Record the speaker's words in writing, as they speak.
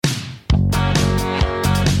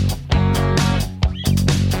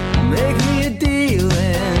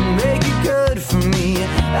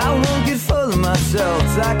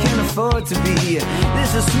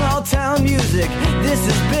small town music. This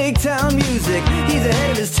is big town music. He's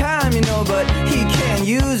ahead of his time, you know, but he can't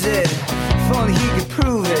use it. If only he could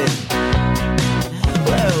prove it.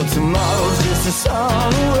 Well, tomorrow's just a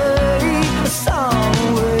song away, a song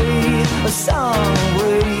away, a song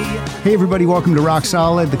away. Hey everybody, welcome to Rock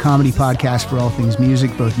Solid, the comedy podcast for all things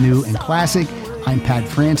music, both new and classic. I'm Pat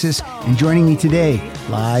Francis, and joining me today,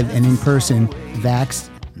 live and in person, vaxxed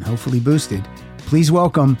and hopefully boosted, please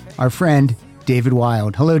welcome our friend, David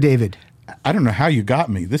Wild. Hello, David. I don't know how you got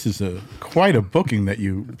me. This is quite a booking that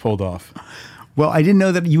you pulled off. Well, I didn't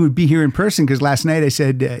know that you would be here in person because last night I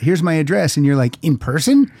said, here's my address. And you're like, in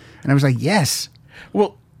person? And I was like, yes.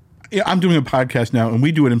 Well, yeah, I'm doing a podcast now, and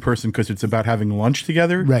we do it in person because it's about having lunch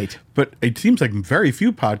together. Right. But it seems like very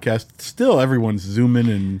few podcasts, still everyone's zooming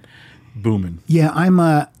and booming. Yeah,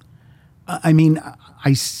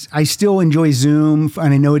 I still enjoy Zoom,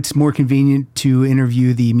 and I know it's more convenient to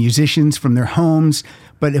interview the musicians from their homes.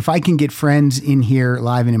 But if I can get friends in here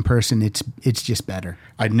live and in person, it's just better.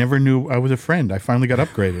 I never knew I was a friend. I finally got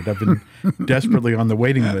upgraded. I've been desperately on the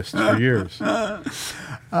waiting list for years.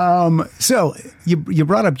 So you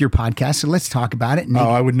brought up your podcast, so let's talk about it.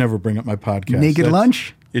 I would never bring up my podcast. Naked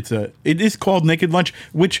Lunch? It is called Naked Lunch,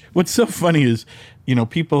 which what's so funny is, you know,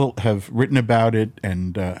 people have written about it,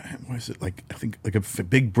 and what is it, like, I think like a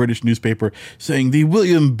big British newspaper saying the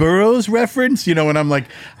William Burroughs reference, you know, and I'm like,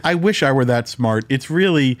 I wish I were that smart. It's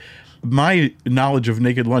really, my knowledge of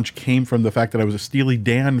Naked Lunch came from the fact that I was a Steely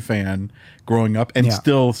Dan fan growing up, and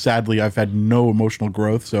still, sadly, I've had no emotional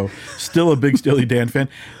growth, so still a big Steely Dan fan.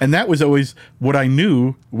 And that was always what I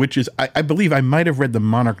knew, which is, I believe I might have read the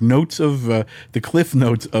Monarch notes of, the Cliff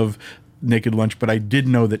notes of Naked Lunch, but I did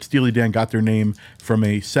know that Steely Dan got their name from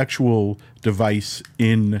a sexual device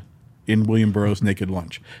in William Burroughs' Naked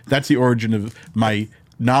Lunch. That's the origin of my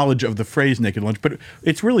knowledge of the phrase Naked Lunch, but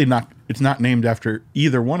it's really not, it's not named after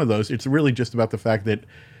either one of those. It's really just about the fact that,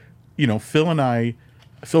 you know, Phil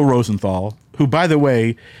Rosenthal, who, by the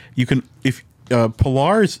way, you can, if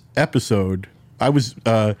Pilar's episode, I was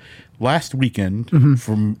last weekend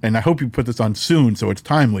and I hope you put this on soon so it's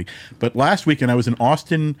timely, but last weekend I was in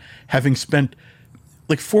Austin, having spent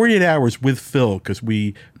like 48 hours with Phil because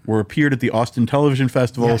we appeared at the Austin Television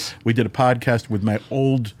Festival. Yes. We did a podcast with my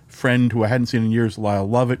old friend who I hadn't seen in years, Lyle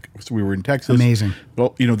Lovett. So we were in Texas. Amazing.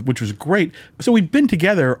 Well, you know, which was great. So we'd been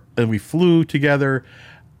together and we flew together.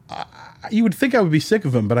 You would think I would be sick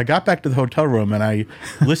of him, but I got back to the hotel room and I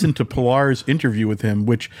listened to Pilar's interview with him,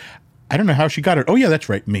 which I don't know how she got it. Oh, yeah, that's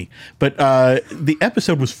right, me. But the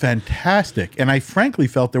episode was fantastic, and I frankly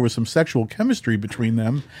felt there was some sexual chemistry between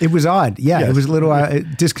them. It was odd. Yeah, Yes. It was a little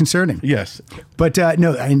disconcerting. Yes. But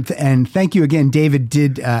no, and thank you again. David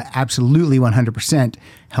did absolutely 100%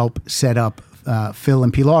 help set up Phil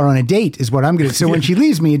and Pilar on a date is what I'm going to. So when she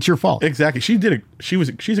leaves me, it's your fault. Exactly.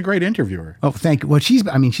 She's a great interviewer. Oh, thank you. Well, she's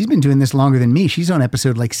been doing this longer than me. She's on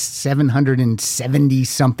episode like 770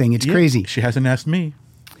 something. It's crazy. She hasn't asked me.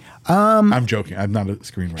 I'm joking. I'm not a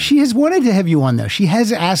screenwriter. She has wanted to have you on though. She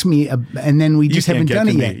has asked me, and then we just haven't done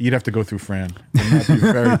it yet. You'd have to go through Fran. And that'd be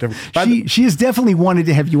very different. She has definitely wanted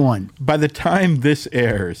to have you on. By the time this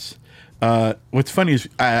airs, what's funny is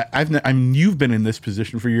you've been in this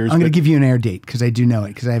position for years. I'm going to give you an air date because I do know it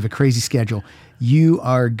because I have a crazy schedule. You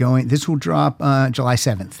are going. This will drop July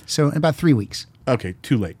 7th, so in about 3 weeks. Okay,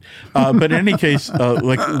 too late. But in any case,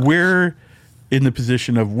 like we're in the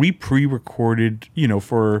position of we pre-recorded, you know,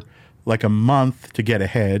 for like a month to get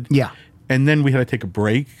ahead. Yeah. And then we had to take a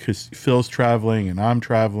break because Phil's traveling and I'm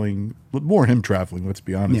traveling. More him traveling, let's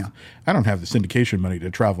be honest. Yeah. I don't have the syndication money to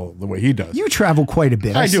travel the way he does. You travel quite a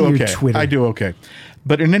bit. I do see okay. your Twitter. I do okay.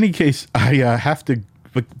 But in any case, I have to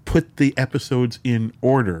put the episodes in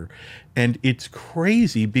order. And it's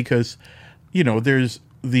crazy because, you know, there's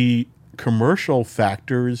the commercial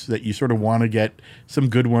factors that you sort of want to get some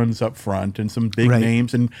good ones up front and some big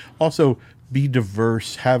names, and also be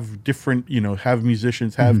diverse, have different, you know, have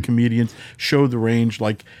musicians, have comedians, show the range,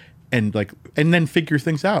 and then figure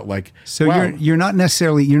things out. Like, so wow. you're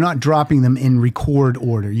not dropping them in record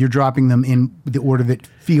order. You're dropping them in the order that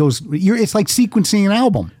feels. It's like sequencing an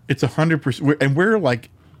album. It's 100%, and we're like,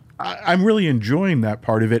 I'm really enjoying that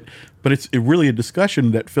part of it. But it's really a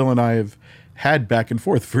discussion that Phil and I have had back and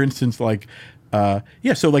forth. For instance, like,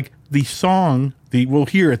 so like the song we'll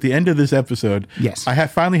hear at the end of this episode. Yes, I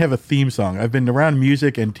finally have a theme song. I've been around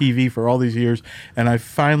music and TV for all these years, and I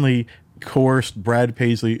finally coerced Brad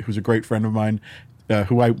Paisley, who's a great friend of mine,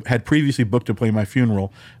 who I had previously booked to play my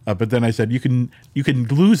funeral. But then I said, you can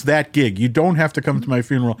lose that gig. You don't have to come to my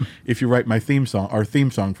funeral if you write my theme song, our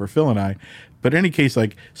theme song for Phil and I. But in any case,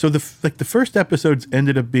 like, so the first episodes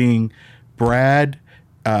ended up being Brad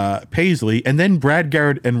Paisley, and then Brad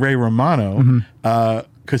Garrett and Ray Romano,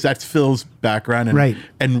 because that's Phil's background. And, Right.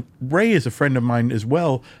 And Ray is a friend of mine as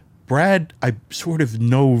well. Brad, I sort of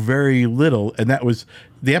know very little, and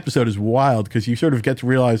the episode is wild because you sort of get to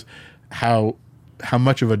realize how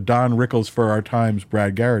much of a Don Rickles for our times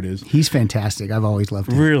Brad Garrett is. He's fantastic. I've always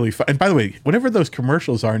loved him. Really fun. And by the way, whatever those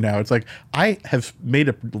commercials are now, it's like I have made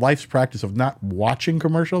a life's practice of not watching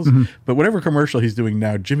commercials, but whatever commercial he's doing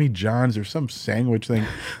now, Jimmy John's or some sandwich thing,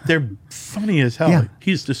 they're funny as hell. Yeah.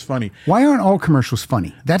 He's just funny. Why aren't all commercials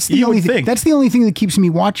funny? That's the You only would think. That's the only thing that keeps me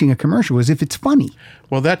watching a commercial is if it's funny.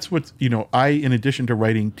 Well, that's what, I, in addition to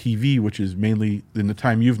writing TV, which is mainly in the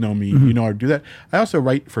time you've known me, I do that. I also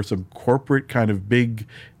write for some corporate kind of big,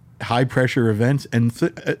 high pressure events. And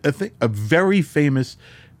a very famous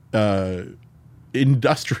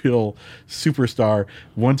industrial superstar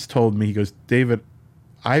once told me, he goes, David,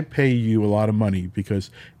 I pay you a lot of money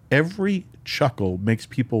because every chuckle makes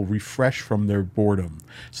people refresh from their boredom.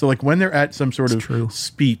 So like when they're at some sort of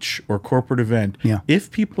speech or corporate event,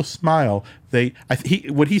 if people smile,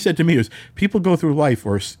 what he said to me was, people go through life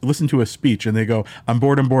or listen to a speech and they go, I'm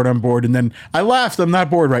bored, and then I laughed, I'm not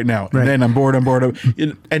bored right now. And then I'm bored.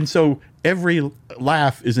 And so every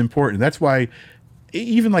laugh is important. That's why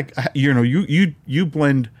even like, you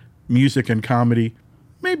blend music and comedy.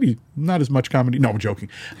 Maybe not as much comedy. No, I'm joking.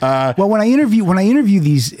 Well, when I interview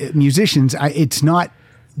these musicians, it's not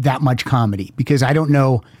that much comedy because I don't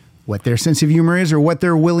know what their sense of humor is or what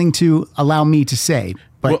they're willing to allow me to say.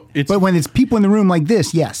 But when it's people in the room like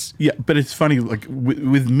this, yes. Yeah, but it's funny. Like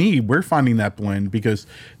with me, we're finding that blend because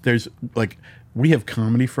there's like we have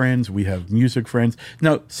comedy friends, we have music friends.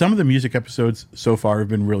 Now, some of the music episodes so far have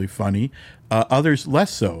been really funny, others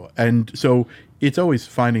less so, and so it's always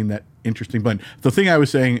finding that interesting blend. The thing I was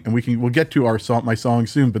saying, and we'll get to my song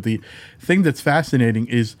soon, but the thing that's fascinating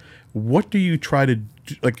is what do you try to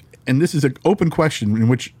do, like, and this is an open question in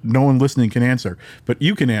which no one listening can answer, but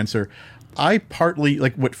you can answer. I partly,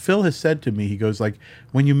 like what Phil has said to me, he goes like,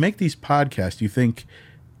 when you make these podcasts, you think,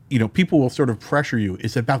 people will sort of pressure you.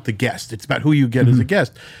 It's about the guest. It's about who you get as a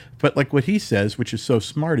guest. But like what he says, which is so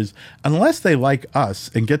smart, is unless they like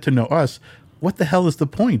us and get to know us, what the hell is the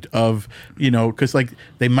point of, because like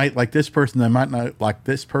they might like this person, they might not like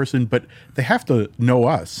this person, but they have to know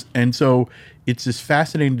us. And so it's this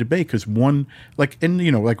fascinating debate because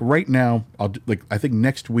like right now, I think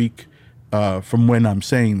next week, from when I'm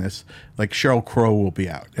saying this, like Sheryl Crow will be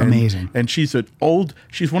out. Amazing. And she's one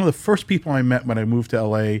of the first people I met when I moved to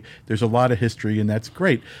LA. There's a lot of history and that's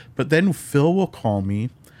great. But then Phil will call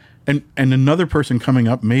me and another person coming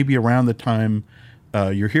up, maybe around the time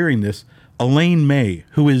you're hearing this, Elaine May,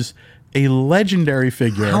 who is a legendary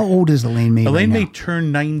figure. How old is Elaine May? Elaine right May now?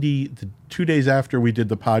 turned 90 2 days after we did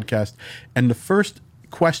the podcast. And the first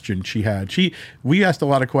question she had, we asked a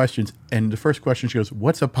lot of questions. And the first question she goes,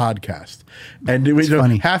 what's a podcast? And it was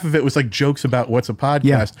funny. Half of it was like jokes about what's a podcast.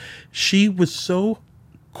 Yeah. She was so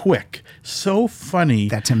quick, so funny.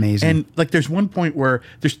 That's amazing. And like there's one point where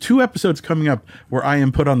there's 2 episodes coming up where I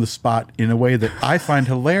am put on the spot in a way that I find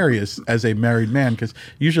hilarious as a married man, because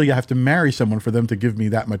usually you have to marry someone for them to give me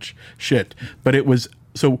that much shit. But it was,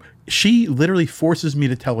 so she literally forces me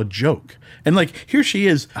to tell a joke. And like here she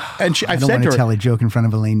is, and I don't want to tell a joke in front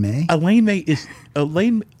of Elaine May.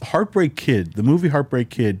 Heartbreak Kid, the movie Heartbreak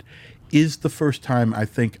Kid, is the first time I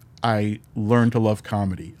think I learned to love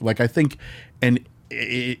comedy. Like I think, and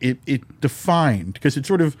it defined, because it's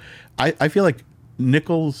sort of, I feel like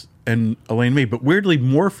Nichols and Elaine May, but weirdly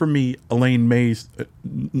more for me, Elaine May's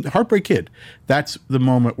Heartbreak Kid. That's the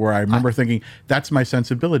moment where I remember thinking, that's my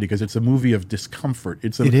sensibility, because it's a movie of discomfort.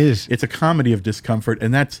 It is. It's a comedy of discomfort,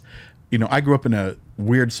 and that's, I grew up in a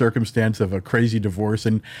weird circumstance of a crazy divorce,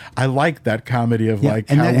 and I like that comedy of how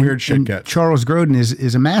weird shit gets. Charles Grodin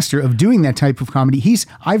is a master of doing that type of comedy.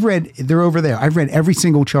 They're over there. I've read every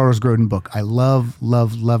single Charles Grodin book. I loved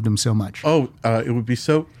him so much. Oh, it would be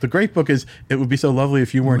so, the great book is It Would Be So Lovely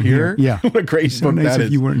If You Weren't Here. Yeah. What a great book nice that if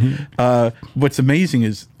is. you weren't here. What's amazing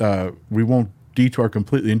is, we won't detour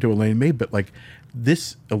completely into Elaine May, but like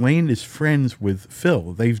Elaine is friends with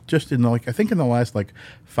Phil. They've just in the last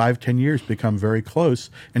 5-10 years become very close,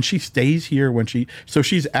 and she stays here so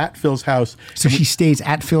she's at Phil's house. So she stays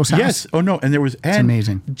at Phil's house? Yes. Oh no. And there was, It's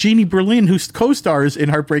amazing. Jeannie Berlin, who co-stars in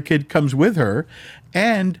Heartbreak Kid, comes with her,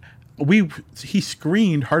 and he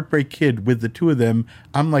screened Heartbreak Kid with the 2 of them.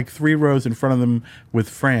 I'm like 3 rows in front of them with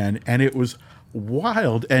Fran, and it was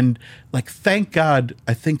wild. And thank God,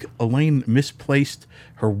 I think Elaine misplaced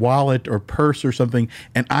her wallet or purse or something,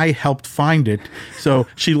 and I helped find it. So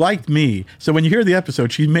she liked me. So when you hear the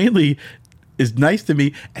episode, she mainly is nice to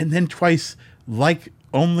me, and then twice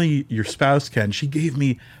only your spouse can. She gave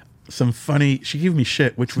me she gave me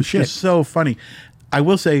shit, which was just so funny. I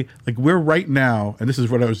will say, like, we're right now, and this is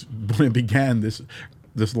what I was when it began this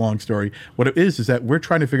long story. What it is that we're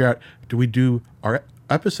trying to figure out: do we do our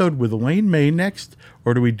episode with Elaine May next,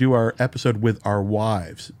 or do we do our episode with our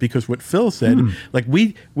wives? Because what Phil said, like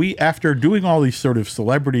we after doing all these sort of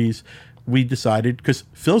celebrities, we decided, because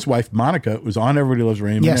Phil's wife Monica was on Everybody Loves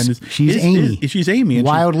Raymond. Yes, and she's Amy. She's Amy, and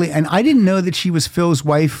wildly, and I didn't know that she was Phil's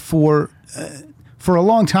wife for a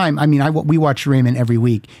long time. I mean, we watched Raymond every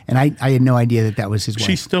week, and I had no idea that was his wife.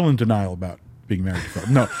 She's still in denial about being married to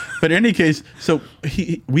Phil. No, but in any case, so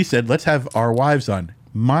we said, let's have our wives on.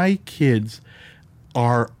 My kids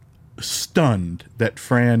are stunned that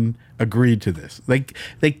Fran agreed to this. Like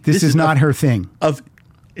this is not her thing.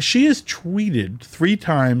 She has tweeted 3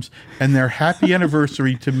 times, and their happy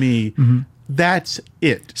anniversary to me. That's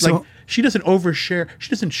it. So, like, she doesn't overshare. She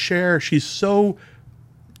doesn't share. She's so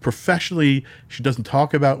professionally, she doesn't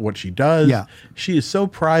talk about what she does. Yeah. She is so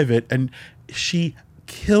private, and she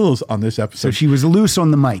kills on this episode. So she was loose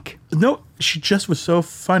on the mic. No, she just was so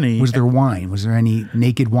funny. Was there wine? Was there any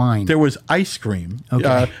naked wine? There was ice cream.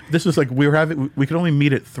 Okay. This was like we could only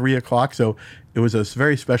meet at 3:00, so it was a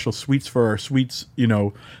very special sweets for our sweets,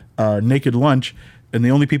 naked lunch, and the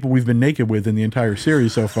only people we've been naked with in the entire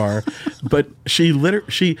series so far. But she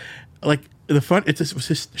she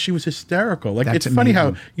was hysterical. Like, That's it's funny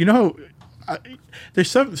amazing. how there's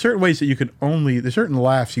some certain ways that there's certain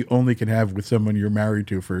laughs you only can have with someone you're married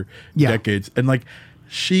to for decades, and like.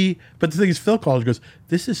 But the thing is, Phil calls, goes,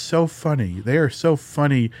 this is so funny. They are so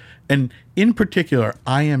funny. And in particular,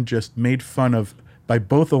 I am just made fun of by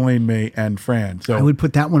both Elaine May and Fran. So I would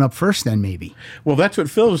put that one up first then, maybe. Well, that's what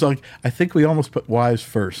Phil was like. I think we almost put wives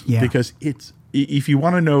first. Yeah. Because if you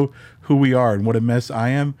want to know who we are and what a mess I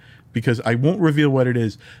am, because I won't reveal what it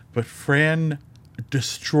is, but Fran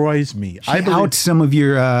destroys me. She outs some of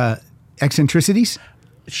your eccentricities?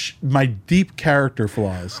 My deep character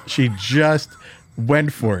flaws. She just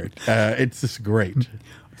went for it. It's just great.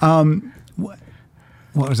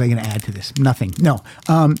 What was I going to add to this? Nothing. No.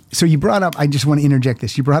 So you brought up, I just want to interject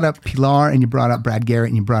this. You brought up Pilar, and you brought up Brad Garrett,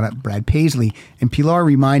 and you brought up Brad Paisley. And Pilar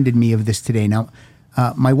reminded me of this today. Now,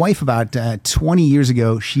 my wife, about 20 years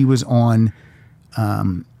ago, she was on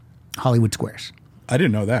Hollywood Squares. I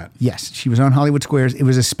didn't know that. Yes, she was on Hollywood Squares. It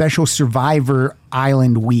was a special Survivor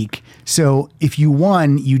Island week. So if you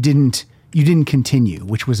won, you didn't continue,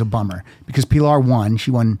 which was a bummer, because Pilar won. She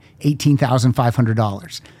won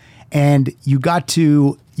 $18,500, and you got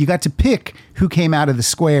to pick who came out of the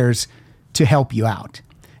squares to help you out,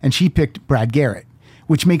 and she picked Brad Garrett,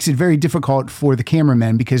 which makes it very difficult for the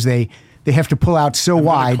cameramen because they have to pull out so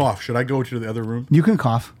wide. Cough. Should I go to the other room? You can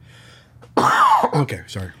cough. Okay,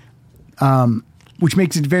 sorry. Which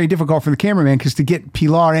makes it very difficult for the cameraman because to get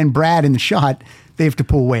Pilar and Brad in the shot, they have to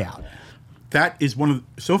pull way out. That is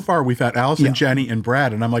so far we've had Allison, Jenny, and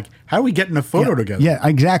Brad, and I'm like, how are we getting a photo together? Yeah,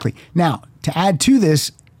 exactly. Now, to add to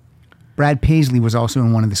this, Brad Paisley was also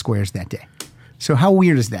in one of the squares that day. So how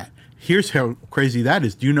weird is that? Here's how crazy that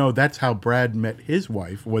is. Do you know that's how Brad met his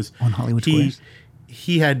wife? Was on Hollywood Squares?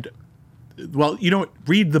 He had,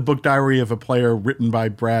 read the book Diary of a Player written by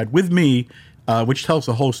Brad with me, which tells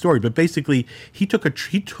the whole story. But basically, he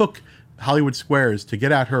took Hollywood Squares to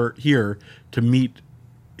get at her here to meet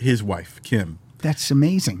his wife, Kim. That's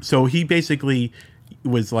amazing. So he basically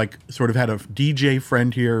was like, sort of had a DJ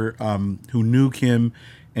friend here who knew Kim,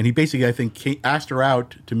 and he basically, I think, asked her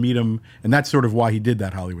out to meet him, and that's sort of why he did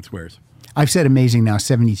that Hollywood Squares. I've said amazing now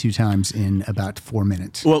 72 times in about 4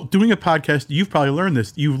 minutes. Well, doing a podcast, you've probably learned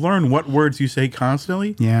this. You learn what words you say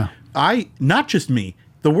constantly. Yeah. Not just me,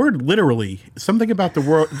 the word literally, something about the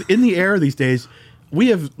world, in the air these days, we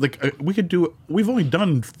have, we've only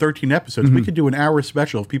done 13 episodes. Mm-hmm. We could do an hour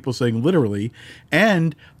special of people saying literally.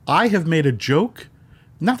 And I have made a joke.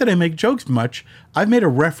 Not that I make jokes much. I've made a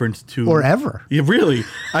reference to. Or ever. Yeah, really.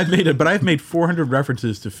 I've made 400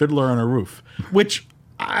 references to Fiddler on a Roof, which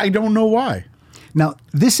I don't know why. Now,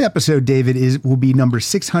 this episode, David, will be number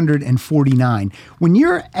 649. When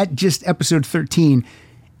you're at just episode 13,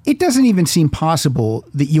 it doesn't even seem possible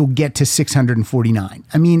that you'll get to 649.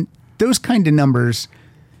 I mean, those kind of numbers,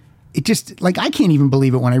 it just, I can't even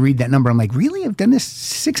believe it when I read that number. I'm like, really? I've done this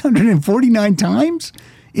 649 times?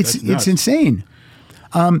 It's insane.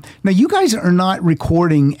 Now, you guys are not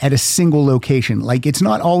recording at a single location. It's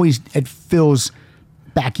not always at Phil's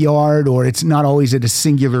backyard, or it's not always at a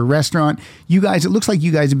singular restaurant. It looks like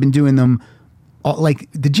you guys have been doing them,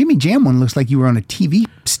 the Jimmy Jam one looks like you were on a TV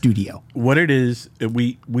studio. What it is,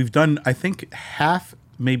 we've done, I think, half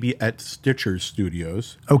maybe at Stitcher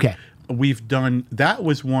Studios. Okay. we've done, that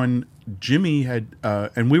was one Jimmy had,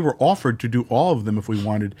 and we were offered to do all of them if we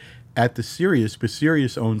wanted at the Sirius, but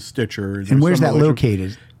Sirius owns Stitcher. And where's that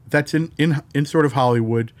located? That's in sort of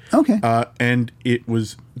Hollywood. Okay. And it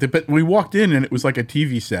was, but we walked in and it was like a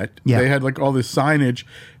TV set. Yeah. They had like all this signage.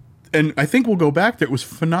 And I think we'll go back there. It was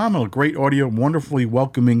phenomenal. Great audio, wonderfully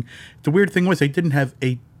welcoming. The weird thing was they didn't have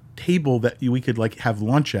a table that we could like have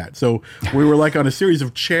lunch at. So we were like on a series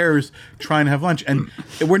of chairs trying to have lunch. And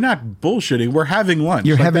we're not bullshitting. We're having lunch.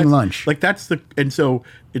 You're like having lunch. Like that's the, and so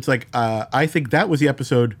it's like, I think that was the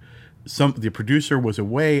episode. The producer was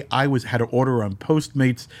away. I had to order on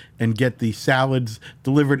Postmates and get the salads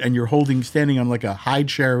delivered, and you're standing on like a high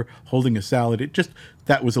chair holding a salad. It just,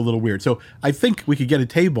 that was a little weird. So I think we could get a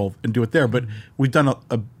table and do it there, but we've done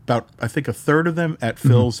about, I think, a third of them at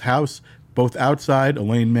Phil's house, both outside,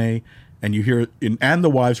 Elaine May, and you hear, and the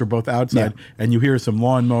wives are both outside, and you hear some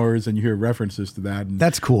lawnmowers and you hear references to that. And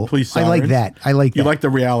that's cool. Police I like sirens. that. You like the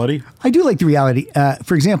reality? I do like the reality.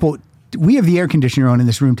 For example, we have the air conditioner on in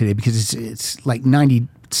this room today because it's like 90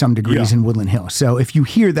 some degrees in Woodland Hills. So if you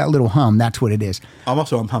hear that little hum, that's what it is. I'm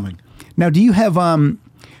humming. Now, do you have,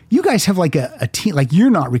 you guys have like a team, like you're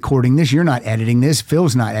not recording this, you're not editing this,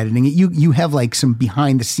 Phil's not editing it. You have like some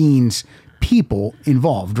behind the scenes people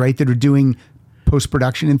involved, right? That are doing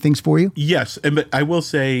post-production and things for you? Yes. But I will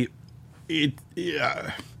say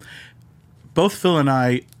both Phil and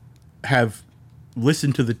I have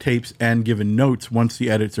listened to the tapes and given notes once the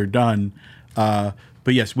edits are done.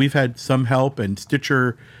 But yes, we've had some help, and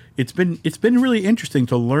Stitcher. It's been really interesting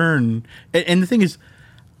to learn. And the thing is,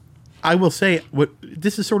 I will say,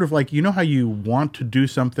 this is sort of like, you know how you want to do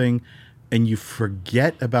something and you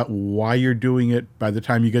forget about why you're doing it by the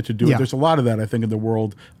time you get to do it. There's a lot of that, I think, in the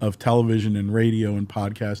world of television and radio and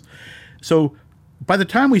podcast. So by the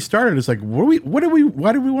time we started, it's like, why do we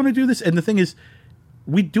want to do this? And the thing is,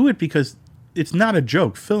 we do it because it's not a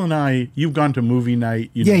joke. Phil and I, you've gone to movie night.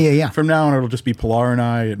 You know, Yeah. From now on, it'll just be Pilar and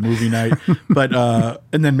I at movie night. But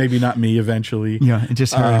and then maybe not me eventually. Yeah,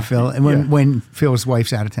 just her and Phil. And when Phil's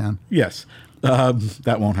wife's out of town. Yes.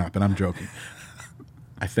 That won't happen. I'm joking.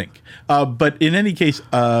 I think. But in any case,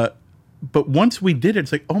 but once we did it,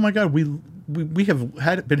 it's like, oh my God, we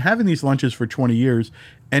have been having these lunches for 20 years,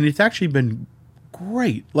 and it's actually been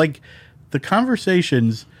great. Like the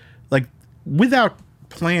conversations, like without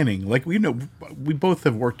planning, like we both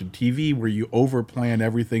have worked in TV where you over plan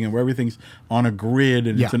everything and where everything's on a grid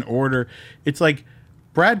and it's an order. It's like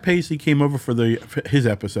Brad Paisley came over for his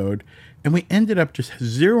episode, and we ended up just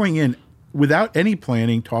zeroing in without any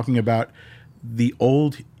planning, talking about the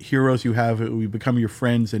old heroes you have who become your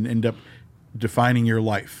friends and end up defining your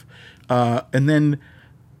life. And then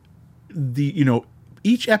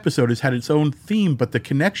each episode has had its own theme, but the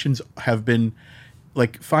connections have been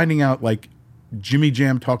like finding out, like Jimmy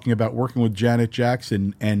Jam talking about working with Janet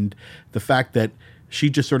Jackson and the fact that she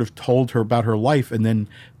just sort of told her about her life, and then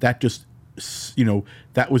that just,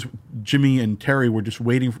 that was Jimmy and Terry were just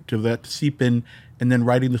waiting for that to seep in, and then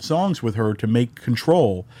writing the songs with her to make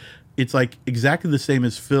Control. It's like exactly the same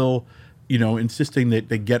as Phil, insisting that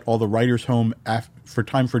they get all the writers home for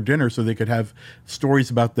time for dinner so they could have stories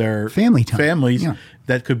about their families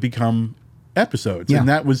that could become episodes. And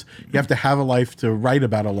that was, you have to have a life to write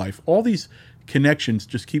about a life. All these connections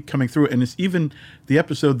just keep coming through. And it's even the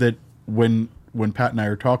episode that when Pat and I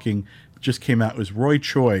are talking just came out was Roy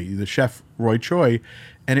Choi, the chef Roy Choi.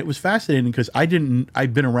 And it was fascinating because I'd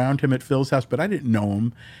been around him at Phil's house, but I didn't know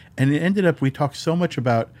him. And it ended up, we talked so much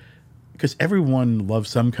about, because everyone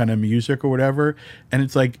loves some kind of music or whatever. And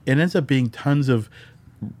it's like, it ends up being tons of,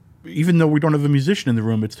 even though we don't have a musician in the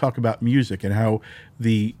room, it's talk about music and how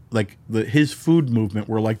his food movement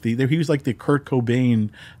were like he was like the Kurt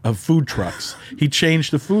Cobain of food trucks. He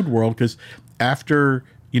changed the food world because after,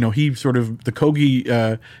 he sort of, the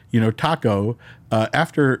Kogi, taco,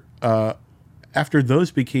 after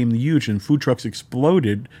those became huge and food trucks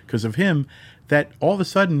exploded because of him, that all of a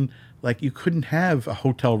sudden, like you couldn't have a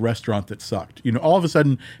hotel restaurant that sucked. All of a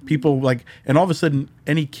sudden people and all of a sudden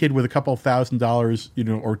any kid with a couple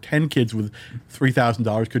 $1,000, or 10 kids with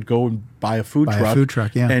 $3,000 could go and buy a food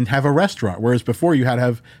truck and have a restaurant. Whereas before you had to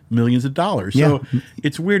have millions of dollars. Yeah. So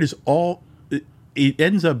it's weird. It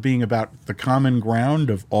ends up being about the common ground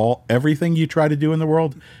of everything you try to do in the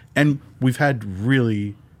world. And we've had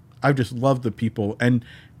I've just loved the people. And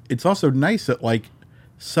it's also nice that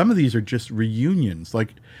some of these are just reunions.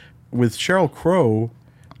 Like with Sheryl Crow,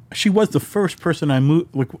 she was the first person I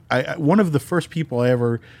moved. Like, one of the first people I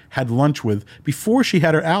ever had lunch with before she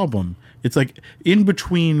had her album. It's like in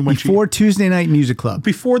between when before Tuesday Night Music Club,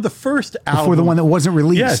 before the first album, before the one that wasn't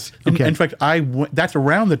released. Yes, okay. In fact, that's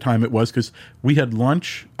around the time it was because we had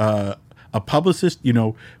lunch. A publicist, you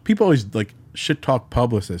know, people always like shit talk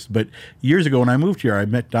publicists, but years ago when I moved here, I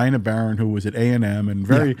met Dinah Barron, who was at A&M and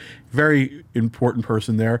very important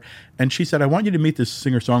person there. And she said, I want you to meet this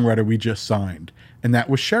singer-songwriter we just signed. And that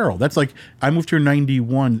was Cheryl. That's like, I moved here in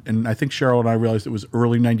 91, and I think Cheryl and I realized it was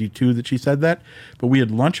early 92 that she said that. But we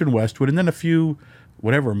had lunch in Westwood, and then a few,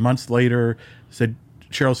 months later,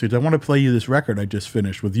 Cheryl said, I want to play you this record I just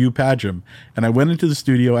finished with Hugh Padgham. And I went into the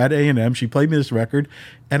studio at A&M. She played me this record.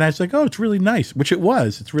 And I was like, oh, it's really nice, which it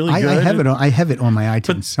was. It's really good. I have it on my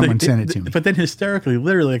iTunes. Someone sent it to me. But then hysterically,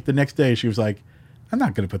 literally, like the next day, she was like, I'm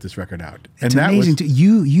not going to put this record out. It's amazing.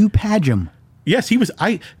 Hugh Padgham. Yes, he was.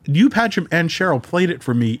 Hugh Padgham and Cheryl played it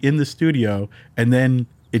for me in the studio, and then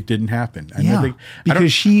it didn't happen.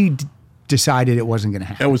 Because she decided it wasn't going to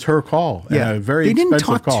happen. That was her call. Yeah, they didn't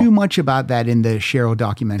talk too much about that in the Cheryl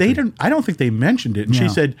documentary. I don't think they mentioned it. And she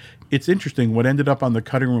said it's interesting. What ended up on the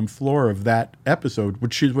cutting room floor of that episode,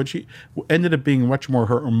 which she ended up being much more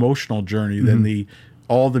her emotional journey than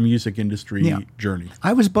all the music industry journey.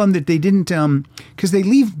 I was bummed that they didn't, because they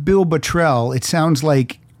leave Bill Bottrell. It sounds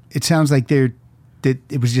like that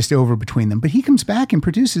it was just over between them. But he comes back and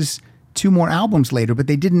produces 2 more albums later. But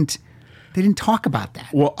they didn't talk about that.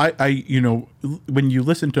 Well, I when you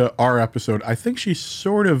listen to our episode, I think she's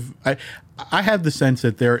sort of, I have the sense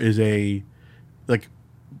that there is a, like,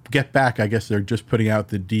 Get Back, I guess they're just putting out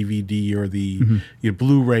the DVD or the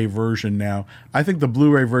Blu-ray version now. I think the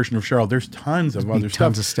Blu-ray version of Cheryl, there's tons of other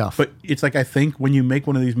stuff. But it's like, I think when you make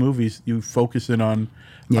one of these movies, you focus in on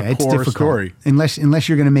a core story. Unless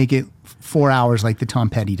you're going to make it 4 hours like the Tom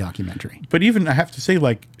Petty documentary. But even, I have to say,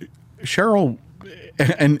 like, Cheryl,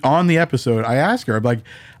 and on the episode, I asked her, I'm like,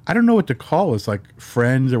 I don't know what to call us, like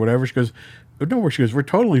friends or whatever. She goes, no, she goes, we're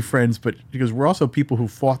totally friends, but she goes, we're also people who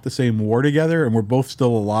fought the same war together and we're both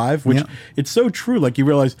still alive, which it's so true. Like, you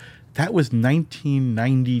realize that was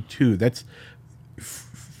 1992. That's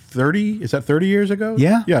 30, is that 30 years ago?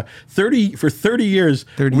 Yeah. Yeah. For 30 years,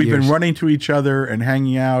 we've been running to each other and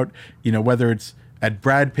hanging out, whether it's at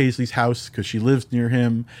Brad Paisley's house because she lives near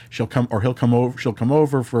him. She'll come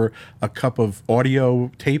over for a cup of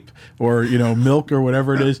audio tape or milk or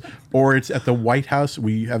whatever it is. Or it's at the White House.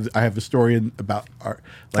 I have a story about our.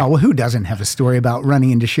 Like, well, who doesn't have a story about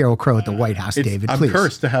running into Sheryl Crow at the White House, David? I'm please.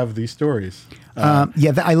 cursed to have these stories.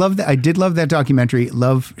 I love that. I did love that documentary.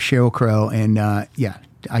 Love Sheryl Crow, and I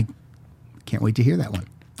can't wait to hear that one.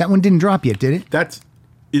 That one didn't drop yet, did it?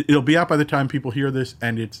 It'll be out by the time people hear this,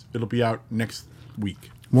 and it'll be out next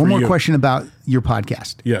week. One more question about your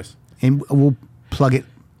podcast. Yes. And we'll plug it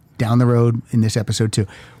down the road in this episode too.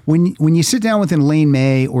 When you sit down with an Elaine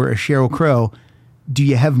May or a Sheryl Crow, do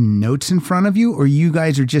you have notes in front of you, or you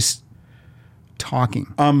guys are just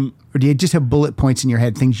talking? Or do you just have bullet points in your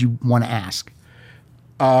head, things you want to ask?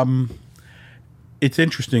 It's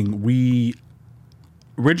interesting. We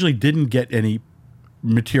originally didn't get any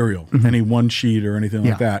material, any one sheet or anything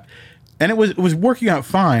like that. And it was working out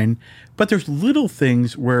fine, but there's little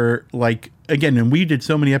things where, like, again, and we did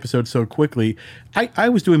so many episodes so quickly, I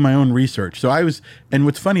was doing my own research. So and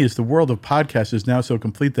what's funny is the world of podcasts is now so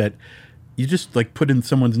complete that you just like put in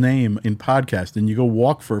someone's name in podcast and you go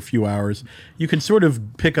walk for a few hours, you can sort of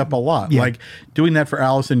pick up a lot. Like doing that for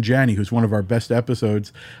Allison Janney, who's one of our best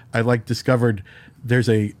episodes, I discovered there's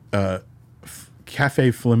a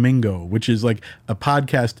Cafe Flamingo, which is like a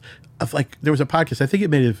podcast of there was a podcast, I think it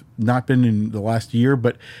may have not been in the last year,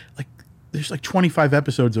 but there's 25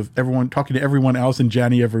 episodes of everyone talking to everyone Allison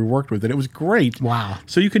Janney ever worked with, and it was great. Wow.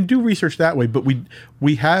 So you can do research that way, but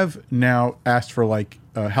we have now asked for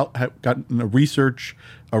help, gotten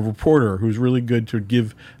a reporter who's really good to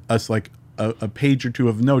give us a page or two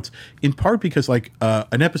of notes, in part because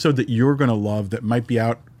an episode that you're going to love that might be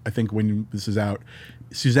out, I think when this is out,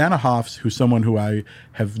 Susanna Hoffs, who's someone who I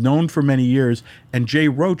have known for many years, and Jay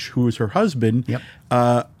Roach, who is her husband. Yep.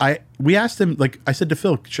 We asked them, I said to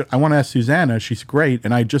Phil, I want to ask Susanna. She's great,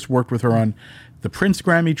 and I just worked with her on the Prince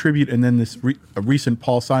Grammy tribute and then this a recent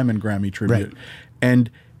Paul Simon Grammy tribute. Right.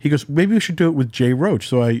 And he goes, maybe we should do it with Jay Roach.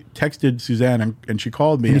 So I texted Susanna, and she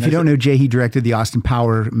called me. And if you don't know Jay, he directed the Austin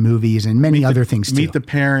Power movies and many other things too. Meet the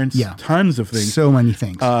Parents, tons of things. So many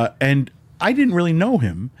things. And I didn't really know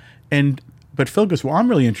him, but Phil goes, well, I'm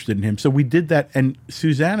really interested in him. So we did that. And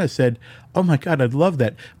Susanna said, oh my God, I'd love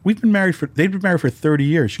that. They've been married for 30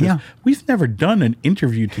 years. She goes, we've never done an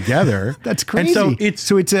interview together. That's crazy. And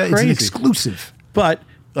so it's an exclusive. But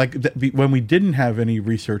when we didn't have any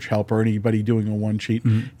research help or anybody doing a one sheet,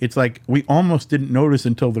 it's like we almost didn't notice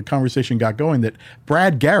until the conversation got going that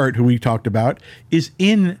Brad Garrett, who we talked about, is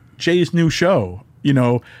in Jay's new show,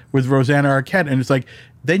 with Rosanna Arquette. And it's like,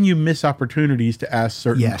 then you miss opportunities to ask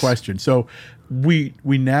certain questions. So we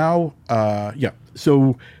now,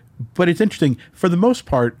 So, but it's interesting. For the most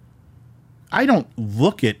part, I don't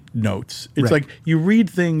look at notes. It's like you read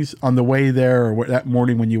things on the way there or that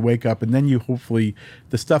morning when you wake up, and then you hopefully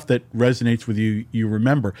the stuff that resonates with you, you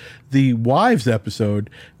remember. The Wives episode,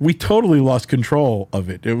 we totally lost control of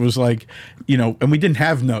it. It was like, and we didn't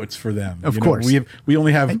have notes for them. Of course. We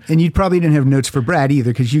only have... And you probably didn't have notes for Brad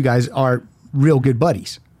either because you guys are real good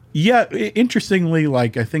buddies. Yeah. Interestingly, I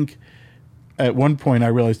think... At one point, I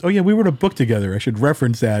realized, we wrote a book together. I should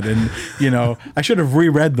reference that, and I should have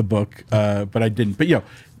reread the book, but I didn't. But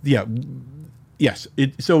yes.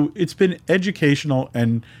 So it's been educational,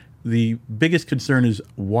 and the biggest concern is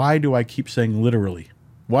why do I keep saying literally?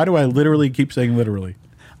 Why do I literally keep saying literally?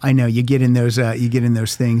 I know you get in those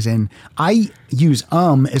things, and I use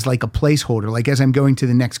as like a placeholder. Like as I'm going to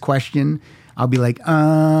the next question, I'll be like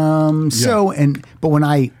but when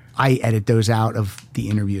I edit those out of the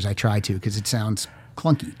interviews. I try to because it sounds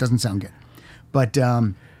clunky. It doesn't sound good. But that's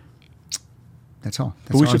all. That's all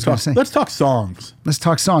I was gonna say. Let's talk songs. Let's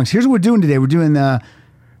talk songs. Here's what we're doing today. We're doing the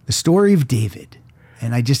story of David.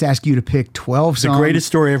 And I just ask you to pick 12 songs. The greatest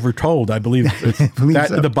story ever told, I believe.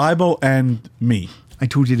 The Bible and me. I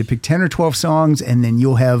told you to pick 10 or 12 songs, and then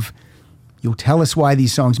you'll tell us why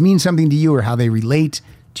these songs mean something to you or how they relate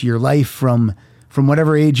to your life from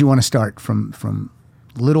whatever age you want to start, from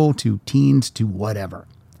little to teens to whatever.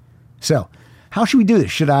 So how should we do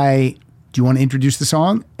this? Do you want to introduce the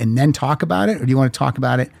song and then talk about it? Or do you want to talk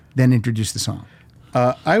about it, then introduce the song?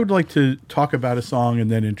 I would like to talk about a song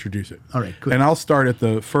and then introduce it. All right, good. And I'll start at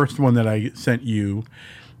the first one that I sent you.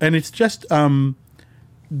 And it's just,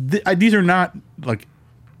 these are not like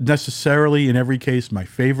necessarily in every case my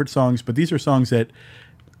favorite songs, but these are songs that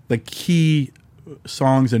key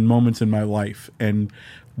songs and moments in my life. And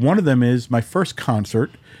one of them is my first concert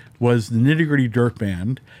was the Nitty Gritty Dirt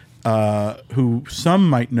Band, who some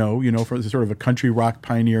might know, for sort of a country rock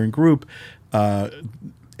pioneering group.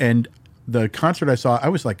 And the concert I saw, I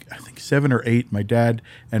was I think 7 or 8, my dad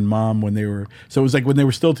and mom, so it was when they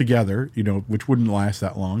were still together, which wouldn't last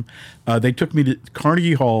that long. They took me to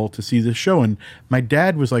Carnegie Hall to see this show. And my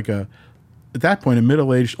dad was at that point, a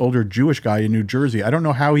middle-aged, older Jewish guy in New Jersey. I don't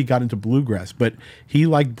know how he got into bluegrass, but he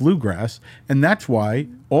liked bluegrass. And that's why,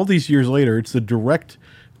 all these years later, it's the direct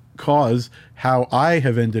cause how I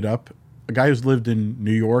have ended up, a guy who's lived in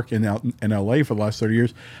New York and L.A. for the last 30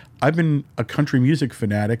 years. I've been a country music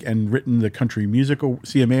fanatic and written the Country Music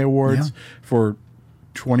CMA Awards for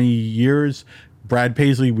 20 years. Brad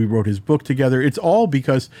Paisley, we wrote his book together. It's all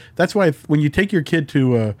because that's why when you take your kid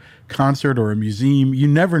to a concert or a museum, you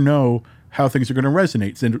never know how things are going to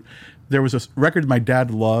resonate. And there was a record my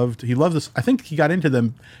dad loved. He loved this. I think he got into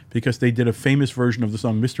them because they did a famous version of the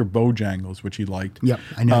song Mr. Bojangles, which he liked. Yep,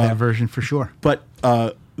 I know that version for sure. But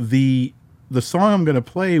the song I'm going to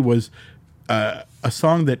play was a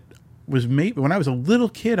song that was made when I was a little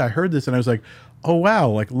kid. I heard this and I was like, oh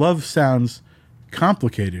wow, love sounds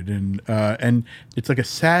complicated, and it's like a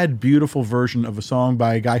sad, beautiful version of a song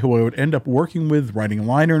by a guy who I would end up working with, writing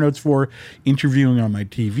liner notes for, interviewing on my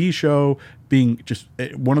TV show, being just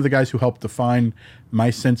one of the guys who helped define my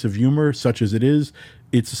sense of humor, such as it is.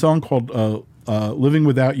 It's a song called Living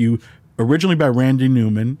Without You, originally by Randy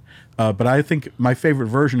Newman, but I think my favorite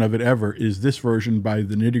version of it ever is this version by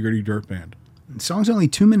the Nitty Gritty Dirt Band. The song's only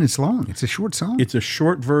 2 minutes long. It's a short song. It's a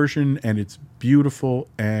short version, and it's beautiful,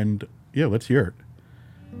 and yeah, let's hear it.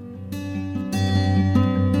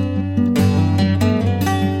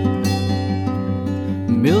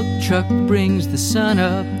 Milk truck brings the sun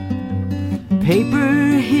up,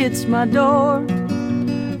 paper hits my door,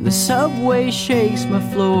 the subway shakes my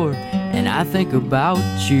floor, and I think about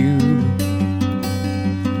you.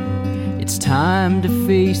 It's time to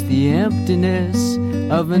face the emptiness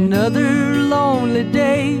of another lonely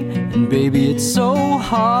day, and baby, it's so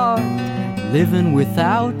hard living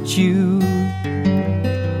without you.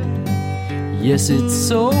 Yes, it's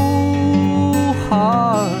so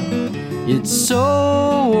hard. It's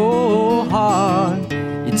so hard.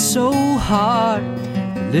 It's so hard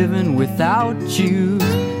living without you.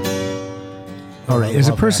 All right, as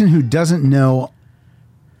a person who doesn't know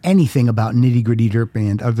anything about Nitty Gritty Dirt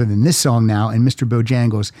Band other than this song now and Mr.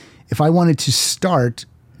 Bojangles, if I wanted to start,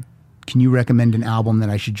 can you recommend an album that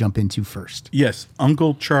I should jump into first? Yes,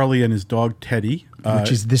 Uncle Charlie and His Dog Teddy.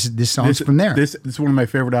 Which is this song's from there. This is one of my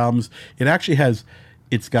favorite albums. It actually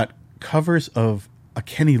it's got covers of a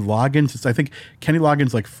Kenny Loggins. I think Kenny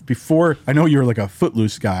Loggins, like before, I know you're like a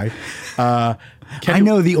Footloose guy. I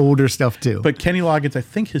know the older stuff too. But Kenny Loggins, I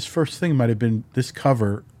think his first thing might have been this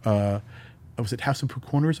cover. Was it House of Pooh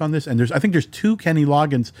Corner's on this? And I think there's two Kenny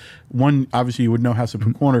Loggins. One, obviously, you would know House of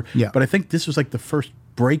Pooh Corner. Yeah. But I think this was like the first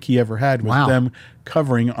break he ever had with them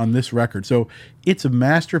covering on this record. So it's a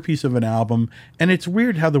masterpiece of an album. And it's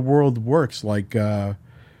weird how the world works. Like the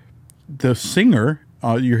singer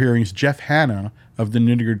you're hearing is Jeff Hanna of the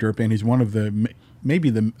Nittiger Dirt Band. He's one of the,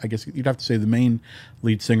 I guess you'd have to say the main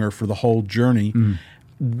lead singer for the whole Journey.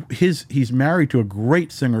 He's married to a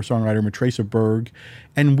great singer-songwriter, Matraca Berg,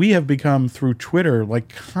 and we have become, through Twitter, like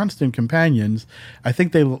constant companions. I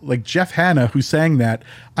think they, like Jeff Hanna, who sang that,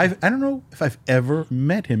 I don't know if I've ever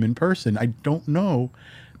met him in person. I don't know,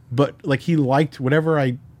 but like he liked whatever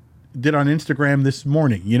I did on Instagram this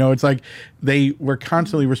morning. You know, it's like they were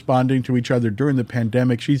constantly responding to each other during the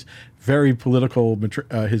pandemic. She's very political,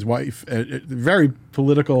 his wife, very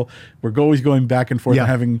political. We're always going back and forth and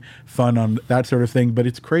having fun on that sort of thing. But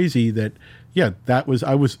it's crazy that,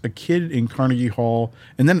 I was a kid in Carnegie Hall.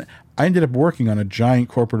 And then I ended up working on a giant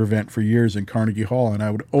corporate event for years in Carnegie Hall. And I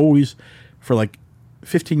would always, for like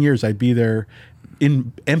 15 years, I'd be there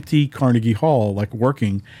in empty Carnegie Hall, like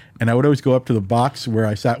working. And I would always go up to the box where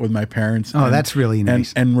I sat with my parents. Oh, that's really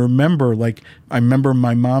nice. And remember, like, I remember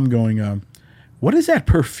my mom going, what is that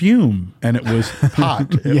perfume? And it was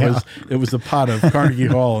pot. It was the pot of Carnegie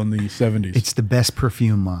Hall in the 70s. It's the best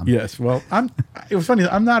perfume, Mom. Yes. Well, it was funny.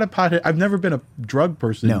 I'm not a pothead. I've never been a drug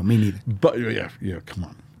person. No, me neither. But yeah, come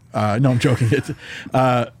on. No, I'm joking.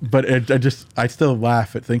 But I still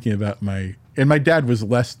laugh at thinking about my dad was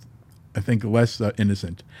less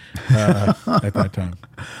innocent at that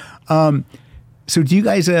time. So do you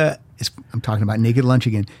guys, I'm talking about Naked Lunch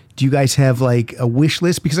again. Do you guys have like a wish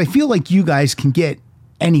list? Because I feel like you guys can get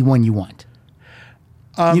anyone you want.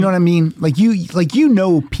 You know what I mean? Like you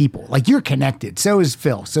know people, like you're connected. So is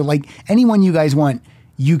Phil. So like anyone you guys want,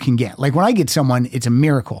 you can get. Like when I get someone, it's a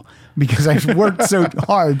miracle because I've worked so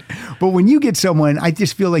hard. But when you get someone, I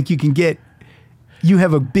just feel like you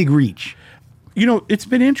have a big reach. You know, it's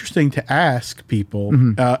been interesting to ask people,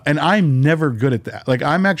 and I'm never good at that. Like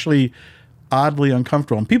I'm actually oddly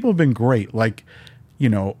uncomfortable, and people have been great. Like, you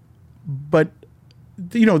know, but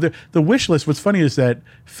you know, the wish list. What's funny is that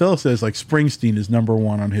Phil says like Springsteen is number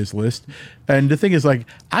one on his list, and the thing is like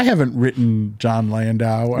I haven't written John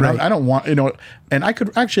Landau, and I don't want, you know, and I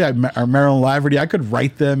could actually Marilyn Laverty. I could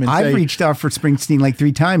write them. And I've reached out for Springsteen like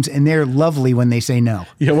 3 times, and they're lovely when they say no.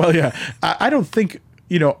 Yeah, well, yeah, I don't think,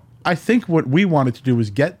 you know. I think what we wanted to do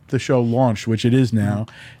was get the show launched, which it is now,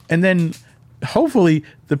 and then hopefully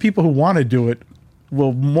the people who want to do it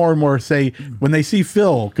will more and more say when they see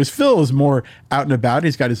Phil, because Phil is more out and about.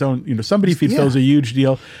 He's got his own, you know, Somebody Feed Phil's a huge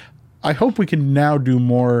deal. I hope we can now do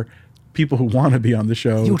more people who want to be on the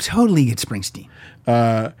show. You'll totally get Springsteen.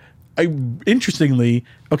 Interestingly,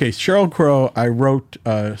 Sheryl Crow, I wrote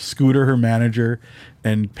Scooter, her manager,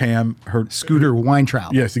 and Pam, her Scooter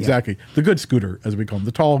Weintraub. Yes, exactly. Yeah. The good Scooter, as we call him,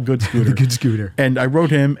 the tall, good Scooter. The good Scooter. And I wrote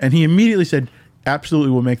him, and he immediately said,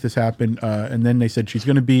 absolutely, we'll make this happen. And then they said she's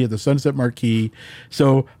going to be at the Sunset Marquee.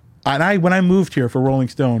 So, and when I moved here for Rolling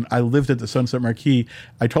Stone, I lived at the Sunset Marquee.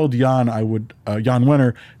 I told Jan Jan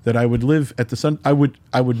Wenner, that I would live at the I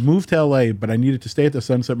would move to LA, but I needed to stay at the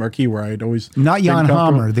Sunset Marquee where I had always not Jan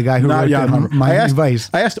Hammer, the guy who wrote my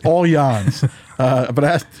advice. I asked all Jans, but I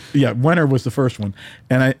asked Wenner was the first one,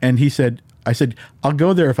 and he said. I said, I'll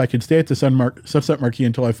go there if I can stay at the Sunset Marquee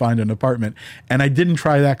until I find an apartment. And I didn't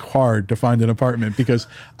try that hard to find an apartment because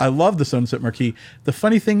I love the Sunset Marquee. The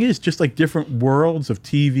funny thing is, just like different worlds of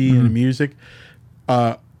TV and music,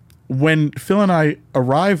 when Phil and I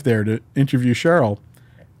arrived there to interview Sheryl,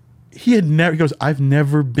 he goes, I've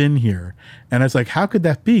never been here. And I was like, how could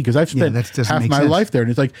that be? Because I've spent half my life there. And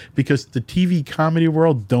it's like, because the TV comedy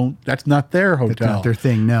world that's not their hotel. That's not their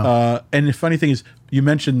thing, no. And the funny thing is, you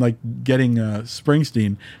mentioned like getting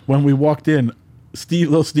Springsteen. When we walked in,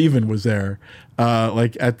 Little Steven was there,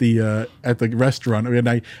 like at the restaurant.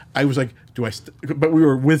 And I was like, but we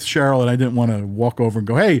were with Sheryl, and I didn't want to walk over and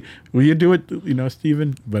go, hey, will you do it, you know,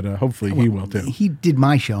 Steven? But hopefully he will too. He did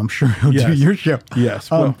my show. I'm sure he'll do your show. Yes.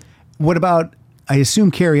 What about, I assume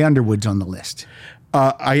Carrie Underwood's on the list.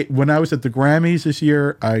 When I was at the Grammys this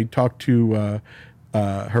year, I talked to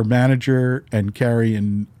her manager and Carrie,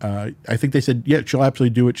 and I think they said, yeah, she'll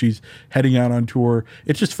absolutely do it. She's heading out on tour.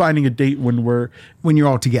 It's just finding a date when you're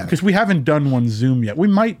all together. Because we haven't done one Zoom yet. We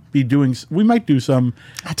might do some.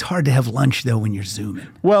 That's hard to have lunch though when you're Zooming.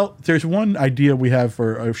 Well, there's one idea we have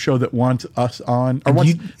for a show that wants us on, or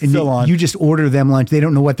wants Phil on. You just order them lunch. They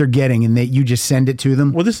don't know what they're getting, and you just send it to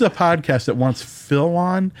them. Well, this is a podcast that wants Phil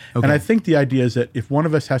on, and I think the idea is that if one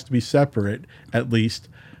of us has to be separate, at least,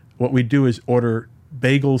 what we do is order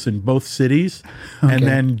bagels in both cities and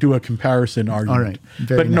then do a comparison argument. All right.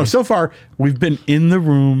 Very no, so far we've been in the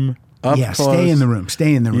room, up close. Stay in the room.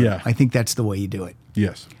 Yeah. I think that's the way you do it.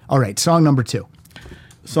 Yes. All right, song number 2.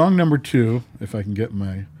 Song number 2, if I can get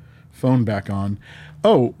my phone back on.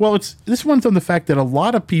 Oh, well, this one's on the fact that a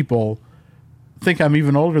lot of people think I'm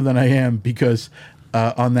even older than I am because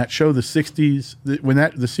on that show, the 60s,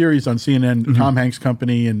 the series on CNN, Tom Hanks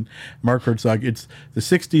Company and Mark Herzog, it's the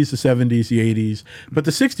 60s, the 70s, the 80s. But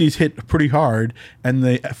the 60s hit pretty hard, and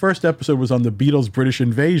the first episode was on the Beatles' British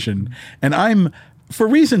invasion. And for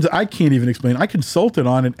reasons I can't even explain, I consulted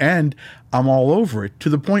on it, and I'm all over it, to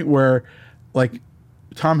the point where, like,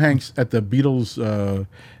 Tom Hanks at the Beatles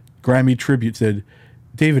Grammy tribute said,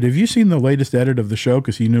 David, have you seen the latest edit of the show?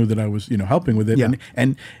 Because he knew that I was, helping with it. Yeah.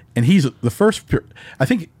 And he's the first. I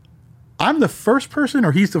think I'm the first person,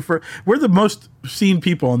 or he's the first. We're the most seen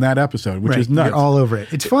people in that episode, which is nuts. You're all over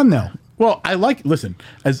it. It's fun though. Well, listen,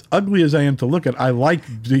 as ugly as I am to look at, I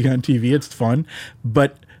like being on TV. It's fun,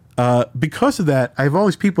 but because of that, I have all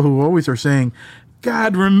these people who always are saying,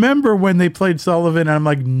 God, remember when they played Sullivan? And I'm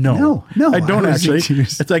like, no, I don't actually.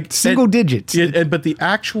 It's like single digits. But the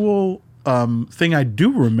actual thing I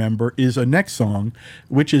do remember is a next song,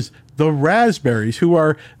 which is the Raspberries, who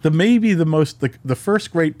are maybe the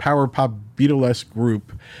first great power pop Beatlesque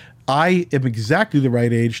group. I am exactly the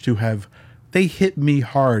right age to have. They hit me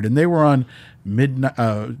hard, and they were on midnight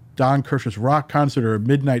Don Kirshner's rock concert or a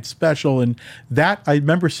midnight special, and that I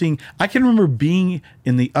remember seeing. I can remember being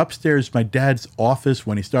in the upstairs my dad's office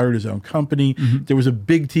when he started his own company. There was a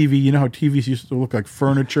big TV. You know how TVs used to look like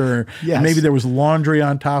furniture. Yes. And maybe there was laundry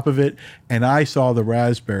on top of it, and I saw the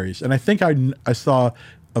Raspberries, and I think I saw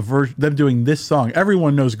a version them doing this song.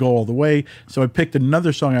 Everyone knows "Go All the Way," so I picked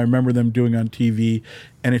another song I remember them doing on TV,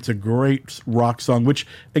 and it's a great rock song. Which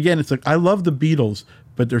again, it's like I love the Beatles,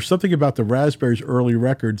 but there's something about the Raspberries' early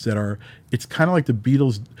records it's kind of like the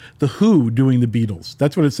Beatles, the Who doing the Beatles.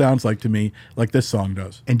 That's what it sounds like to me, like this song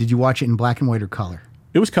does. And did you watch it in black and white or color?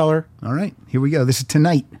 It was color. All right, here we go. This is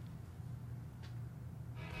Tonight.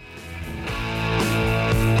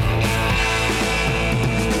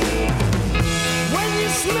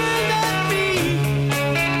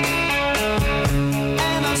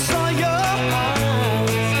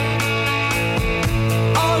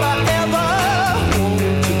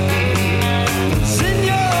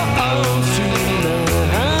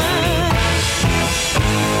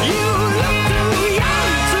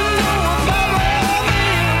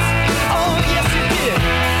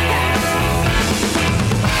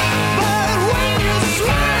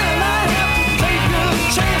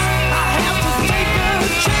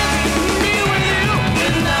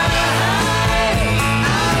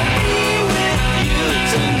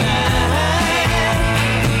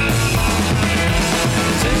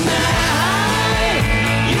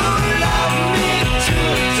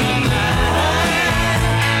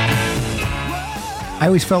 I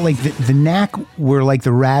always felt like the Knack were like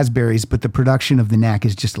the Raspberries, but the production of the Knack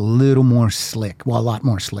is just a little more slick. Well, a lot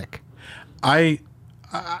more slick. I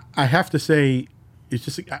have to say, it's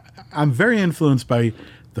just I'm very influenced by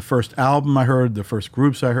the first album I heard, the first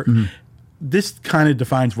groups I heard. This kind of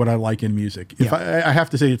defines what I like in music. If I have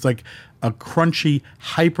to say, it's like a crunchy,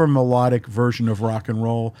 hyper melodic version of rock and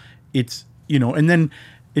roll. It's and then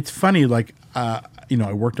it's funny, like.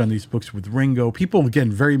 I worked on these books with Ringo. People,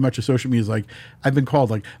 again, very much associate me as like, I've been called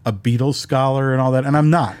like a Beatles scholar and all that. And I'm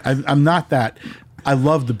not. I'm not that. I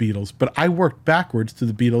love the Beatles, but I worked backwards to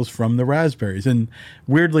the Beatles from the Raspberries. And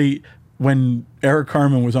weirdly, when Eric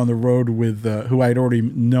Carmen was on the road with, who I'd already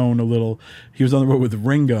known a little, he was on the road with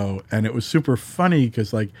Ringo. And it was super funny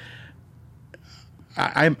because like,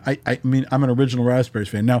 I mean, I'm an original Raspberries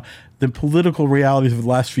fan. Now, the political realities of the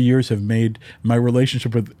last few years have made my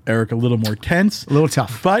relationship with Eric a little more tense. A little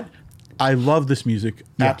tough. But I love this music,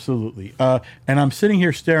 absolutely. And I'm sitting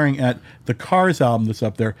here staring at the Cars album that's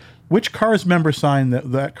up there. Which Cars member signed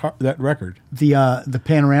that record? The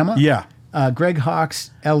Panorama? Yeah. Greg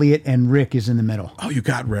Hawkes, Elliot, and Rick is in the middle. Oh, you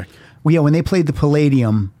got Rick. Well, yeah, when they played the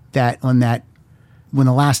Palladium, when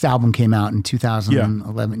the last album came out in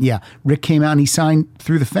 2011, Rick came out and he signed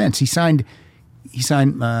Through the Fence. He signed he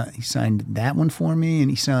signed that one for me,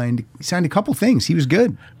 and he signed a couple things. He was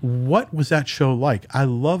good. What was that show like? I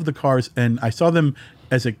love the Cars, and I saw them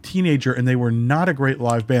as a teenager, and they were not a great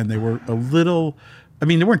live band. They were a little, I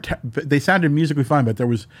mean, they weren't. They sounded musically fine, but it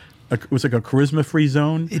was like a charisma-free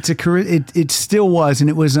zone. It still was, and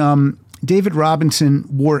it was. David Robinson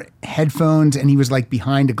wore headphones, and he was like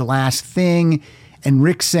behind a glass thing, and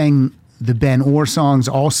Rick sang the Ben Orr songs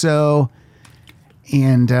also,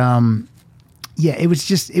 and it was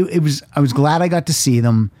just it was. I was glad I got to see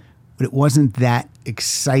them, but it wasn't that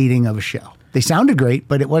exciting of a show. They sounded great,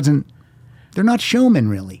 but it wasn't. They're not showmen,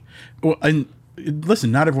 really. Well, and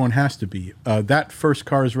listen, not everyone has to be. That first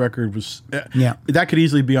Cars record was that could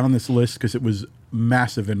easily be on this list because it was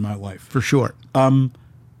massive in my life for sure.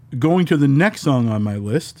 Going to the next song on my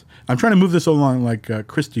list, I'm trying to move this along like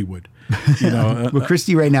Christy would. Well,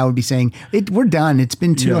 Christy right now would be saying, "We're done. It's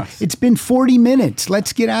been It's been 40 minutes.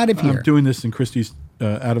 Let's get out of here." I'm doing this in Christy's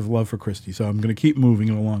out of love for Christy, so I'm going to keep moving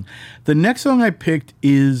it along. The next song I picked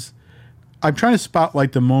is I'm trying to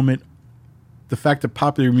spotlight the moment, the fact that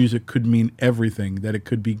popular music could mean everything, that it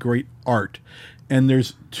could be great art. And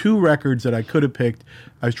there's two records that I could have picked.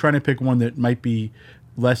 I was trying to pick one that might be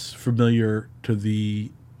less familiar to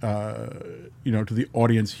the to the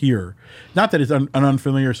audience here. Not that it's an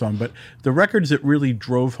unfamiliar song, but the records that really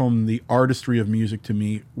drove home the artistry of music to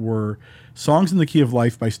me were Songs in the Key of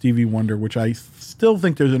Life by Stevie Wonder, which I still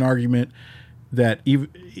think there's an argument that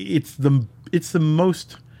it's the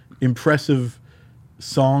most impressive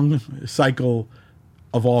song cycle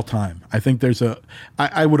of all time. I think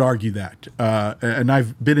I would argue that. And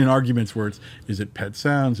I've been in arguments where is it Pet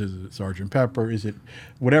Sounds? Is it Sgt. Pepper? Is it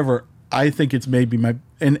whatever? I think it's maybe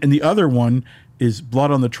and the other one is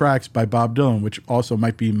Blood on the Tracks by Bob Dylan, which also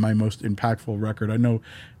might be my most impactful record. I know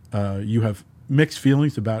you have mixed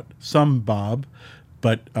feelings about some Bob,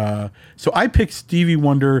 but so I picked Stevie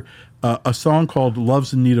Wonder, a song called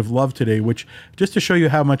Love's in Need of Love Today, which just to show you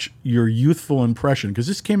how much your youthful impression, because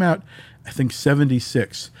this came out, I think,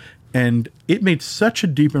 76, and it made such a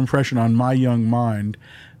deep impression on my young mind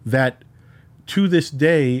that to this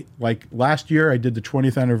day, like last year, I did the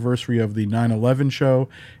 20th anniversary of the 9/11 show,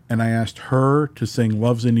 and I asked her to sing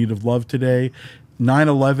Love's in Need of Love Today.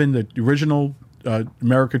 9/11, the original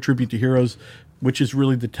America Tribute to Heroes, which is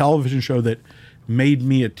really the television show that made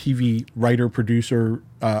me a TV writer, producer.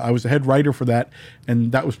 I was a head writer for that,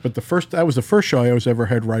 and that was the first show I was ever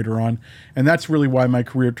head writer on, and that's really why my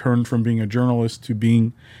career turned from being a journalist to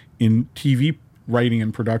being in TV writing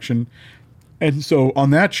and production. And so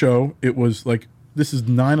on that show, it was like, this is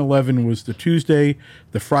 9/11 was the Tuesday.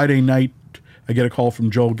 The Friday night, I get a call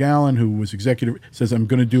from Joel Gallen, who was executive, says, I'm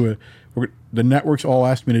going to do the networks all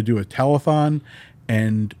asked me to do a telethon,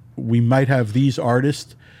 and we might have these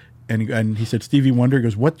artists. And he said, Stevie Wonder. He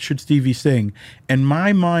goes, what should Stevie sing? And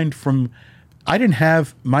my mind I didn't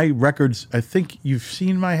have my records. I think you've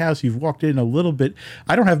seen my house. You've walked in a little bit.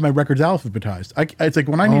 I don't have my records alphabetized. It's like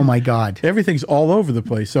when I need, oh my God, everything's all over the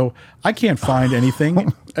place. So I can't find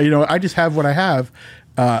anything. I just have what I have.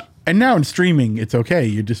 And now in streaming, it's okay.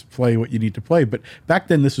 You just play what you need to play. But back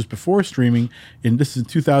then, this was before streaming, and this is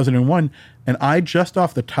 2001. And I just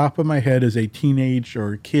off the top of my head as a teenage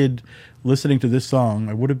or a kid listening to this song,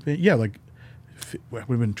 I would have been, I would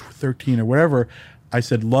have been 13 or whatever. I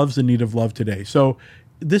said, Love's in Need of Love Today. So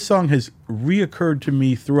this song has reoccurred to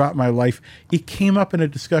me throughout my life. It came up in a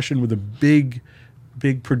discussion with a big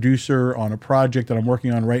producer on a project that I'm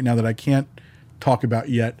working on right now that I can't talk about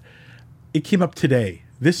yet. It came up today.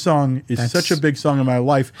 This song is such a big song in my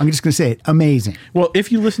life. I'm just going to say it. Amazing. Well,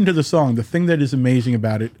 if you listen to the song, the thing that is amazing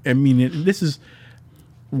about it, this is,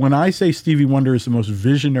 when I say Stevie Wonder is the most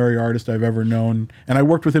visionary artist I've ever known, and I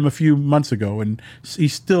worked with him a few months ago, and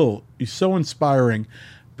he's so inspiring.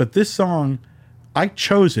 But this song, I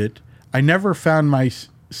chose it. I never found my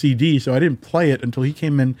CD, so I didn't play it until he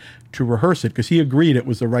came in to rehearse it, because he agreed it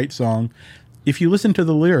was the right song. If you listen to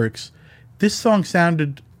the lyrics, this song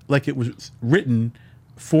sounded like it was written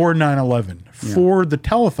for 9/11, for the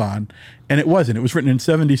telethon, and it wasn't. It was written in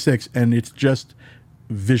 76, and it's just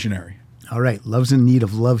visionary. All right, Love's in Need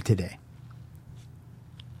of Love Today.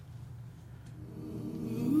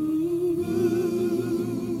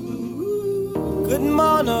 Good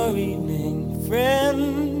morning or evening,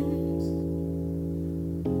 friends.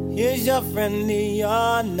 Here's your friendly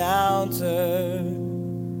announcer.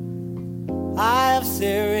 I have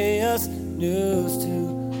serious news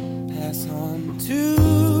to pass on to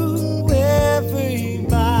everybody.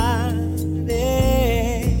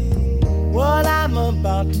 What I'm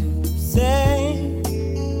about to say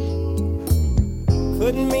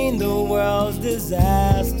could mean the world's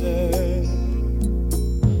disaster,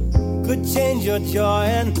 could change your joy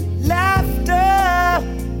and laughter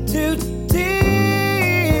to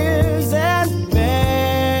tears and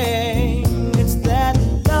pain. It's that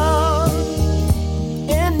love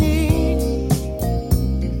in need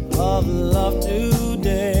of love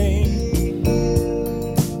today.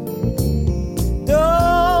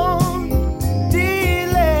 Don't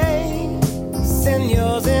delay, send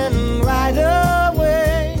yours in right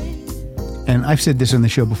away. And I've said this on the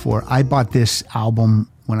show before. I bought this album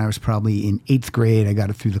when I was probably in 8th grade. I got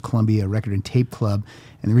it through the Columbia Record and Tape Club.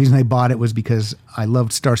 And the reason I bought it was because I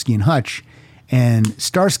loved Starsky and Hutch. And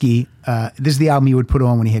Starsky, this is the album he would put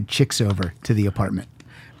on when he had chicks over to the apartment.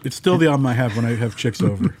 It's still the album I have when I have chicks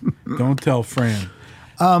over. Don't tell Fran.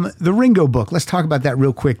 The Ringo book, let's talk about that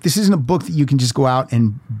real quick. This isn't a book that you can just go out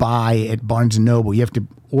and buy at Barnes & Noble. You have to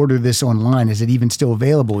order this online. Is it even still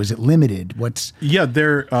available? Is it limited? Yeah,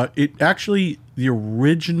 it actually, the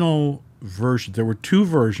original version, there were two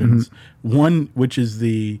versions. Mm-hmm. One, which is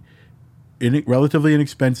the relatively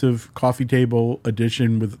inexpensive coffee table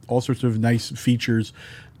edition with all sorts of nice features,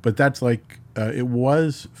 but that's like, it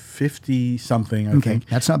was 50 something, I think.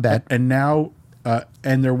 That's not bad. And now,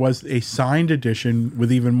 and there was a signed edition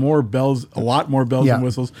with even more bells, a lot more bells and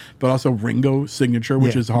whistles, but also Ringo signature,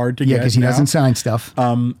 which is hard to get. Yeah, because he doesn't sign stuff.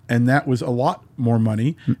 And that was a lot more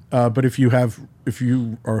money. But if you have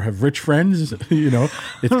rich friends, it's good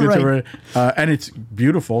right. and it's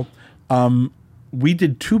beautiful. We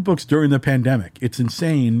did 2 books during the pandemic. It's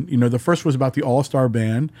insane. The first was about the All-Star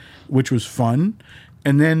Band, which was fun.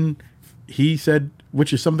 And then he said,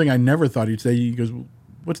 which is something I never thought he'd say, he goes,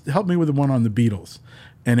 help me with the one on the Beatles.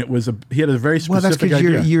 And he had a very specific idea. Well, that's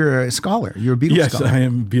because you're a scholar. You're a Beatles scholar. Yes, I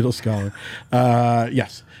am a Beatles scholar.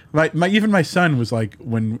 Yes. Even my son was like,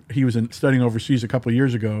 when he was studying overseas a couple of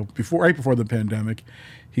years ago, right before the pandemic,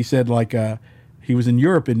 he said he was in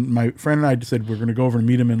Europe, and my friend and I just said we're going to go over and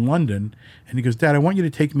meet him in London. And he goes, Dad, I want you to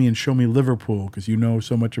take me and show me Liverpool because you know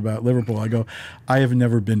so much about Liverpool. I go, I have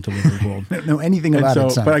never been to Liverpool. Don't know anything about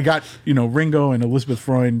it, son. But I got, Ringo and Elizabeth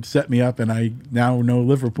Freund set me up, and I now know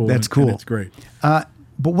Liverpool. That's cool. And it's great. But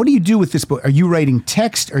what do you do with this book? Are you writing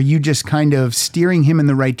text? Are you just kind of steering him in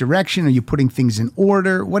the right direction? Are you putting things in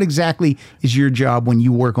order? What exactly is your job when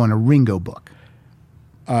you work on a Ringo book?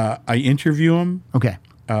 I interview him. Okay.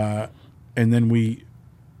 And then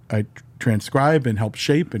I transcribe and help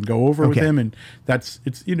shape and go over with him. And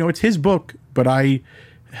it's his book, but I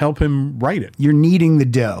help him write it. You're kneading the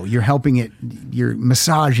dough. You're helping it. You're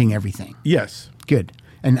massaging everything. Yes. Good.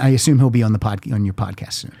 And I assume he'll be on your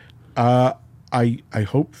podcast soon. I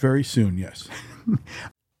hope very soon, yes.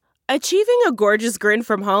 Achieving a gorgeous grin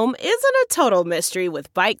from home isn't a total mystery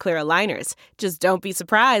with Bite Clear aligners. Just don't be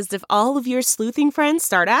surprised if all of your sleuthing friends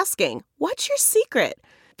start asking, what's your secret?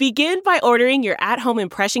 Begin by ordering your at-home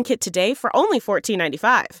impression kit today for only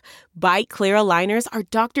 $14.95. Bite Clear aligners are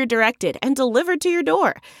doctor-directed and delivered to your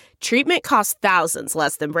door. Treatment costs thousands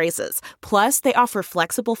less than braces. Plus, they offer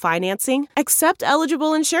flexible financing, accept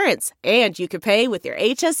eligible insurance, and you can pay with your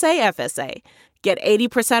HSA FSA. Get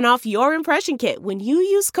 80% off your impression kit when you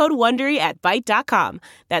use code WONDERY at Byte.com.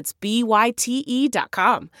 That's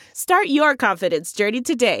BYTE.com. Start your confidence journey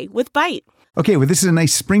today with Byte. Okay, well, this is a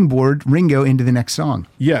nice springboard, Ringo, into the next song.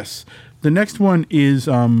 Yes. The next one is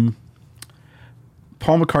Paul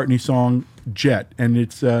McCartney's song, Jet. And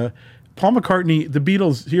it's Paul McCartney, the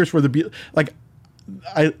Beatles, here's where the Beatles,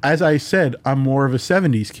 as I said, I'm more of a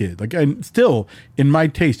 70s kid. And still, in my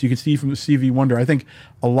taste, you can see from the Stevie Wonder, I think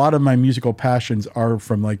a lot of my musical passions are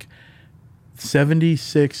from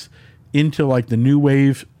 76 into the new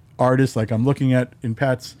wave artists. I'm looking at in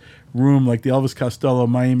Pat's room, the Elvis Costello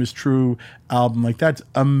My Aim Is True album. That's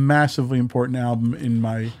a massively important album in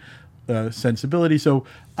my sensibility. So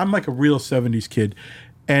I'm a real 70s kid.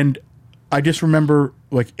 And I just remember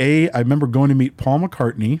I remember going to meet Paul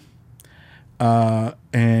McCartney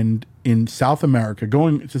and in South America,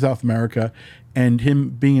 going to South America, and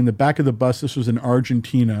him being in the back of the bus. This was in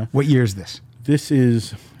Argentina. What year is this? This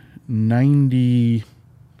is 90.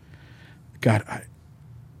 God,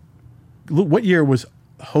 what year was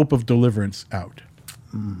Hope of Deliverance out?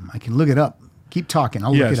 I can look it up. Keep talking.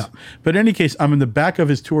 I'll look it up. But in any case, I'm in the back of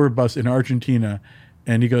his tour bus in Argentina,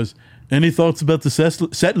 and he goes, any thoughts about the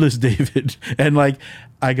set list, David? And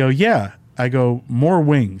I go, yeah. I go, more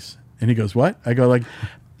Wings. And he goes, what? I go,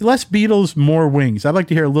 less Beatles, more Wings. I'd like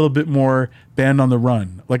to hear a little bit more Band on the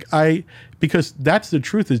Run. Because that's the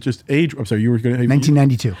truth, is just age. I'm sorry, you were going to...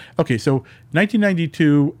 1992. Okay, so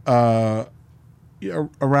 1992,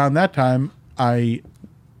 around that time, I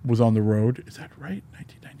was on the road. Is that right?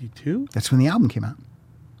 1992? That's when the album came out.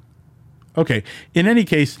 Okay. In any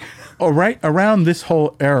case, around this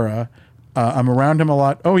whole era, I'm around him a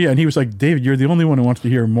lot. Oh yeah, and he was like, David, you're the only one who wants to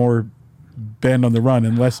hear more Band on the Run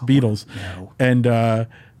and less Beatles. No.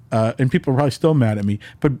 And people are probably still mad at me.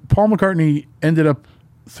 But Paul McCartney ended up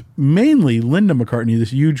mainly Linda McCartney,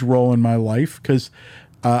 this huge role in my life, because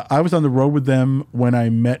I was on the road with them when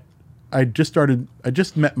I just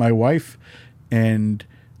met my wife, and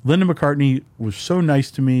Linda McCartney was so nice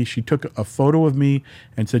to me. She took a photo of me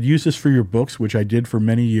and said, use this for your books, which I did for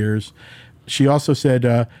many years. She also said,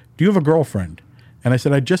 do you have a girlfriend? And I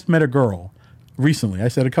said, I just met a girl recently. I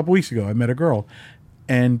said, a couple weeks ago, I met a girl.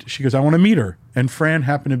 And she goes, I want to meet her. And Fran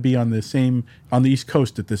happened to be on the East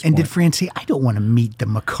Coast at this point. And did Fran say, I don't want to meet the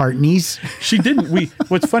McCartneys? She didn't.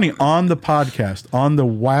 What's funny, on the podcast, on the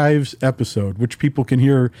Wives episode, which people can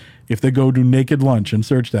hear if they go to Naked Lunch and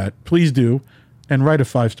search that, please do, and write a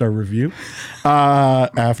 5-star review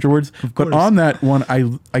afterwards. But on that one,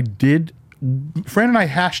 I did, Fran and I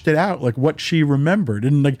hashed it out, like what she remembered.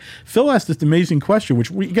 And like Phil asked this amazing question, which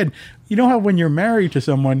again, you know how when you're married to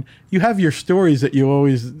someone, you have your stories that you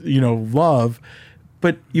always, love,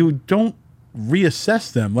 but you don't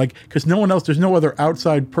reassess them, like, because there's no other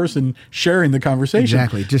outside person sharing the conversation.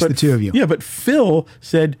 Exactly, just the two of you. Yeah, but Phil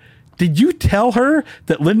said, did you tell her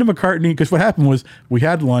that Linda McCartney, because what happened was we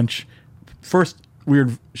had lunch. First,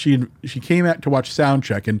 she came out to watch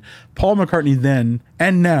Soundcheck, and Paul McCartney then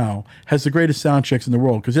and now has the greatest sound checks in the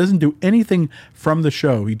world because he doesn't do anything from the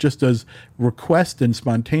show. He just does request and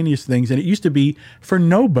spontaneous things, and it used to be for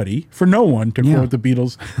no one, to quote the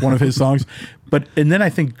Beatles, one of his songs. And then I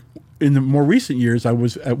think in the more recent years, I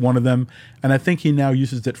was at one of them, and I think he now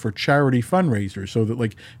uses it for charity fundraisers, so that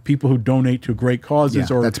like people who donate to great causes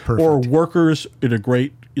that's perfect. Or workers in a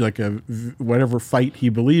great, like whatever fight he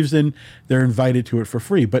believes in, they're invited to it for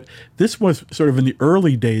free. But this was sort of in the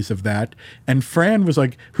early days of that, and Fran was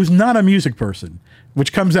like, who's not a music person,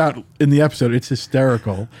 which comes out in the episode. It's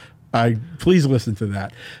hysterical. Please listen to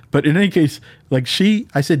that. But in any case, like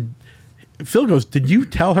I said, Phil goes, did you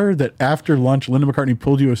tell her that after lunch, Linda McCartney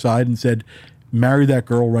pulled you aside and said, marry that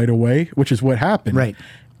girl right away, which is what happened. Right.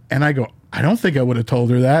 And I go, I don't think I would have told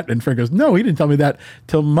her that. And Frank goes, no, he didn't tell me that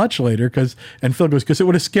till much later. And Phil goes, because it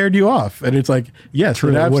would have scared you off. And it's like, yes, True,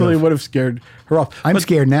 it absolutely would have scared her off. I'm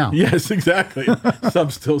scared now. Yes, exactly. So I'm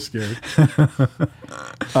still scared.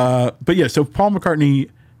 But yeah, so Paul McCartney,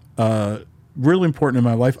 really important in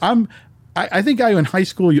my life. I think in high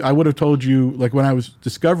school, I would have told you, like when I was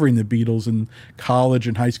discovering the Beatles in college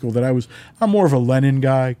and high school, that I'm more of a Lennon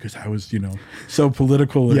guy because I was, so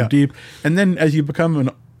political and deep. And then as you become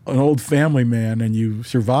an old family man and you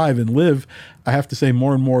survive and live, I have to say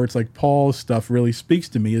more and more, it's like Paul's stuff really speaks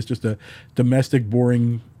to me as just a domestic,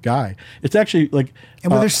 boring guy. It's actually like...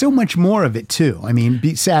 And there's so much more of it too. I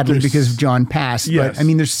mean, sadly, because John passed, yes. But I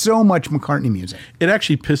mean, there's so much McCartney music. It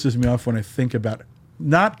actually pisses me off when I think about it.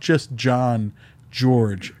 Not just John,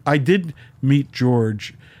 George. I did meet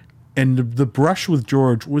George, and the brush with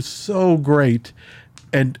George was so great.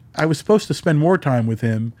 And I was supposed to spend more time with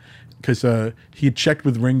him because he had checked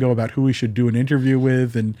with Ringo about who he should do an interview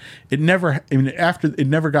with, and it never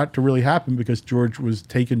got to really happen because George was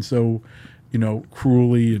taken so,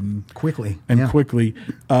 cruelly and quickly.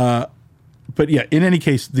 But yeah, in any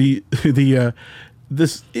case,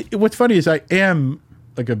 what's funny is I am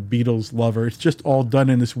like a Beatles lover. It's just all done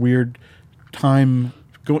in this weird time.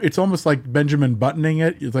 It's almost like Benjamin Buttoning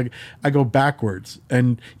it. It's like I go backwards.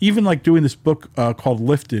 And even like doing this book called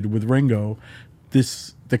Lifted with Ringo,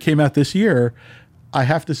 that came out this year, I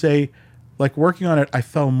have to say, like working on it, I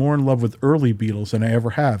fell more in love with early Beatles than I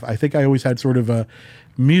ever have. I think I always had sort of a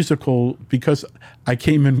musical, because I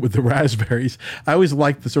came in with the Raspberries, I always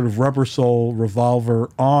liked the sort of Rubber Soul, Revolver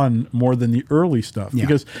on more than the early stuff,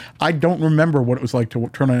 because I don't remember what it was like to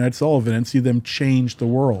turn on Ed Sullivan and see them change the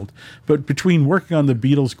world. But between working on the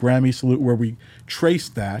Beatles Grammy Salute, where we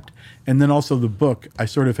traced that, and then also the book, I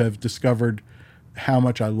sort of have discovered how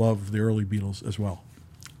much I love the early Beatles as well.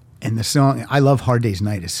 And the song, I love Hard Day's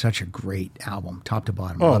Night, is such a great album, top to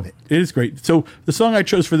bottom. Love it. It is great. So the song I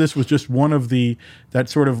chose for this was just one of that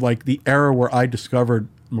sort of like the era where I discovered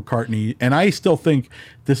McCartney. And I still think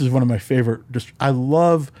this is one of my favorite. I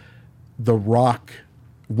love the rock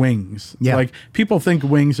Wings. Yeah. Like people think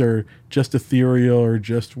Wings are just ethereal or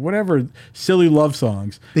just whatever silly love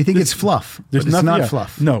songs. They think it's fluff, but it's not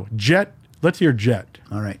fluff. No, Jet. Let's hear Jet.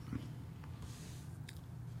 All right.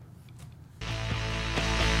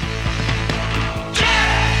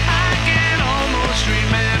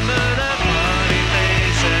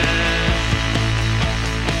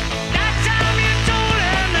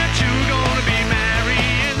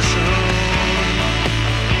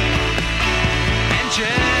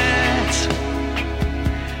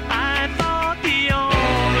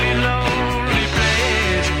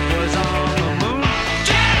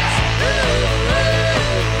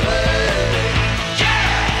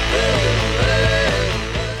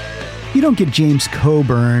 You don't get James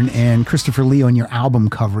Coburn and Christopher Lee on your album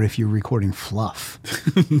cover if you're recording Fluff.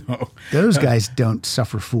 No. Those guys don't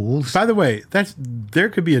suffer fools. By the way, there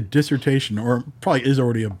could be a dissertation, or probably is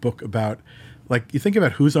already a book about, like, you think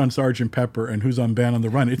about who's on Sgt. Pepper and who's on Band on the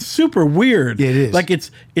Run. It's super weird. It is. Like,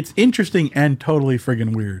 it's interesting and totally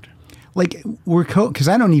friggin' weird. Like, because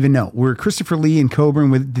I don't even know. Were Christopher Lee and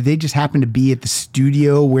Coburn, did they just happen to be at the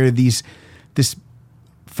studio where this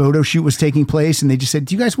photo shoot was taking place, and they just said,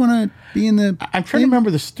 "Do you guys want to be in the?" I'm trying to remember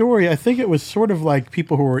the story. I think it was sort of like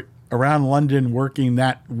people who were around London working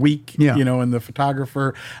that week, and the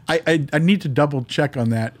photographer. I need to double check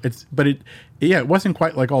on that. It wasn't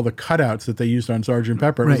quite like all the cutouts that they used on Sgt.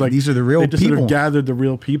 Pepper. It was like these are the real they just people. sort of gathered the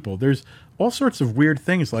real people. There's all sorts of weird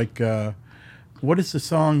things like. What is the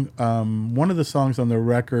song? One of the songs on the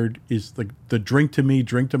record is like the "Drink to Me,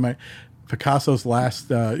 Drink to My." Picasso's last,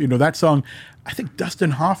 that song. I think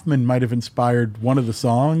Dustin Hoffman might have inspired one of the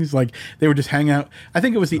songs. Like they were just hanging out. I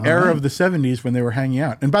think it was the era of the 70s when they were hanging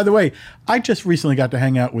out. And by the way, I just recently got to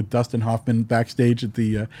hang out with Dustin Hoffman backstage at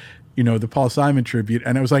the, the Paul Simon tribute.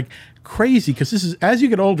 And it was like crazy because this is, as you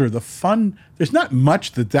get older, the fun, there's not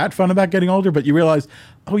much that fun about getting older, but you realize,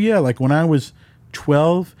 oh yeah, like when I was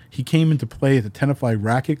 12, he came into play at the Tenafly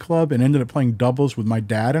Racket Club and ended up playing doubles with my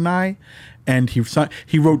dad and I. And he signed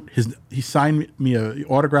me an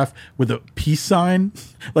autograph with a peace sign.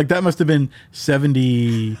 Like that must have been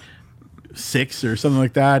 76 or something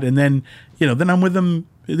like that. And then, then I'm with him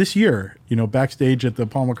this year, backstage at the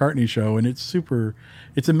Paul McCartney show. And it's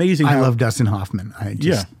amazing. I love Dustin Hoffman.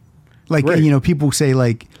 Like, great. People say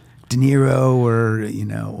like De Niro or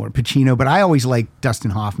Pacino, but I always like Dustin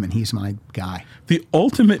Hoffman. He's my guy. The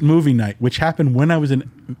ultimate movie night, which happened when I was in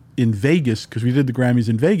Vegas, because we did the Grammys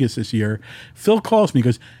in Vegas this year. Phil calls me,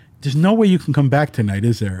 goes, "There's no way you can come back tonight,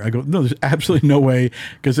 is there?" I go, "No, there's absolutely no way,"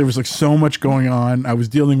 because there was like so much going on. I was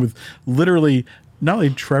dealing with literally not only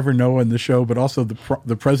Trevor Noah in the show, but also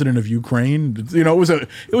the president of Ukraine. It was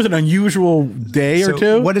an unusual day or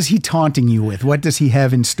two. What is he taunting you with? What does he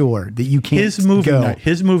have in store that you can't His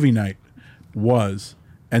movie night was,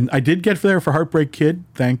 and I did get there for Heartbreak Kid,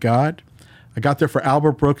 thank God. I got there for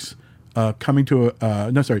Albert Brooks Defending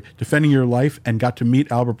Your Life, and got to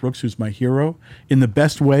meet Albert Brooks, who's my hero, in the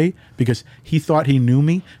best way, because he thought he knew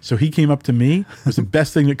me, so he came up to me. It was the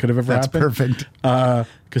best thing that could have ever happened. That's perfect.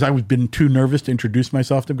 Because I was been too nervous to introduce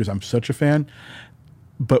myself to him because I'm such a fan.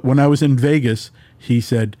 But when I was in Vegas, he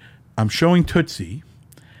said, "I'm showing Tootsie,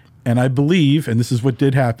 and I believe," and this is what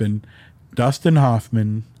did happen, Dustin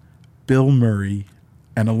Hoffman, Bill Murray,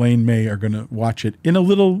 and Elaine May are going to watch it in a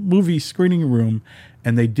little movie screening room.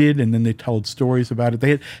 And they did, and then they told stories about it.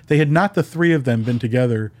 They had not, the three of them, been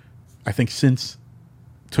together, I think, since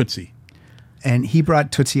Tootsie. And he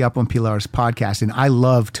brought Tootsie up on Pilar's podcast, and I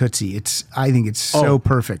love Tootsie. I think it's so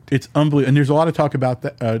perfect. It's unbelievable. And there's a lot of talk about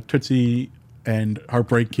Tootsie and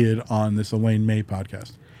Heartbreak Kid on this Elaine May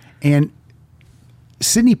podcast. And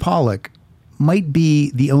Sidney Pollack might be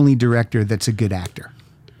the only director that's a good actor.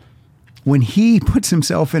 When he puts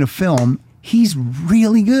himself in a film, he's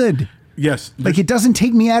really good. Yes. Like, it doesn't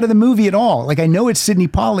take me out of the movie at all. Like, I know it's Sidney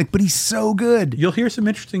Pollack, but he's so good. You'll hear some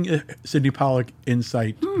interesting Sidney Pollack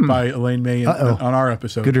insight by Elaine May on our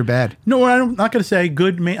episode. Good or bad? No, I'm not going to say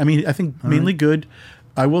good. I think mainly good.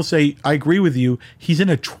 I will say, I agree with you. He's in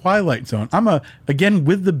a Twilight Zone. Again,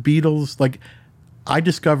 with the Beatles, like, I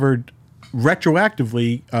discovered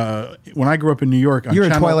retroactively when I grew up in New York. You're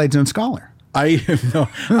a Twilight Zone scholar. I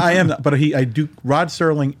am not. But I do. Rod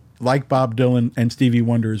Serling, like Bob Dylan and Stevie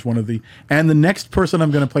Wonder, is one of the, and the next person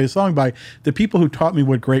I'm going to play a song by, the people who taught me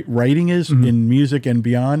what great writing is in music and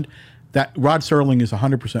beyond, that Rod Serling is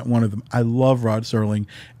 100% one of them. I love Rod Serling,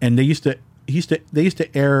 and they used to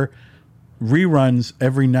air reruns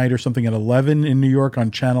every night or something at 11 in New York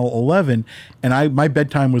on Channel 11, and my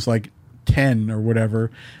bedtime was like 10 or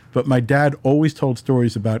whatever, but my dad always told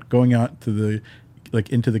stories about going out to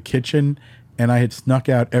into the kitchen, and I had snuck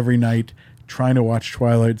out every night trying to watch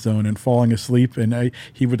Twilight Zone and falling asleep, and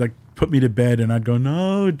he would put me to bed, and I'd go,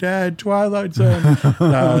 "No, Dad, Twilight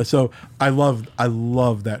Zone." So I love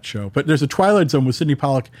that show. But there's a Twilight Zone where Sidney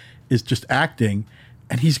Pollack is just acting,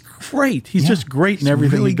 and he's great. He's just great in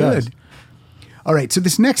everything really he does. Good. All right, so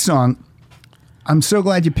this next song, I'm so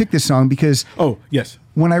glad you picked this song because yes,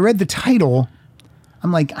 when I read the title,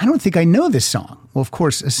 I'm like, I don't think I know this song. Well, of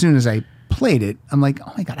course, as soon as I played it, I'm like,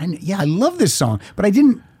 oh my God, I love this song. But I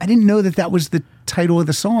didn't know that was the title of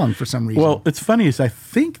the song for some reason. Well, it's funny, is I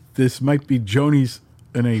think this might be Joni's,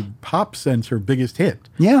 in a pop sense, her biggest hit.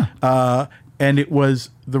 Yeah. And it was,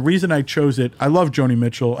 the reason I chose it, I love Joni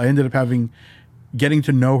Mitchell. I ended up getting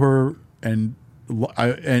to know her, and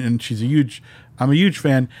she's a huge, I'm a huge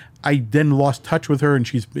fan. I then lost touch with her, and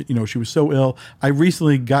she was so ill. I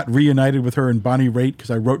recently got reunited with her and Bonnie Raitt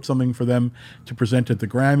because I wrote something for them to present at the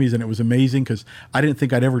Grammys, and it was amazing because I didn't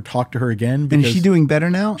think I'd ever talk to her again. And is she doing better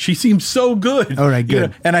now? She seems so good. All right,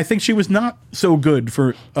 good. And I think she was not so good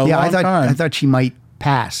for a long time. I thought she might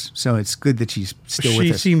pass, so it's good that she's still with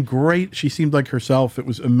us. She seemed great. She seemed like herself. It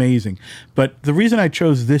was amazing. But the reason I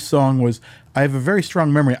chose this song was I have a very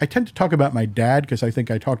strong memory. I tend to talk about my dad because I think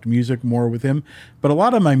I talked music more with him. But a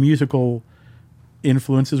lot of my musical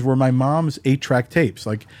influences were my mom's 8-track tapes.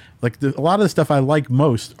 A lot of the stuff I like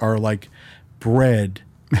most are like Bread.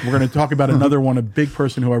 We're going to talk about another one, a big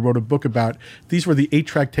person who I wrote a book about. These were the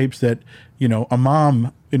 8-track tapes that, a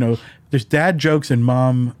mom, there's dad jokes and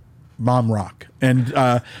mom rock. And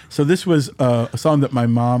so this was a song that my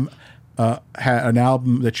mom had, an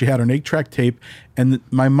album that she had on 8-track tape. And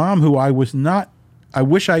my mom, who I always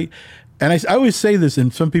say this,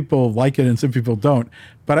 and some people like it and some people don't,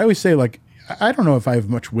 but I always say, like, I don't know if I have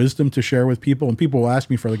much wisdom to share with people, and people will ask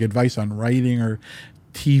me for like advice on writing or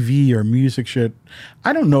TV or music shit.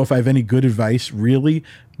 I don't know if I have any good advice really,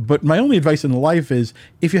 but my only advice in life is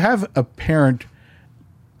if you have a parent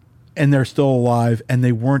and they're still alive and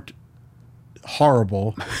they weren't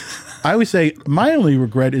horrible, I always say my only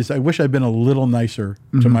regret is I wish I'd been a little nicer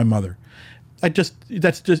to my mother. I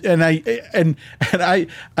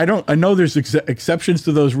know there's exceptions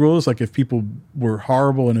to those rules. Like if people were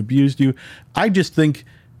horrible and abused you, I just think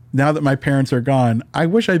now that my parents are gone, I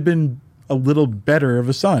wish I'd been a little better of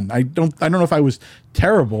a son. I don't know if I was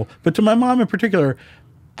terrible, but to my mom in particular,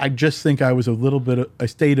 I just think I was I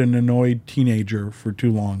stayed an annoyed teenager for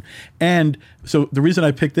too long. And so the reason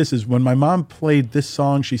I picked this is when my mom played this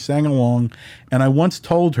song, she sang along, and I once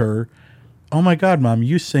told her, "Oh my God, Mom,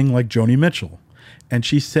 you sing like Joni Mitchell." And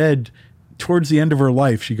she said, towards the end of her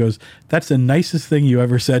life, she goes, "That's the nicest thing you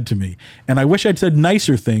ever said to me." And I wish I'd said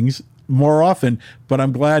nicer things more often, but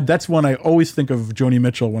I'm glad. That's when I always think of Joni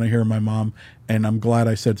Mitchell when I hear my mom, and I'm glad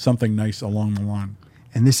I said something nice along the line.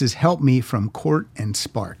 And this is Help Me from Court and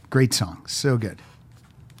Spark. Great song. So good.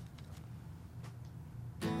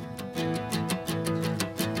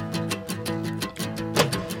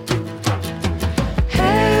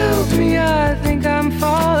 Help me, I think I'm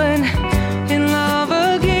falling in love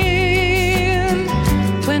again.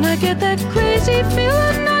 When I get that crazy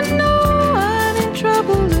feeling, I know I'm in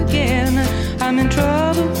trouble again. I'm in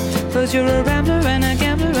trouble, 'cause you're a rambler and a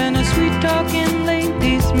gambler and a sweet-talking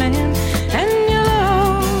ladies' man. And you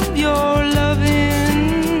love your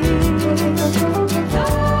loving,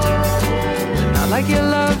 not like you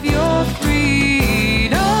love your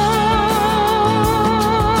freedom.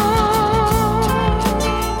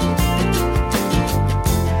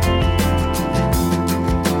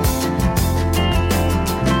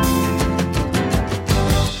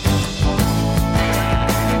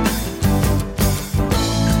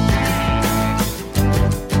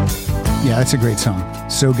 Yeah, that's a great song.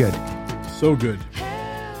 So good. So good.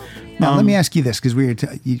 Now, let me ask you this, because we were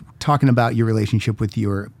talking about your relationship with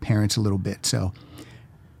your parents a little bit. So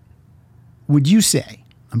would you say,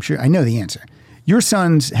 I'm sure I know the answer, your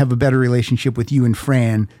sons have a better relationship with you and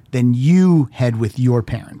Fran than you had with your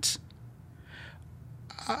parents?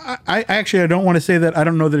 I actually don't want to say that. I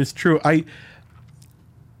don't know that it's true. I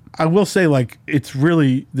will say, like, it's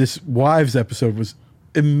really, this Wives episode was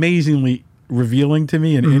amazingly revealing to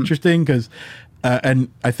me and interesting because, and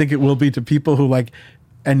I think it will be to people who like,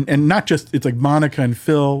 and not just, it's like Monica and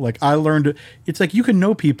Phil, like I learned, it's like you can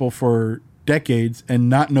know people for decades and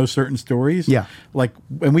not know certain stories. Yeah. Like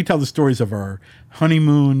when we tell the stories of our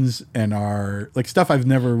honeymoons and our like stuff I've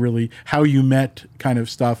never really, how you met kind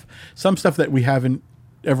of stuff, some stuff that we haven't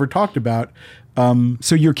ever talked about.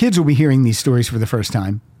 So your kids will be hearing these stories for the first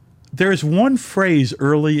time. There's one phrase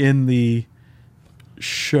early in the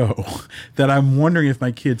show that I'm wondering if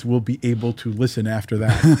my kids will be able to listen after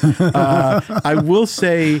that. I will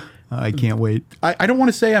say, I can't wait. I don't want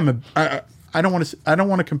to say I don't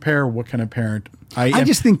want to compare what kind of parent I am. I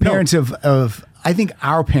just think parents I think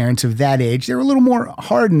our parents of that age, they were a little more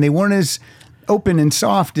hardened. They weren't as open and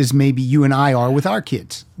soft as maybe you and I are with our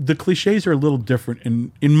kids. The cliches are a little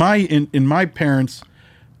different. In my parents,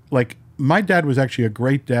 like my dad was actually a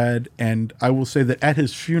great dad, and I will say that at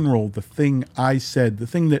his funeral, the thing I said, the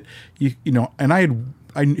thing that you know, and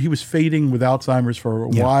he was fading with Alzheimer's for a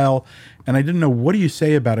while, and I didn't know, what do you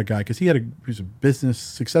say about a guy, because he was a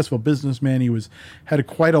successful businessman. He had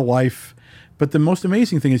quite a life, but the most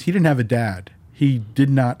amazing thing is he didn't have a dad. He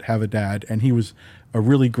did not have a dad, and he was a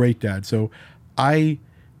really great dad. And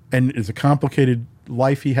it's a complicated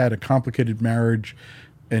life he had, a complicated marriage.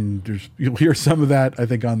 you'll hear some of that, I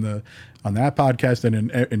think, on that podcast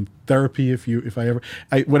and in therapy.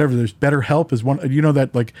 Whatever, there's BetterHelp is one,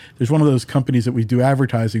 that like, there's one of those companies that we do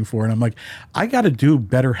advertising for. And I'm like, I got to do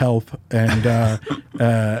BetterHelp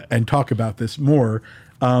and talk about this more.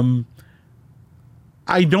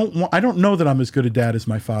 I don't know that I'm as good a dad as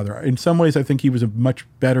my father. In some ways, I think he was a much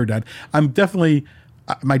better dad.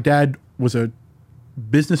 My dad was a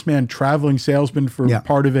businessman, traveling salesman for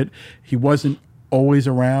part of it. He wasn't always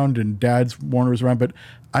around, and Dad's Warner was around, but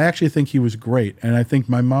I actually think he was great. And I think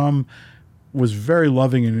my mom was very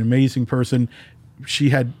loving and an amazing person. She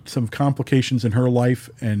had some complications in her life,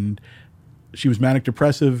 and she was manic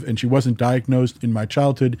depressive, and she wasn't diagnosed in my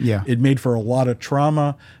childhood. Yeah. It made for a lot of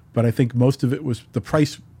trauma, but I think most of it was, the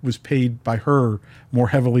price was paid by her more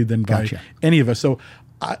heavily than by any of us. So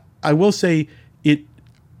I will say it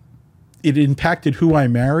impacted who I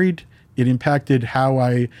married. It impacted how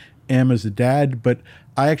I am as a dad, but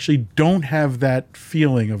I actually don't have that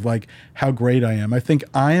feeling of like how great I am. I think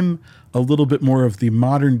I'm a little bit more of the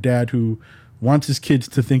modern dad who wants his kids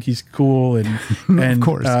to think he's cool, and of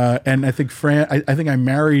course. And I think I think I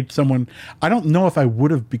married someone. I don't know if I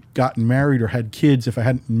would have gotten married or had kids if I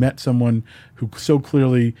hadn't met someone who so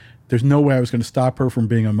clearly, there's no way I was going to stop her from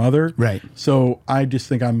being a mother. Right. So I just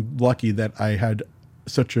think I'm lucky that I had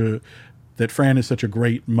that Fran is such a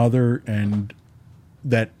great mother, and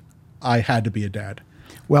that I had to be a dad.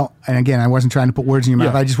 Well, and again, I wasn't trying to put words in your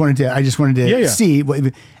mouth. Yeah. I just wanted to see.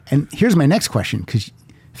 And here's my next question, because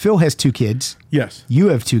Phil has 2 kids. Yes. You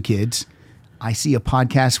have 2 kids. I see a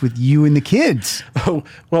podcast with you and the kids. Oh,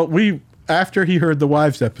 well, after he heard the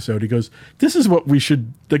wives episode, he goes, this is what we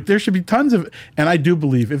should, like, there should be tons of, and I do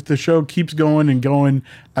believe if the show keeps going and going,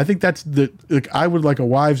 I think that's I would like a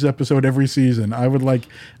wives episode every season. I would like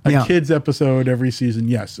a kids episode every season.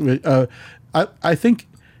 Yes. I think,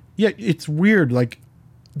 it's weird. Like,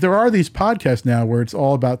 there are these podcasts now where it's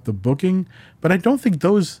all about the booking, but I don't think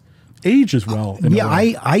those age as well.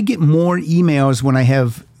 I get more emails when I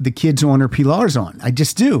have the kids on or Pilar's on. I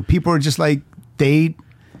just do. People are just like,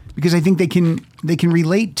 because I think they can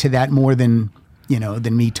relate to that more than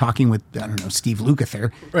me talking with, I don't know, Steve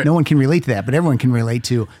Lukather. Right. No one can relate to that, but everyone can relate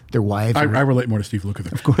to their wife. I relate more to Steve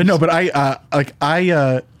Lukather, of course. But no, but I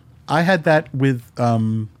had that with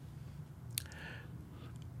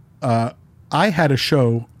I had a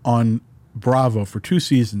show on Bravo for 2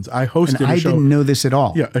 seasons. I hosted a show. I didn't know this at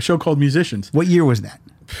all. Yeah, a show called Musicians. What year was that?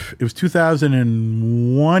 It was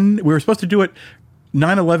 2001. We were supposed to do it.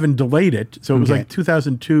 9/11 delayed it, so it was like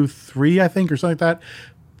 2002, 3, I think, or something like that.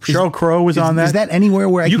 Sheryl Crow was on that. Is that anywhere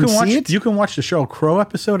where you can see it? You can watch the Sheryl Crow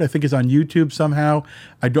episode. I think it's on YouTube somehow.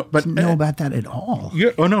 I don't know about that at all.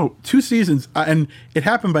 Oh no, 2 seasons, and it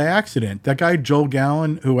happened by accident. That guy Joel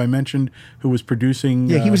Gallen, who I mentioned, who was producing.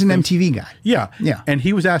 Yeah, he was an MTV guy. Yeah, yeah, and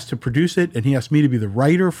he was asked to produce it, and he asked me to be the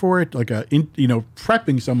writer for it, like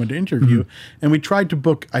prepping someone to interview. And we tried to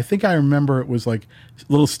book. I think I remember it was like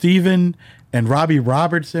Little Steven and Robbie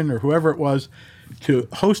Robertson or whoever it was to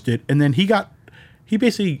host it, and then he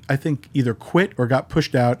basically, I think, either quit or got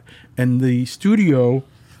pushed out, and the studio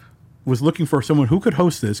was looking for someone who could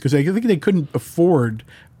host this because I think they couldn't afford.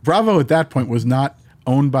 Bravo at that point was not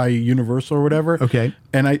owned by Universal or whatever. Okay,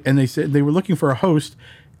 and they said they were looking for a host,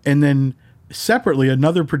 and then separately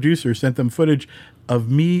another producer sent them footage of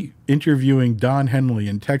me interviewing Don Henley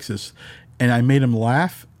in Texas, and I made him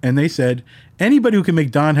laugh, and they said, anybody who can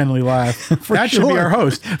make Don Henley laugh, that should be our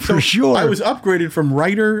host. So for sure, I was upgraded from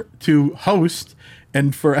writer to host.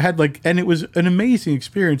 And and it was an amazing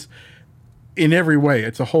experience in every way.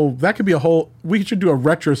 We should do a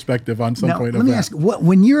retrospective on some point of that. Let me ask,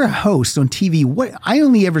 when you're a host on TV, I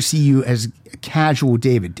only ever see you as casual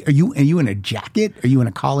David. Are you in a jacket? Are you in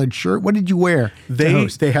a collared shirt? What did you wear? They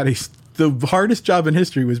had the hardest job in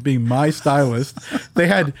history was being my stylist.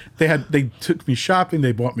 They took me shopping.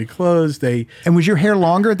 They bought me clothes. And was your hair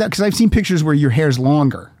longer at that? Because I've seen pictures where your hair's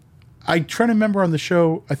longer. I try to remember on the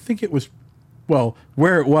show. I think it was. Well,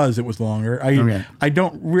 where it was longer. I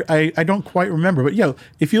don't quite remember, but yeah,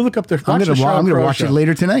 if you look up I'm going to watch it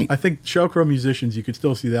later tonight. I think Sheryl Crow Musicians, you could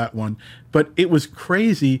still see that one, but it was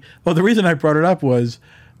crazy. Well, the reason I brought it up was,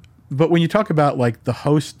 but when you talk about like the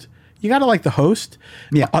host, you got to like the host.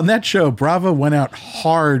 Yeah. On that show, Bravo went out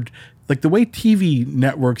hard. Like the way TV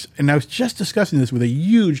networks, and I was just discussing this with a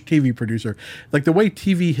huge TV producer, like the way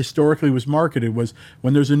TV historically was marketed was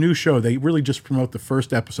when there's a new show, they really just promote the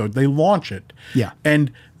first episode. They launch it. Yeah.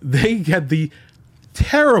 And they had the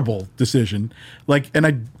terrible decision, the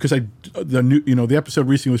episode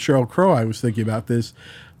recently with Sheryl Crow, I was thinking about this.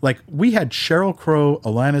 Like we had Sheryl Crow,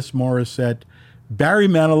 Alanis Morissette, Barry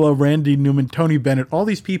Manilow, Randy Newman, Tony Bennett, all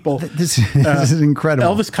these people. This is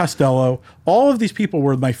incredible. Elvis Costello, all of these people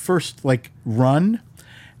were my first run,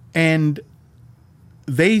 and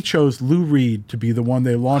they chose Lou Reed to be the one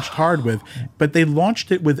they launched hard with, but they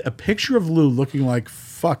launched it with a picture of Lou looking like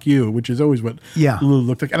 "fuck you," which is always what Lou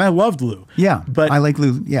looked like, and I loved Lou. Yeah, but I like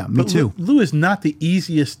Lou. Yeah, me too. Lou is not the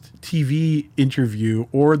easiest TV interview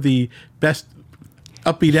or the best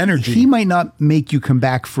upbeat energy. He might not make you come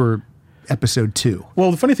back for episode 2.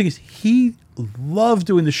 Well, the funny thing is he loved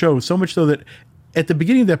doing the show so much so that at the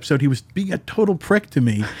beginning of the episode, he was being a total prick to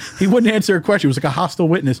me. He wouldn't answer a question. It was like a hostile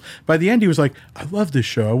witness. By the end, he was like, I love this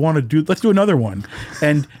show. Let's do another one.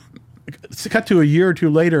 And cut to a year or two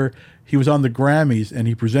later, he was on the Grammys and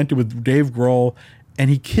he presented with Dave Grohl and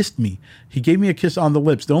he kissed me. He gave me a kiss on the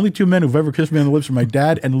lips. The only 2 men who've ever kissed me on the lips were my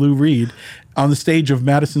dad and Lou Reed on the stage of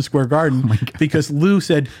Madison Square Garden because Lou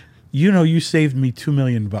said, you saved me $2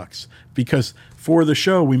 million because for the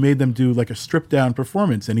show, we made them do a stripped down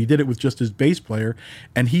performance, and he did it with just his bass player.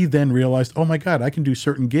 And he then realized, oh my God, I can do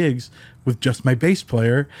certain gigs with just my bass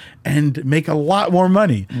player and make a lot more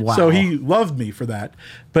money. Wow. So he loved me for that.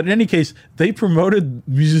 But in any case, they promoted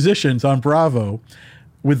musicians on Bravo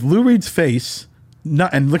with Lou Reed's face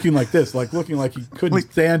and looking like this, looking like he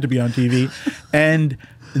couldn't stand to be on TV. And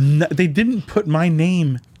they didn't put my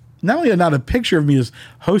name. Not only not a picture of me as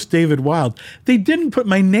host David Wild, they didn't put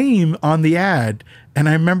my name on the ad. And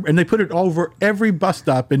I remember, and they put it over every bus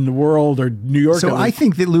stop in the world or New York. So I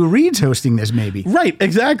think that Lou Reed's hosting this, maybe. Right,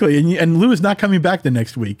 exactly. And Lou is not coming back the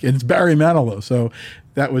next week. And it's Barry Manilow. So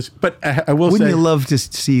that was, but I will say. Wouldn't you love to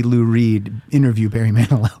see Lou Reed interview Barry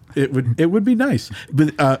Manilow? It would be nice.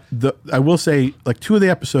 But I will say, 2 of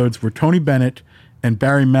the episodes were Tony Bennett and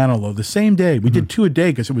Barry Manilow the same day. We did 2 a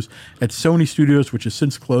day because it was at Sony Studios, which has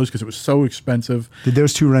since closed because it was so expensive. Did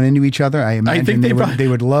those 2 run into each other? I imagine they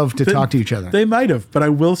would love to talk to each other. They might have, but I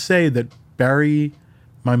will say that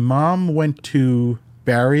my mom went to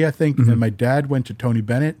Barry, I think, and my dad went to Tony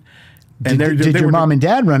Bennett. And did your mom and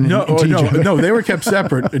dad run into each other? No, they were kept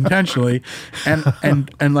separate intentionally. And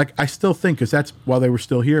I still think, because that's while they were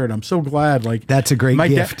still here, and I'm so glad. That's a great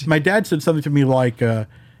gift. My dad said something to me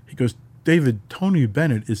he goes, David, Tony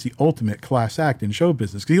Bennett is the ultimate class act in show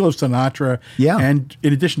business because he loves Sinatra. Yeah. And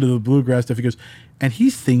in addition to the bluegrass stuff, he goes, and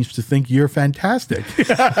he seems to think you're fantastic.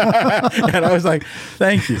 And I was like,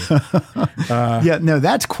 thank you.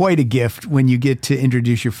 That's quite a gift when you get to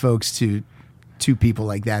introduce your folks to people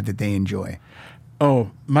like that they enjoy.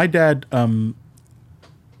 Oh, my dad,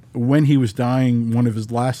 when he was dying, one of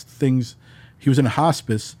his last things, he was in a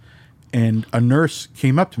hospice and a nurse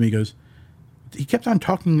came up to me and goes, he kept on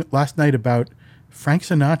talking last night about Frank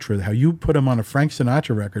Sinatra, how you put him on a Frank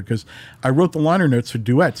Sinatra record, because I wrote the liner notes for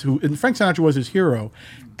duets, and Frank Sinatra was his hero.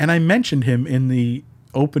 And I mentioned him in the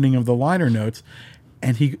opening of the liner notes,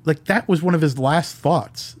 and he, that was one of his last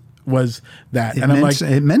thoughts, was that.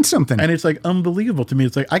 It meant something. And it's unbelievable to me.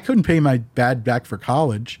 It's I couldn't pay my dad back for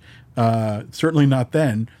college, certainly not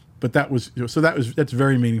then. But that's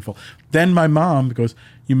very meaningful. Then my mom goes,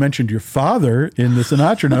 you mentioned your father in the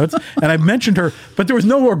Sinatra notes, and I mentioned her, but there was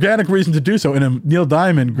no organic reason to do so in a Neil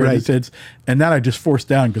Diamond greatest hits, and that I just forced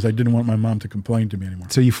down because I didn't want my mom to complain to me anymore.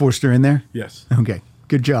 So you forced her in there? Yes. Okay,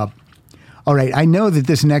 good job. All right, I know that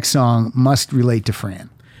this next song must relate to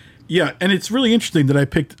Fran. Yeah, and it's really interesting that I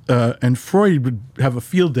picked, and Freud would have a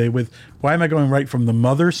field day with, why am I going right from the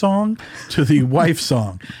mother song to the wife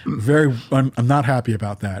song? I'm not happy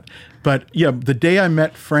about that. But yeah, the day I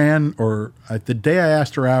met Fran, or the day I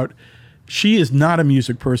asked her out, she is not a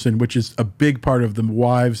music person, which is a big part of the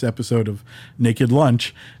Wives episode of Naked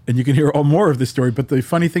Lunch. And you can hear all more of this story. But the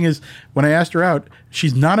funny thing is, when I asked her out,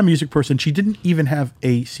 she's not a music person. She didn't even have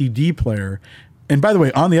a CD player. And by the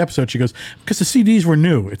way, on the episode, she goes, because the CDs were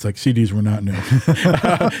new. It's CDs were not new.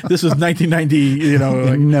 This was 1990,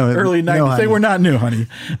 early 90s. No, they were not new, honey.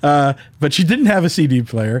 But she didn't have a CD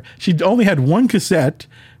player. She only had one cassette.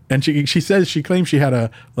 And she claims she had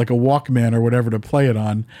a Walkman or whatever to play it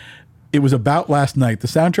on. It was About Last Night, the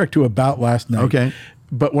soundtrack to About Last Night. Okay.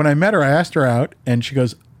 But when I met her, I asked her out, and she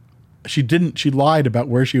goes, she lied about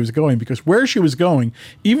where she was going, because where she was going,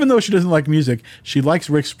 even though she doesn't like music, she likes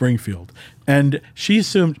Rick Springfield. And she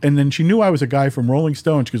assumed, and then she knew I was a guy from Rolling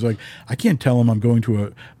Stone. She was like, I can't tell him I'm going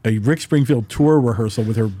to a Rick Springfield tour rehearsal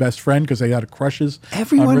with her best friend because they had crushes on Rick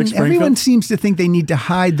Springfield. Everyone seems to think they need to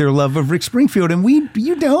hide their love of Rick Springfield, and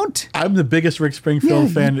you don't. I'm the biggest Rick Springfield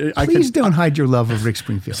fan. Please don't hide your love of Rick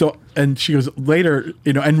Springfield. So, and she goes later,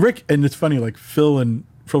 and Rick, and it's funny, Phil and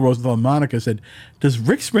Phil Rosenthal and Monica said, "Does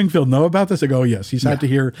Rick Springfield know about this?" I go, "Oh, yes, he's had to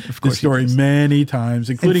hear this story many times,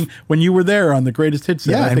 including when you were there on the Greatest Hits."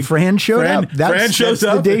 Yeah, and Fran showed up. That's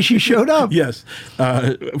the day she showed up. Yes,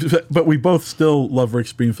 but we both still love Rick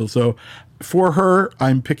Springfield. So for her,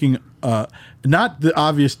 I'm picking not the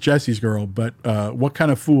obvious Jesse's Girl, but What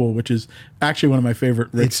Kind of Fool, which is actually one of my favorite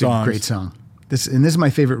Rick songs. It's a great song. This is my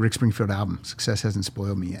favorite Rick Springfield album. Success Hasn't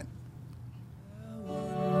Spoiled Me Yet.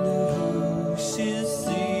 She's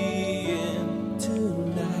seeing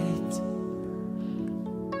tonight.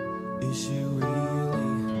 Is she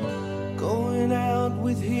really going out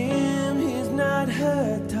with him? He's not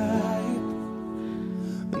her type.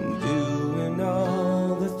 And doing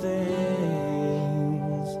all the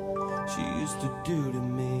things she used to do to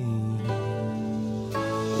me.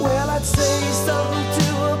 Well, I'd say something to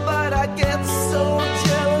her, but I get so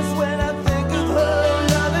jealous when I think of her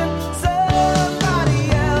loving somebody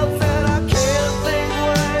else, and I can't think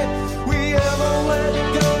why we ever let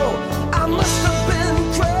go. I must have been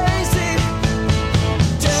crazy.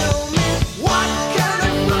 Tell me, what kind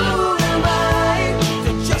of fool am I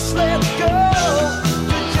to just let go?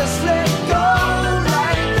 To just let go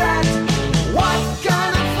like that? What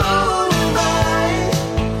kind of fool am I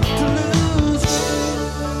to lose you?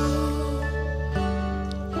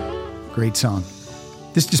 Great song.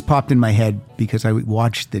 This just popped in my head because I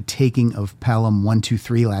watched The Taking of Pelham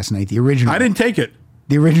 123 last night, the original. I didn't take it.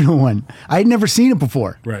 The original one. I had never seen it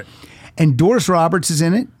before. Right. And Doris Roberts is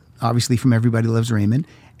in it, obviously from Everybody Loves Raymond.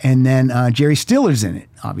 And then Jerry Stiller's in it,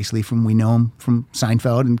 obviously from, we know him from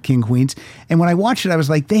Seinfeld and King of Queens. And when I watched it, I was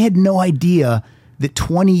like, they had no idea that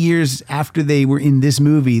 20 years after they were in this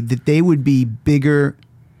movie, that they would be bigger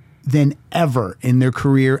than ever in their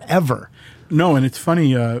career, ever. No, and it's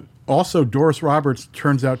funny. Also, Doris Roberts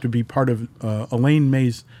turns out to be part of Elaine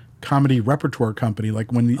May's comedy repertoire company.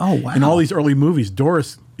 Like when in all these early movies,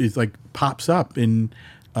 Doris is like pops up in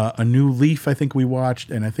A New Leaf. I think we watched,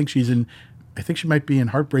 and I think she's in. I think she might be in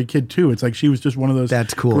Heartbreak Kid too. It's like she was just one of those.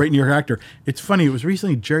 That's cool. Great New York actor. It's funny. It was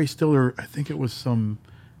recently Jerry Stiller. I think it was some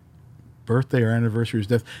birthday or anniversary of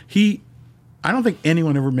his death. I don't think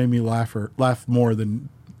anyone ever made me laugh more than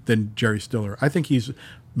Jerry Stiller. I think he's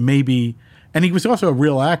maybe. And he was also a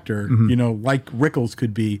real actor, you know, like Rickles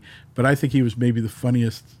could be. But I think he was maybe the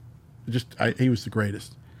funniest. He was the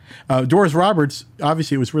greatest. Doris Roberts,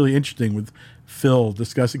 obviously, it was really interesting with Phil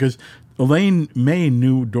discussing, because Elaine May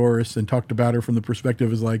knew Doris and talked about her from the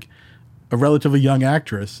perspective as like a relatively young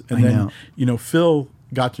actress. And then, you know, Phil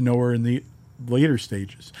got to know her in the later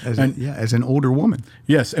stages. As an older woman.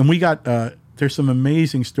 Yes. And we got, there's some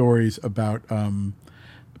amazing stories about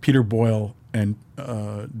Peter Boyle and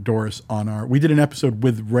Doris we did an episode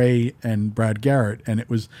with Ray and Brad Garrett, and it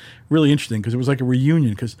was really interesting because it was like a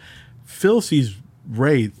reunion, because Phil sees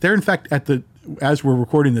Ray. They're in fact as we're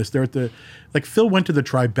recording this, they're at Phil went to the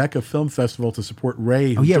Tribeca Film Festival to support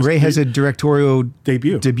Ray. Oh yeah, Ray has a directorial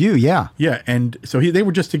debut, yeah. Yeah, and so they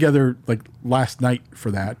were just together like last night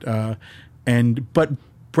for that. But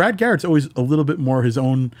Brad Garrett's always a little bit more his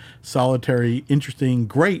own solitary, interesting,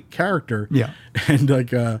 great character. Yeah.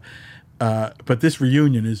 And but this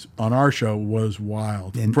reunion on our show was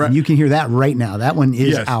wild. And you can hear that right now. That one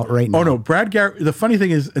is out right now. Oh no, Brad Garrett. The funny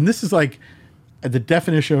thing is, and this is like the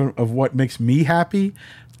definition of what makes me happy.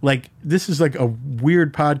 Like this is like a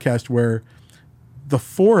weird podcast where the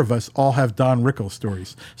four of us all have Don Rickles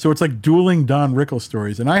stories. So it's like dueling Don Rickles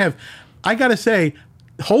stories. And I got to say,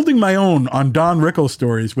 holding my own on Don Rickles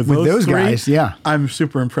stories with those three, guys, yeah. I'm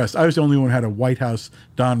super impressed. I was the only one who had a White House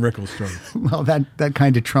Don Rickles story. Well, that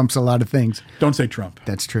kind of trumps a lot of things. Don't say Trump.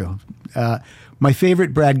 That's true. My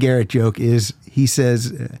favorite Brad Garrett joke is he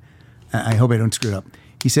says, I hope I don't screw it up.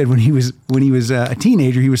 He said when he was a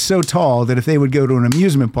teenager, he was so tall that if they would go to an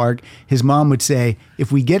amusement park, his mom would say,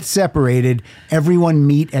 "If we get separated, everyone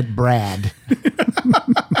meet at Brad."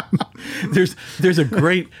 There's a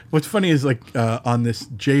great. What's funny is like on this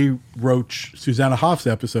Jay Roach Susanna Hoffs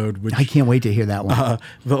episode, which I can't wait to hear that one.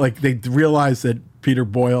 But like they realized that Peter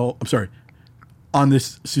Boyle. I'm sorry. On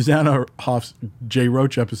this Susanna Hoffs Jay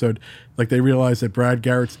Roach episode, like they realized that Brad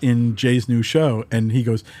Garrett's in Jay's new show, and he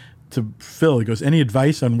goes to Phil. He goes, "Any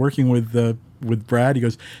advice on working with Brad?" He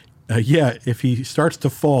goes, "Yeah, if he starts to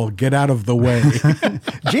fall, get out of the way."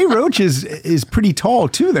 Jay Roach is pretty tall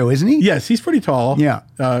too, though, isn't he? Yes, he's pretty tall. Yeah,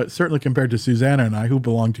 certainly compared to Susanna and I, who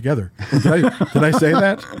belong together. Did I say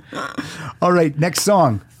that? All right, next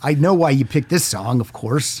song. I know why you picked this song, of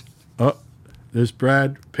course. Oh, there's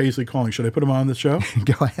Brad Paisley calling. Should I put him on the show?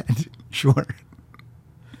 Go ahead. Sure.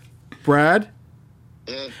 Brad?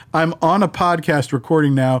 I'm on a podcast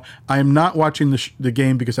recording now. I am not watching the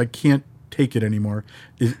game because I can't take it anymore.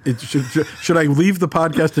 Should I leave the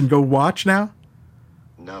podcast and go watch now?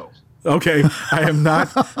 No. Okay, I am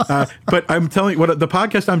not. But I'm telling you, what the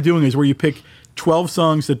podcast I'm doing is where you pick 12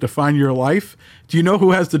 songs that define your life. Do you know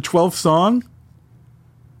who has the 12th song?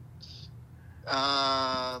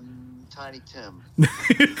 Tiny Tim.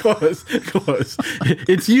 Close.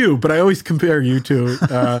 It's you, but I always compare you to.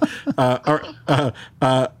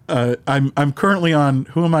 I'm currently on.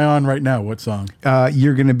 Who am I on right now? What song?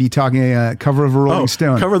 You're going to be talking a cover of a Rolling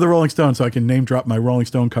Stone. Cover of the Rolling Stone, so I can name drop my Rolling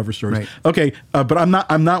Stone cover stories. Right. Okay, but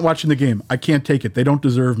I'm not watching the game. I can't take it. They don't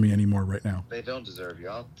deserve me anymore right now. They don't deserve you.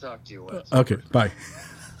 I'll talk to you when it's Okay, over. bye.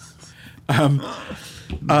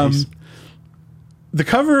 Nice. The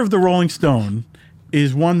cover of the Rolling Stone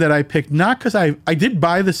is one that I picked not because I did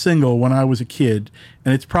buy the single when I was a kid,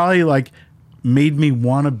 and it's probably like made me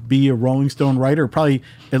want to be a Rolling Stone writer. Probably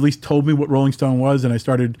at least told me what Rolling Stone was, and I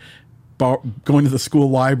started going to the school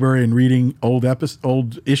library and reading old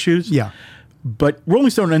issues. Yeah. But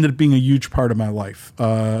Rolling Stone ended up being a huge part of my life.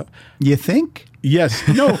 You think? Yes.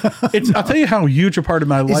 No. I'll tell you how huge a part of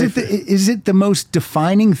my life. Is it the most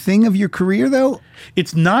defining thing of your career, though?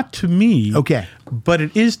 It's not to me. Okay. But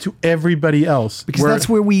it is to everybody else. Because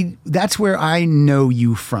that's where I know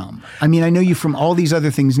you from. I mean, I know you from all these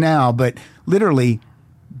other things now, but literally,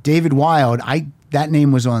 David Wild, that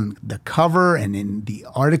name was on the cover and in the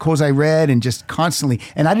articles I read and just constantly.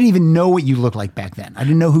 And I didn't even know what you looked like back then. I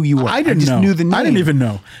didn't know who you were. I just know. knew the name. I didn't even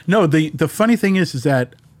know. No, the funny thing is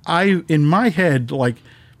that in my head, like,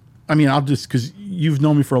 I mean, because you've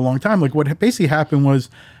known me for a long time, like what basically happened was,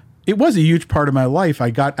 it was a huge part of my life.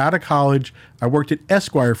 I got out of college. I worked at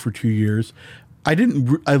Esquire for 2 years.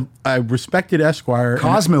 I respected Esquire.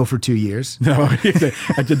 Cosmo for 2 years. No,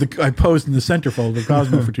 I posed in the centerfold of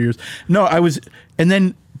Cosmo for 2 years. No,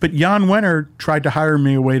 but Jan Wenner tried to hire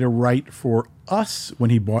me away to write for Us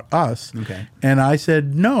when he bought Us. Okay. And I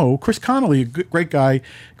said no. Chris Connolly, a great guy.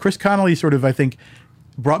 Chris Connolly sort of, I think,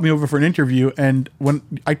 brought me over for an interview. And when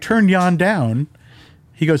I turned Jan down,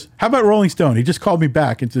 he goes, "How about Rolling Stone?" He just called me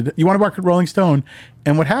back and said, "You want to work at Rolling Stone?"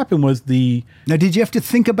 And what happened was Now, did you have to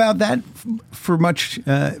think about that for much,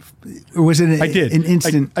 or was it I did. an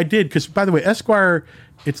instant? I did, because, by the way, Esquire,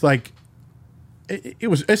 it's like,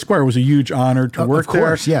 Esquire was a huge honor to work Of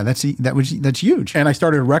course, there. yeah, that's huge. And I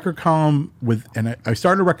started a record column with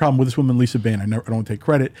this woman, Lisa Bain. I don't want to take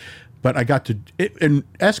credit, but I got to in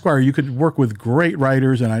Esquire. You could work with great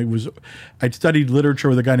writers, and I'd studied literature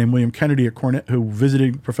with a guy named William Kennedy at Cornell, who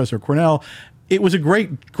visited Professor Cornell. It was a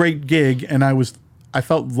great gig, and I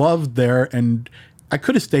felt loved there, and I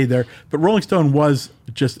could have stayed there. But Rolling Stone was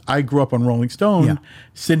just, I grew up on Rolling Stone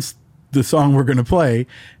since the song we're going to play,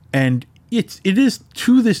 and it is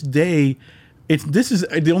to this day. This is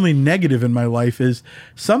the only negative in my life is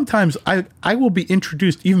sometimes I will be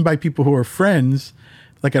introduced even by people who are friends,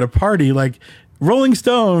 like at a party, like Rolling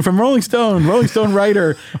Stone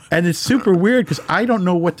writer. And it's super weird because I don't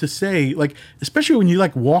know what to say. Like, especially when you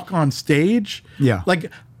like walk on stage. Yeah. Like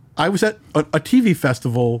I was at a TV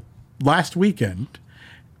festival last weekend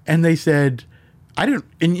and they said, and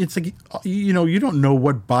it's like, you don't know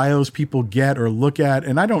what bios people get or look at.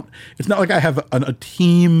 And it's not like I have a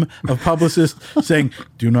team of publicists saying,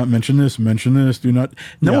 do not mention this, do not.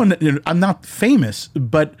 One, I'm not famous,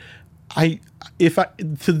 but to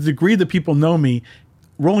the degree that people know me,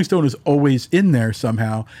 Rolling Stone is always in there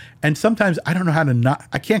somehow. And sometimes I don't know how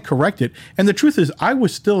I can't correct it. And the truth is I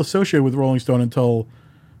was still associated with Rolling Stone until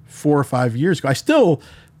 4 or 5 years ago. I still,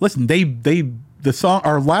 listen,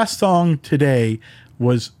 our last song today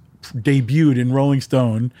was debuted in Rolling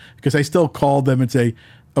Stone because I still called them and say,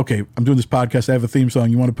 okay, I'm doing this podcast. I have a theme song.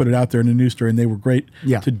 You want to put it out there in the news story? And they were great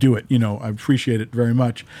to do it. I appreciate it very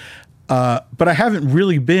much. But I haven't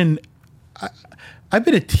really been, I've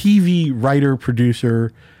been a TV writer,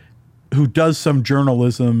 producer who does some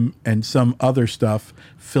journalism and some other stuff,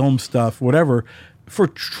 film stuff, whatever, for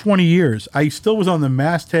 20 years. I still was on the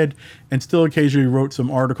masthead and still occasionally wrote some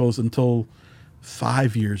articles until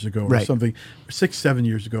 5 years ago or something, 6, 7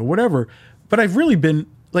 years ago, whatever. But I've really been,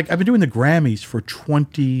 I've been doing the Grammys for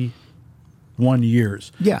 21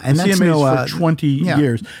 years. Yeah, and the that's CMAs for 20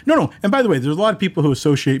 years. No. And by the way, there's a lot of people who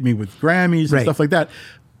associate me with Grammys and stuff like that.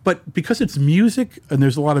 But because it's music and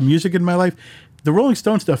there's a lot of music in my life, the Rolling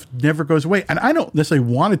Stone stuff never goes away. And I don't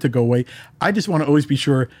necessarily want it to go away. I just want to always be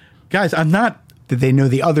sure, guys, I'm not... That they know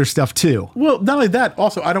the other stuff too. Well, not only that,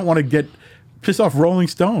 also, I don't want to get pissed off Rolling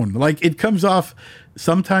Stone. Like, it comes off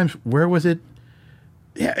sometimes, where was it?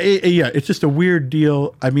 Yeah, it's just a weird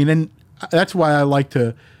deal. I mean, and that's why I like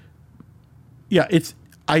to... Yeah,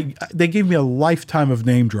 they gave me a lifetime of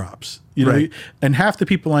name drops, you know, Right. and half the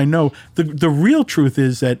people I know. The real truth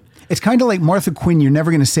is that It's kind of like Martha Quinn. You're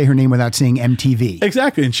never going to say her name without saying MTV.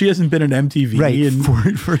 exactly, and she hasn't been at MTV, Right. and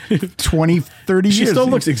For 20, 30 years. she still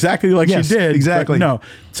looks exactly like Yes, she did. exactly. but no,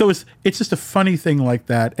 so it's just a funny thing like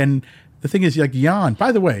that. And the thing is, like Jan.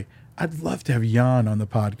 By the way, I'd love to have Jan on the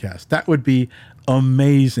podcast. That would be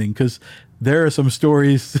amazing because there are some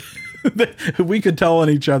stories that we could tell on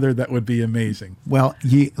each other that would be amazing. Well,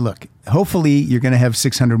 look, hopefully you're going to have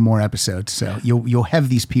 600 more episodes, so you'll have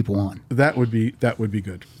these people on. That would be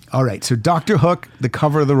good. All right, so Dr. Hook, the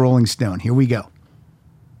cover of the Rolling Stone. Here we go.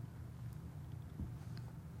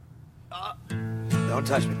 Don't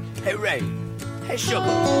touch me. Hey, Ray. Hey, Sugar.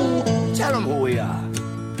 Tell them who we are.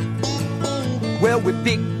 Well, we're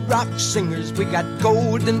big rock singers. We got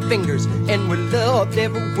golden fingers, and we're loved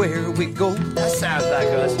everywhere we go. That sounds like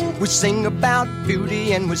us. We sing about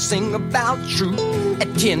beauty, and we sing about truth at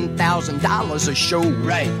 $10,000 a show.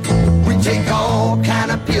 Right. We take all kind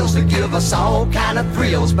of pills to give us all kind of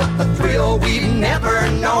thrills, but the thrill we've never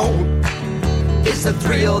known is the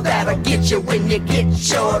thrill that'll get you when you get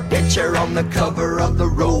your picture on the cover of the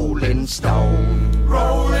Rolling Stone.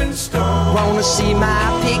 Rolling Stone. Wanna see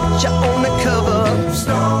my picture on the cover?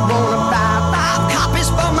 Stone. Wanna buy 5 copies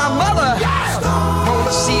for my mother? Yeah.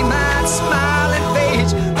 Wanna see my smiling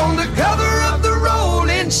face on the cover of the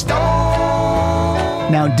Rolling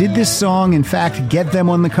Stone? Now, did this song, in fact, get them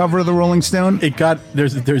on the cover of the Rolling Stone? It got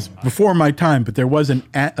there's before my time, but there was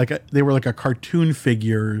they were like a cartoon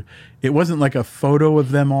figure. It wasn't like a photo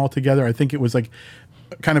of them all together. I think it was like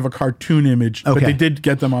kind of a cartoon image, but Okay. they did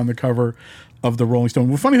get them on the cover of the Rolling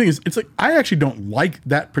Stone. The funny thing is, it's like I actually don't like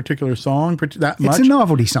that particular song that much. It's a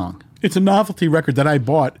novelty song. It's a novelty record that I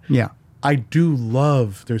bought. Yeah. I do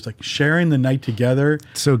love. There's like sharing the night together.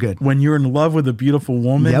 So good. When you're in love with a beautiful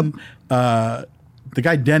woman. Yep. The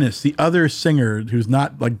guy Dennis, the other singer who's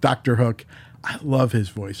not like Dr. Hook, I love his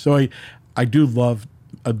voice. So I do love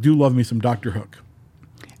me some Dr. Hook.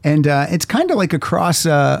 And it's kind of like a cross,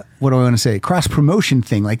 what do I want to say? Cross promotion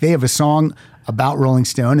thing. Like they have a song about Rolling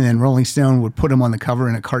Stone, and then Rolling Stone would put them on the cover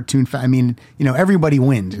in a cartoon. I mean, you know, everybody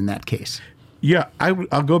wins in that case. Yeah,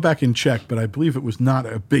 I'll go back and check, but I believe it was not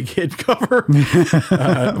a big hit cover.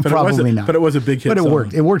 But Probably not. But it was a big hit. But it song.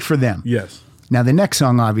 worked. It worked for them. Yes. Now, the next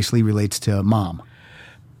song obviously relates to Mom.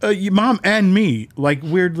 Mom and me, like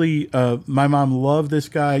weirdly, my mom loved this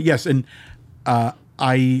guy. Yes, and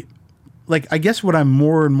I guess what I'm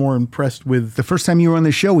more and more impressed with. The first time you were on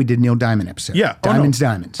the show, we did Neil Diamond episode. Yeah, Diamonds.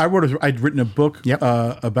 I'd written a book Yep.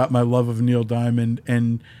 about my love of Neil Diamond,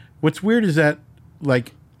 and what's weird is that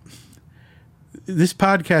like this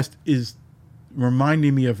podcast is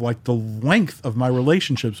reminding me of like the length of my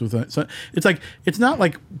relationships with it. So it's like it's not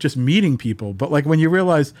like just meeting people, but like when you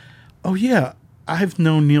realize, oh yeah, I've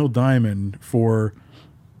known Neil Diamond for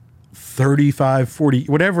 35, 40,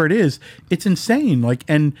 whatever it is. It's insane. Like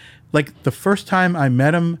the first time I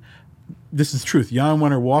met him, this is the truth. Jan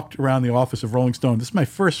Wenner walked around the office of Rolling Stone. This is my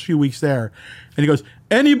first few weeks there. And he goes,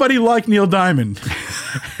 anybody like Neil Diamond?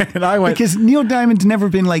 And I went, Because Neil Diamond's never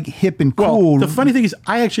been like hip and well, cool. the funny thing is,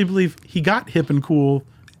 I actually believe he got hip and cool,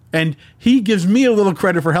 and he gives me a little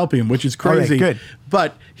credit for helping him, which is All right, crazy. good.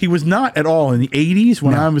 But he was not at all in the 80s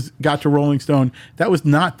when No. I got to Rolling Stone. That was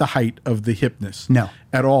not the height of the hipness. No.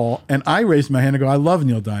 At all. And I raised my hand and go, I love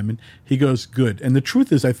Neil Diamond. He goes, good. And the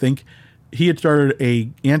truth is, I think he had started a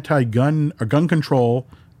gun control.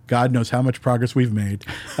 God knows how much progress we've made.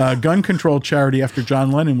 Gun control charity after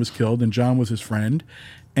John Lennon was killed, and John was his friend.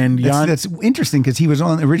 And Jan, that's interesting because he was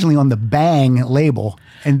originally on the Bang label,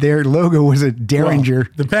 and their logo was a Derringer. Well,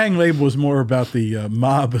 the Bang label was more about the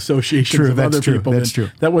mob associations True, of that's other true, people. that's true.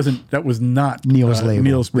 That was not Neil's label.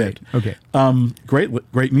 Neil's bit. Right, okay.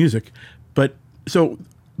 Great music, but so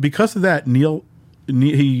because of that,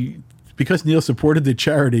 because Neil supported the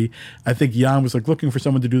charity, I think Jan was like looking for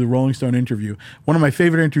someone to do the Rolling Stone interview. One of my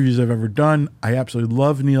favorite interviews I've ever done. I absolutely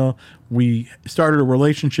love Neil. We started a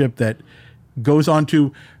relationship that goes on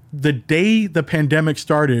to the day the pandemic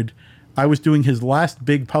started. I was doing his last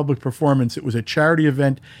big public performance. It was a charity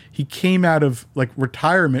event. He came out of like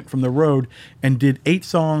retirement from the road and did 8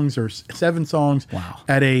 songs or 7 songs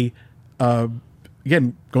at a,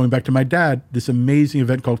 again, going back to my dad, this amazing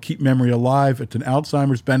event called Keep Memory Alive. It's an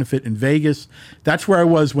Alzheimer's benefit in Vegas. That's where I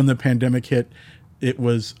was when the pandemic hit. It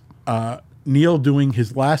was Neil doing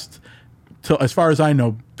his last, as far as I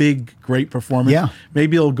know, big, great performance. Yeah.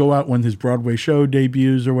 Maybe he'll go out when his Broadway show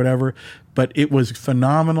debuts or whatever, but it was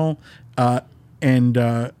phenomenal. And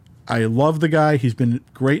I love the guy. He's been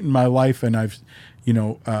great in my life, and I've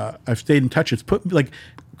stayed in touch. It's put like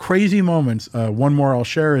crazy moments. One more I'll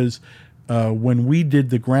share is when we did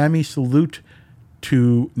the Grammy salute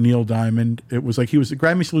to Neil Diamond. It was like he was a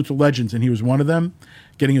Grammy salute to legends, and he was one of them,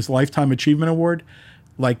 getting his Lifetime Achievement Award.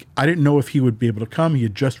 Like, I didn't know if he would be able to come. He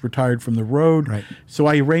had just retired from the road. Right. So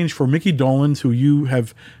I arranged for Mickey Dolenz, who you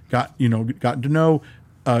have gotten to know,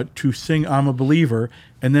 to sing I'm a Believer.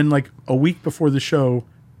 And then like a week before the show,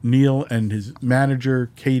 Neil and his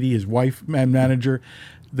manager, Katie, his wife and manager,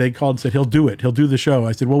 they called and said, he'll do it. He'll do the show.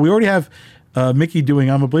 I said, well, we already have Mickey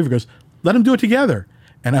doing I'm a Believer. He goes, let him do it together.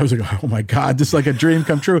 And I was like, oh my God, this is like a dream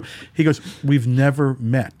come true. He goes, we've never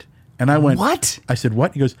met. And I went, what? I said,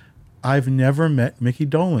 what? He goes, I've never met Mickey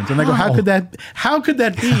Dolenz. And I go, how could that be? How can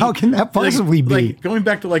that possibly be? Like, going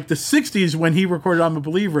back to like the 60s when he recorded I'm a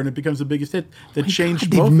Believer and it becomes the biggest hit that changed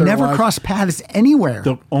God, both they've their never lives. crossed paths anywhere.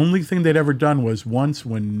 The only thing they'd ever done was once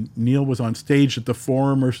when Neil was on stage at the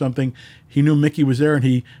Forum or something, he knew Mickey was there and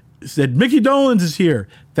he said, Mickey Dolenz is here.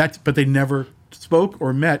 But they never spoke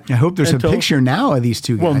or met. I hope there's a picture now of these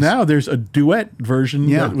two guys. Well, now there's a duet version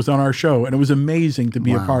that was on our show, and it was amazing to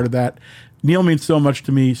be a part of that. Neil means so much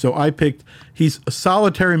to me, so I picked. He's a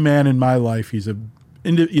solitary man in my life. He's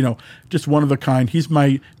just one of a kind. He's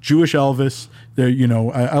my Jewish Elvis.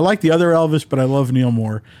 I like the other Elvis, but I love Neil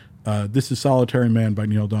more. This is Solitary Man by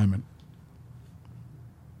Neil Diamond.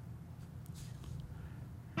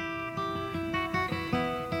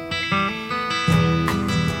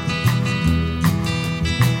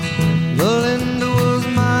 Belinda was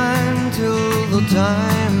mine till the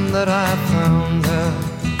time that I found her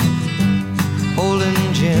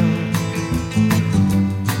holding Jim,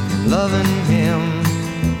 loving him.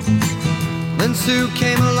 Then Sue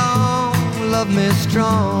came along, loved me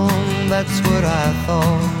strong, that's what I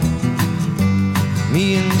thought.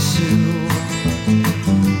 Me and Sue,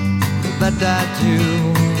 but I do.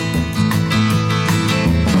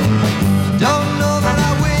 Don't know that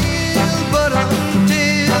I will, but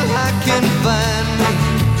until I can find me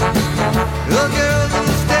a girl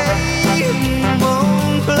that'll stay and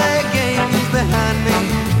won't play games behind me,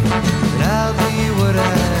 and I'll be what I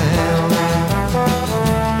am,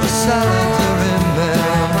 a solitary man.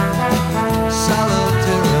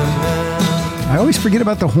 I always forget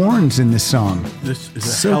about the horns in this song. This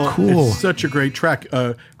is so cool. It's such a great track.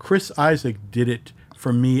 Chris Isaac did it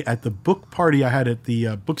for me at the book party I had at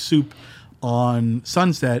the Book Soup on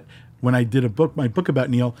Sunset when I did my book about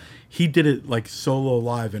Neil. He did it like solo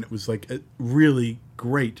live, and it was like really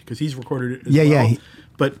great because he's recorded it as well. Yeah.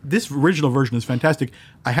 But this original version is fantastic.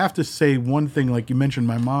 I have to say one thing, like you mentioned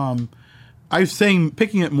my mom. I was saying,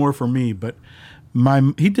 picking it more for me, but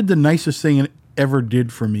he did the nicest thing it ever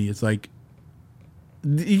did for me. It's like,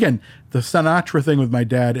 again, the Sinatra thing with my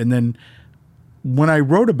dad, and then when I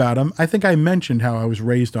wrote about him, I think I mentioned how I was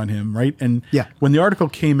raised on him, right? And when the article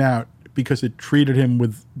came out, because it treated him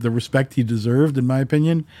with the respect he deserved, in my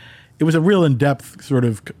opinion, it was a real in-depth sort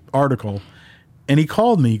of article. And he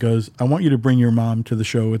called me, he goes, I want you to bring your mom to the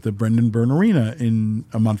show at the Brendan Byrne Arena in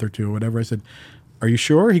a month or two or whatever. I said, are you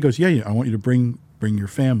sure? He goes, yeah, I want you to bring your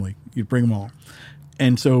family. You bring them all.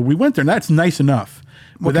 And so we went there, and that's nice enough.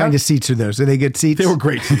 What kind of seats are those? Are they good seats? They were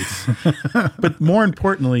great seats. But more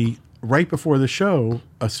importantly, right before the show,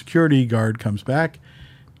 a security guard comes back,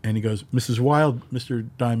 and he goes, Mrs. Wilde, Mr.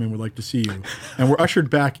 Diamond would like to see you. And we're ushered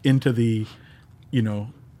back into the,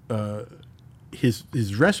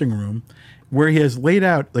 his dressing room, where he has laid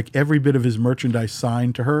out like every bit of his merchandise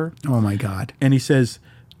signed to her. Oh my God. And he says,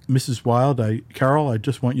 Mrs. Wilde, Carol, I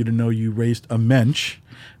just want you to know you raised a mensch,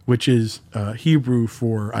 which is Hebrew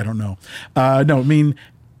for, I don't know. I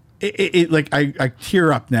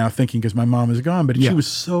tear up now thinking because my mom is gone, but she was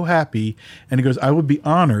so happy. And he goes, I would be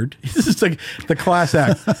honored. This is like the class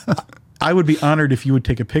act. I would be honored if you would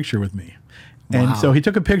take a picture with me. And so he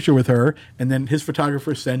took a picture with her, and then his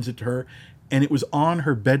photographer sends it to her. And it was on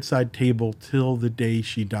her bedside table till the day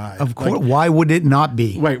she died. Of course. Why would it not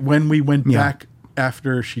be? Right. When we went back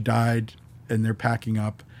after she died and they're packing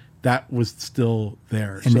up, that was still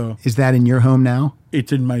there. And so is that in your home now?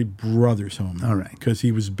 It's in my brother's home. All right. Because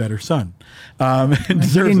he was a better son. You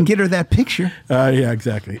didn't get her that picture. Yeah,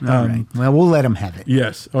 exactly. All right. Well, we'll let him have it.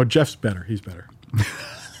 Yes. Oh, Jeff's better. He's better.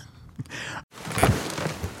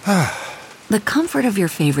 The comfort of your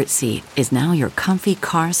favorite seat is now your comfy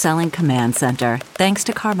car selling command center, thanks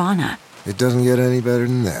to Carvana. It doesn't get any better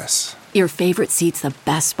than this. Your favorite seat's the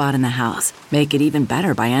best spot in the house. Make it even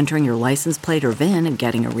better by entering your license plate or VIN and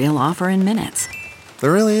getting a real offer in minutes.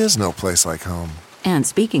 There really is no place like home. And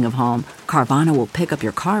speaking of home, Carvana will pick up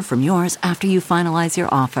your car from yours after you finalize your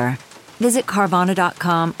offer. Visit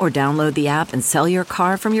Carvana.com or download the app and sell your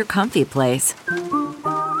car from your comfy place.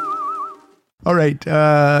 All right.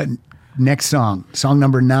 Next song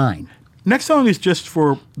number 9. Next song is just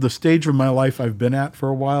for the stage of my life I've been at for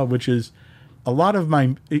a while, which is a lot of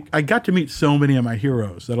I got to meet so many of my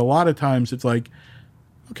heroes that a lot of times it's like,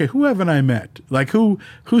 okay, who haven't I met? Like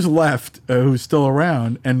who's left, who's still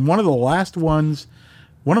around? And one of my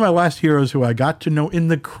last heroes who I got to know in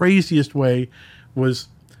the craziest way was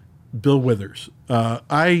Bill Withers.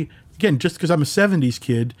 Again, just because I'm a 70s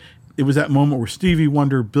kid, it was that moment where Stevie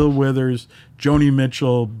Wonder, Bill Withers, Joni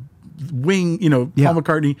Mitchell, Wing, Paul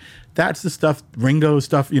McCartney, that's the stuff, Ringo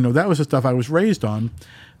stuff, that was the stuff I was raised on.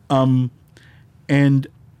 And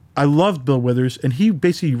I loved Bill Withers, and he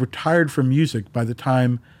basically retired from music by the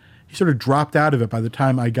time, he sort of dropped out of it by the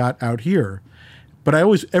time I got out here. But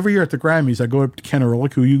every year at the Grammys, I go up to Ken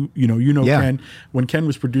Ehrlich, who you know Ken, when Ken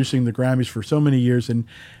was producing the Grammys for so many years, and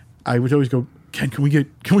I would always go, Ken, can we get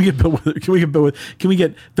Bill Withers? Can we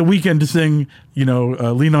get The Weeknd to sing,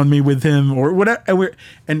 Lean on Me with him or whatever?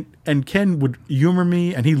 And Ken would humor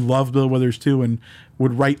me, and he loved Bill Withers too, and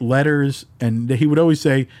would write letters, and he would always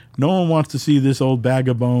say, no one wants to see this old bag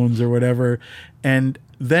of bones or whatever. And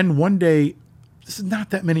then one day, this is not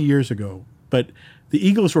that many years ago, but the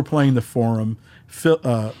Eagles were playing the Forum. Phil,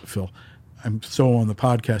 I'm so on the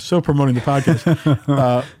podcast, so promoting the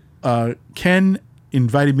podcast. Ken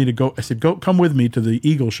invited me to go. I said, come with me to the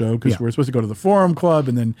Eagle show, because we're supposed to go to the Forum Club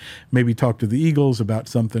and then maybe talk to the Eagles about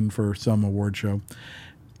something for some award show.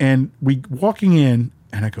 And we walking in,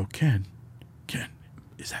 and I go, Ken,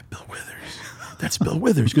 is that Bill Withers? That's Bill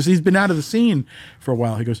Withers, because he's been out of the scene for a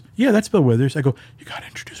while. He goes, yeah, that's Bill Withers. I go, you got to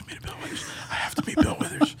introduce me to Bill Withers. I have to meet Bill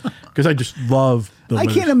Withers, because I just love Bill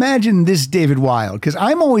Withers. I can't imagine this David Wild, because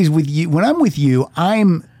I'm always with you. When I'm with you,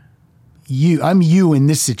 I'm you in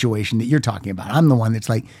this situation that you're talking about. I'm the one that's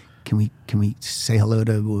like, can we say hello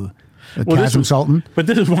to Chasm Sultan? But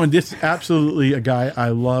this is absolutely a guy I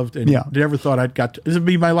loved, and never thought this would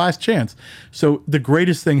be my last chance. So the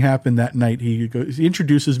greatest thing happened that night. He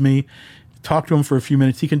introduces me, talk to him for a few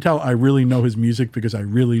minutes. He can tell I really know his music, because I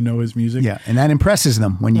really know his music. Yeah, and that impresses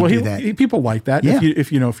them when you do that. People like that. Yeah.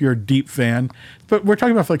 If you're a deep fan. But we're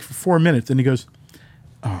talking about for 4 minutes, and he goes,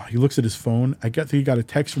 he looks at his phone. I think he got a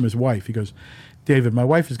text from his wife. He goes, David, my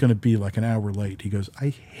wife is going to be like an hour late. He goes, I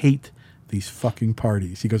hate these fucking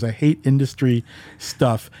parties. He goes, I hate industry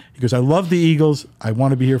stuff. He goes, I love the Eagles. I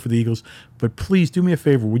want to be here for the Eagles, but please do me a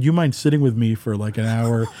favor. Would you mind sitting with me for like an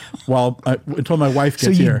hour until my wife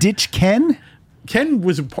gets here? So you ditch Ken? Ken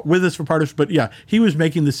was with us for part of it, but he was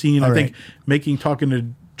making the scene. I think talking to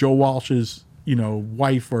Joe Walsh's,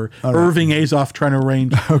 wife, or Irving Azoff trying to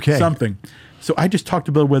arrange something. So I just talked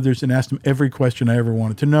to Bill Withers and asked him every question I ever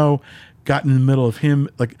wanted to know. Got in the middle of him,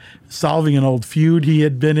 like, solving an old feud he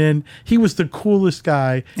had been in. He was the coolest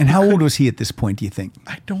guy. And how old was he at this point, do you think?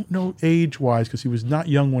 I don't know age-wise, because he was not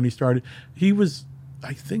young when he started. He was,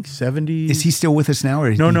 I think, 70. Is he still with us now,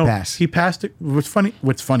 or did he pass? He passed it.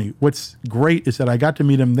 What's great is that I got to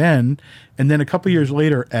meet him then, and then a couple years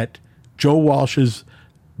later at Joe Walsh's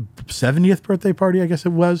 70th birthday party, I guess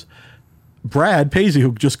it was, Brad Paisley,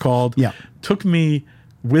 who just called, took me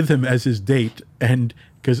with him as his date, and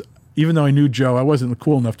because even though I knew Joe, I wasn't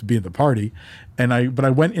cool enough to be at the party, but I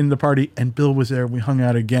went in the party, and Bill was there. We hung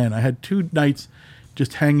out again. I had 2 nights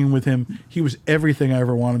just hanging with him. He was everything I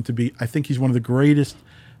ever wanted him to be. I think he's one of the greatest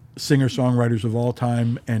singer-songwriters of all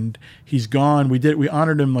time, and he's gone. We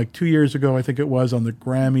honored him like 2 years ago, I think it was, on the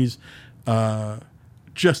Grammys.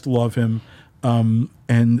 Just love him.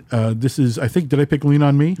 This is, I think, did I pick Lean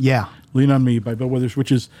on Me? Yeah. Lean on Me by Bill Withers,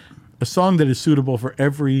 which is a song that is suitable for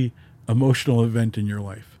every emotional event in your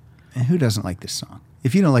life. And who doesn't like this song?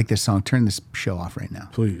 If you don't like this song, turn this show off right now.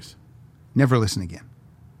 Please. Never listen again.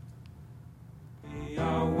 We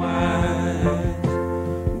are wise.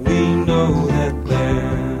 We know that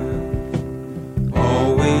there's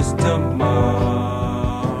always tomorrow.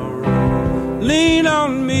 Lean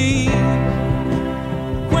on me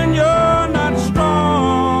when you're not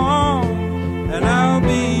strong, and I'll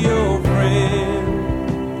be your friend.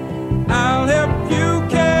 I'll help you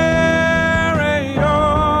carry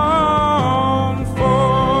on,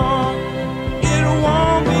 for it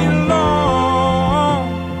won't be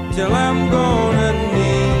long till I'm gonna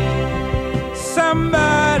need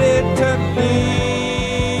somebody to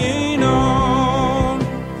lean on.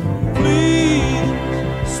 Please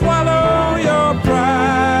swallow your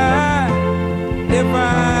pride if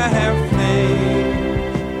I have faith.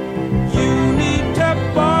 You need to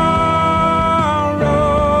borrow,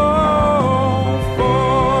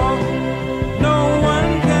 for no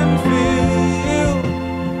one can fill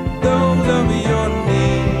those of your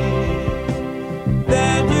needs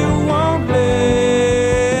that you won't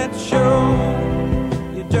let show.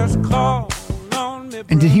 You just call on me.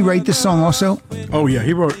 And did he write this song also? Oh, yeah.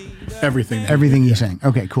 He wrote Everything. Everything he sang.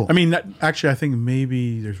 Okay, cool. I mean, actually, I think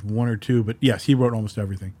maybe there's one or two, but yes, he wrote almost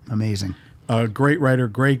everything. Amazing. Great writer,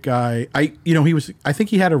 great guy. I think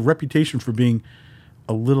he had a reputation for being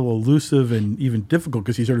a little elusive and even difficult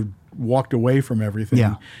because he sort of walked away from everything.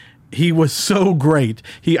 Yeah. He was so great.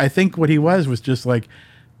 I think what he was just like,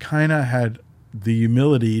 kind of had the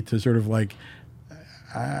humility to sort of like,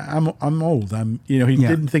 I'm old. He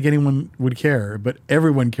didn't think anyone would care, but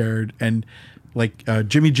everyone cared. And like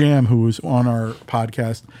Jimmy Jam, who was on our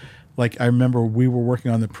podcast, like I remember we were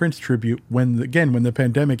working on the Prince tribute when the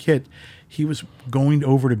pandemic hit. He was going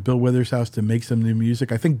over to Bill Withers' house to make some new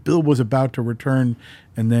music. I think Bill was about to return,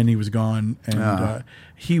 and then he was gone. And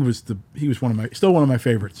he was one of my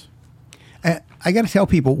favorites. I got to tell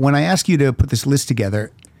people, when I asked you to put this list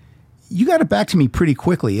together, you got it back to me pretty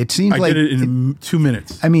quickly. It seemed like I did it in 2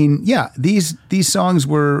 minutes. I mean, yeah, these songs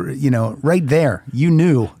were right there. You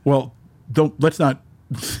knew. Well, let's not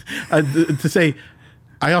to say.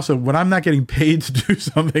 I also, when I'm not getting paid to do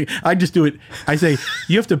something, I just do it. I say,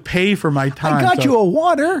 you have to pay for my time. I got you a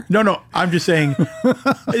water. No, I'm just saying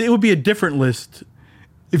it would be a different list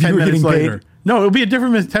if you were getting paid. No, it would be a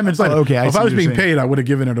different list 10 minutes later. Okay, if I was being paid, I would have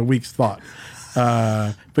given it a week's thought.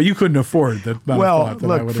 But you couldn't afford that. Well,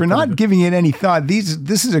 look, for not giving it any thought, this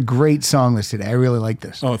is a great song list today. I really like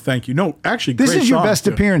this. Oh, thank you. No, actually, this is your best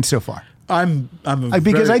appearance so far.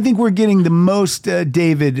 Because I think we're getting the most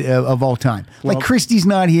David of all time. Well, like Christy's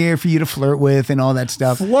not here for you to flirt with and all that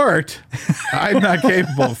stuff. Flirt? I'm not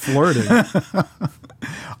capable of flirting.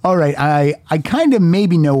 All right, I kind of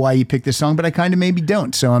maybe know why you picked this song, but I kind of maybe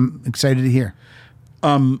don't. So I'm excited to hear.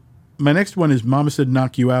 My next one is "Mama Said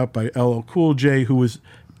Knock You Out" by LL Cool J, who was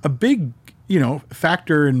a big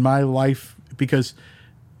factor in my life because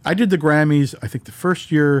I did the Grammys. I think the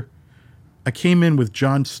first year I came in with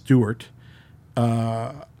Jon Stewart.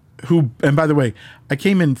 And by the way, I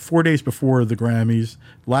came in 4 days before the Grammys,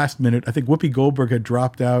 last minute. I think Whoopi Goldberg had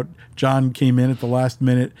dropped out. John came in at the last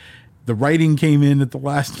minute. The writing came in at the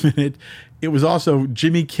last minute. It was also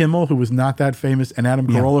Jimmy Kimmel, who was not that famous, and Adam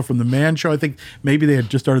Carolla from The Man Show. I think maybe they had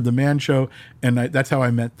just started The Man Show, and that's how I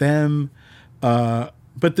met them.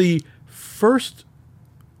 But the first...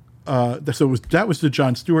 that was the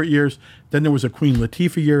Jon Stewart years. Then there was a Queen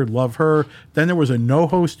Latifah year, love her. Then there was a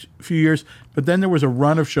no-host few years. But then there was a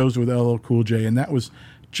run of shows with LL Cool J, and that was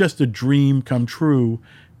just a dream come true.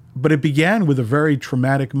 But it began with a very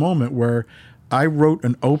traumatic moment where I wrote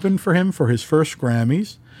an open for him for his first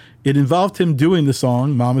Grammys. It involved him doing the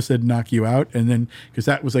song "Mama Said Knock You Out," and then because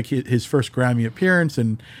that was like his first Grammy appearance,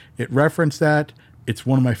 and it referenced that. It's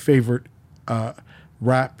one of my favorite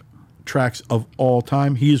rap tracks of all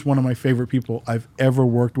time. He is one of my favorite people I've ever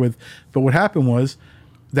worked with. But what happened was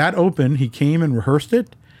that open, he came and rehearsed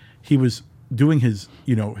it. He was doing his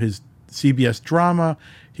CBS drama.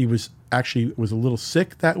 He was a little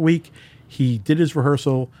sick that week. He did his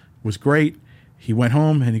rehearsal, was great. He went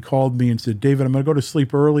home and he called me and said, "David, I'm going to go to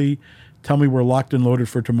sleep early. Tell me we're locked and loaded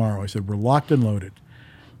for tomorrow." I said, "We're locked and loaded."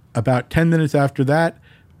 About 10 minutes after that,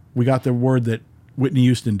 we got the word that Whitney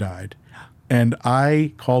Houston died. And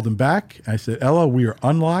I called him back. I said, "Ella, we are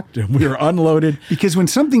unlocked and we are unloaded." Because when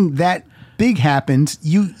something that big happens,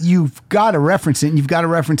 you've got to reference it, and you've got to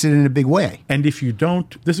reference it in a big way. And if you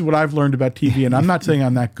don't, this is what I've learned about TV, and I'm not saying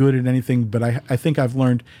I'm that good at anything, but I think I've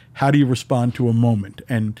learned how do you respond to a moment.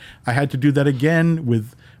 And I had to do that again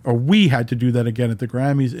we had to do that again at the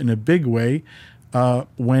Grammys in a big way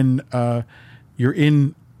when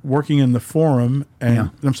you're working in the Forum, and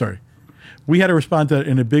I'm sorry. We had to respond to that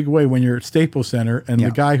in a big way when you're at Staples Center and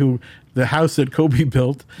the house that Kobe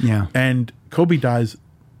built, and Kobe dies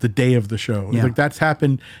the day of the show. Like that's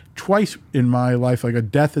happened twice in my life. Like a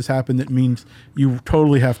death has happened that means you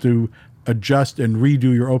totally have to adjust and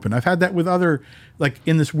redo your open. I've had that with other, like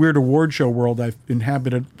in this weird award show world I've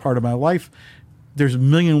inhabited part of my life. There's a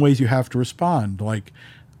million ways you have to respond. Like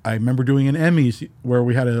I remember doing an Emmys where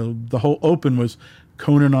we had the whole open was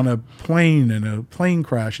Conan on a plane and a plane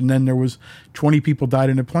crash, and then there was 20 people died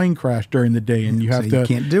in a plane crash during the day, and you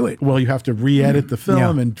can't do it. Well, you have to re-edit the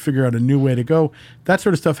film and figure out a new way to go. That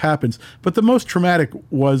sort of stuff happens. But the most traumatic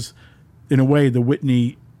was, in a way, the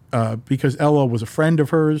Whitney, because Ella was a friend of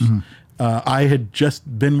hers. Mm-hmm. I had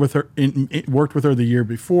just been with her, worked with her the year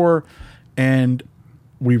before, and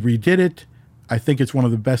we redid it. I think it's one of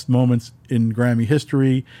the best moments in Grammy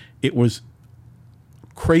history. It was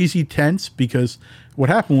crazy tense because what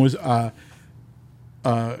happened was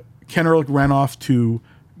Ken Ehrlich ran off to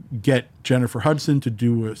get Jennifer Hudson to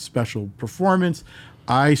do a special performance.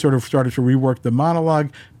 I sort of started to rework the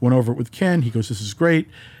monologue, went over it with Ken. He goes, "This is great."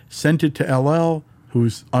 Sent it to LL,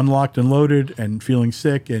 who's unlocked and loaded and feeling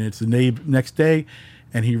sick, and it's the next day.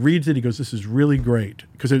 and he reads it. He goes, "This is really great,"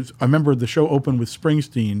 because I remember the show opened with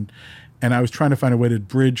Springsteen, and I was trying to find a way to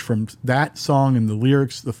bridge from that song and the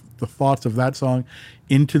lyrics, the thoughts of that song,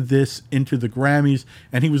 into the Grammys,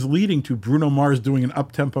 and he was leading to Bruno Mars doing an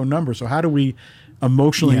up-tempo number. So how do we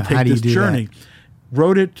emotionally take this journey?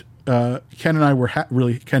 Wrote it. Ken and I were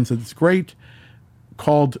Ken said, "It's great."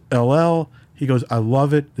 Called LL. He goes, "I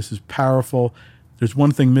love it. This is powerful. There's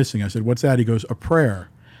one thing missing." I said, "What's that?" He goes, "A prayer."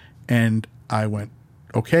 And I went,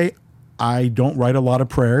 "Okay, I don't write a lot of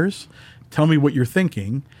prayers. Tell me what you're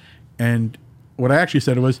thinking." And what I actually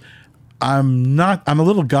said was, I'm a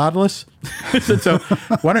little godless. So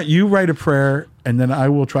why don't you write a prayer, and then I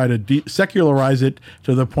will try to secularize it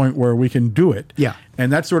to the point where we can do it. Yeah.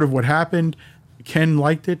 And that's sort of what happened. Ken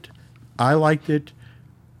liked it. I liked it.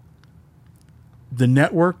 The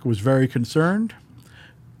network was very concerned.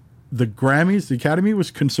 The Grammys, the Academy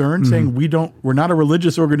was concerned, saying we're not a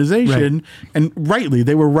religious organization. Right. And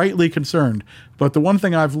they were rightly concerned. But the one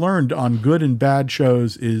thing I've learned on good and bad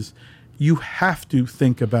shows is you have to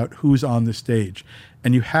think about who's on the stage,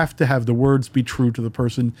 and you have to have the words be true to the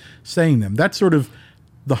person saying them. That's sort of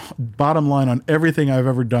the bottom line on everything I've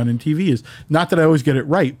ever done in TV. Is not that I always get it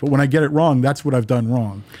right, but when I get it wrong, that's what I've done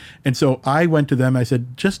wrong. And so I went to them, I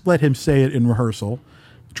said, just let him say it in rehearsal,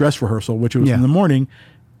 dress rehearsal, which was in the morning.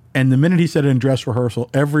 And the minute he said it in dress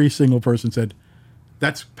rehearsal, every single person said,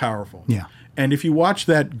 "That's powerful." Yeah. And if you watch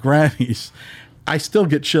that Grammys, I still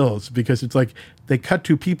get chills, because it's like they cut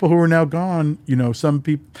to people who are now gone. You know, some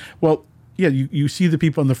people, you see the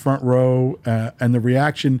people in the front row and the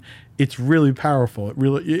reaction. It's really powerful. It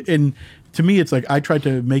really, and to me, it's like I tried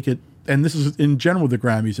to make it, and this is in general with the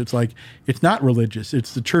Grammys, it's like, it's not religious.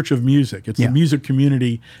 It's the church of music. It's the music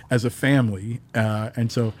community as a family.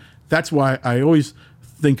 And so that's why I always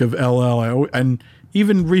think of LL. And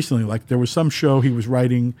even recently, like there was some show LL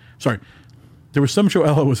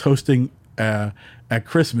was hosting at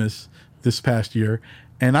Christmas this past year,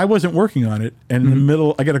 and I wasn't working on it. And in the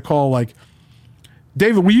middle, I get a call like,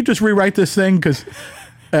 "David, will you just rewrite this thing?"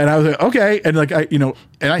 And I was like, "Okay." And like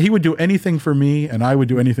he would do anything for me, and I would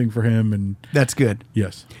do anything for him. And that's good.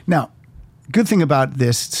 Yes. Now, good thing about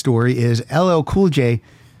this story is LL Cool J,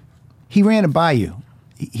 he ran it by you.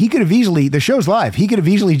 He could have easily, the show's live, he could have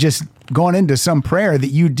easily just gone into some prayer that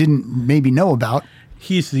you didn't maybe know about.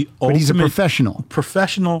 He's the ultimate, but he's a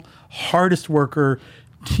professional, hardest worker,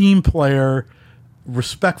 team player,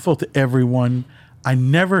 respectful to everyone. I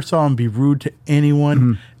never saw him be rude to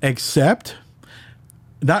anyone except,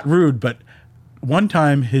 not rude, but one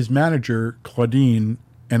time his manager, Claudine,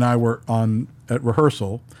 and I were at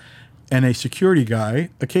rehearsal, and a security guy,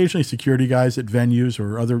 occasionally security guys at venues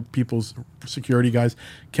or other people's security guys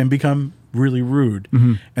can become really rude.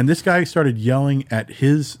 And this guy started yelling at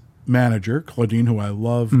his manager, Claudine, who I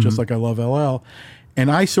love, just like I love LL.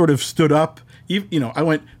 And I sort of stood up, I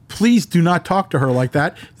went, "Please do not talk to her like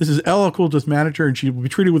that. This is LL Cool J's manager, and she will be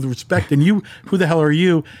treated with respect. And you, who the hell are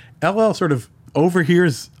you?" LL sort of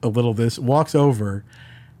overhears a little this, walks over,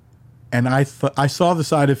 and I saw the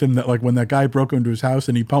side of him that, like, when that guy broke into his house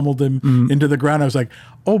and he pummeled him into the ground, I was like,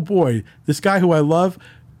 "Oh boy, this guy who I love,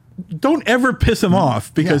 don't ever piss him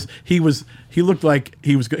off," because he looked like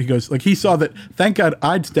he goes, like, he saw that, thank God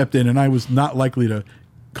I'd stepped in and I was not likely to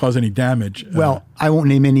cause any damage. Well, I won't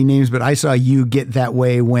name any names, but I saw you get that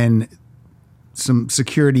way when some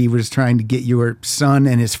security was trying to get your son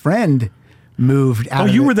and his friend moved out. Oh,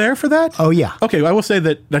 you were there for that? Oh, yeah. Okay, I will say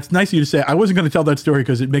that's nice of you to say. I wasn't going to tell that story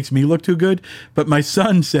because it makes me look too good, but my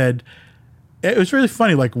son said, it was really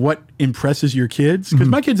funny, like, what impresses your kids? Because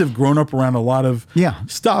my kids have grown up around a lot of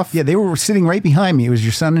stuff. Yeah, they were sitting right behind me. It was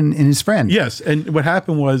your son and his friend. Yes, and what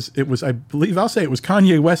happened was, I believe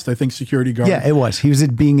Kanye West, I think, security guard. Yeah, it was. He was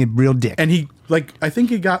being a real dick. And he, like, I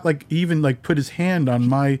think he got, like, even, like, put his hand on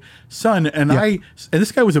my son, and and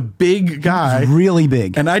this guy was a big guy. Really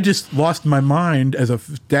big. And I just lost my mind as a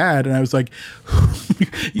dad, and I was like,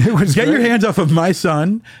 get your hands off of my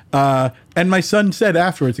son. And my son said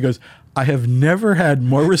afterwards, he goes, "I have never had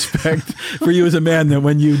more respect for you as a man than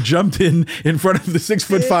when you jumped in front of the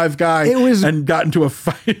 6'5" guy and got into a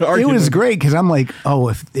fight argument." It was great because I'm like, oh,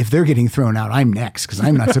 if they're getting thrown out, I'm next because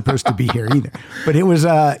I'm not supposed to be here either. But it was,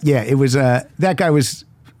 that guy was,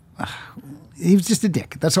 he was just a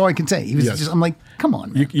dick. that's all I can say. He was just, I'm like, come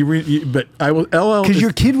on, man. But I will, LL. Because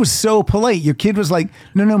your kid was so polite. Your kid was like,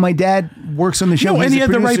 no, my dad works on the show. No, and he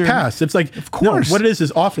had the right pass. It's like, of course. No, what it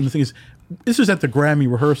is often, the thing is, this was at the Grammy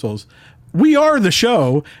rehearsals. We are the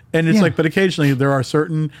show, and it's like, but occasionally there are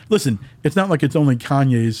certain. Listen, it's not like it's only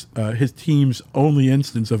Kanye's, his team's only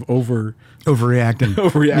instance of overreacting.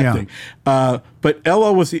 Yeah. But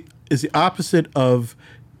LL is the opposite of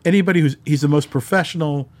anybody he's the most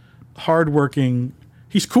professional, hardworking.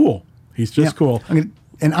 He's cool. He's just cool. I'm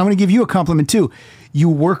going to give you a compliment too. You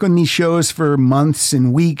work on these shows for months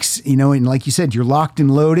and weeks, and like you said, you're locked and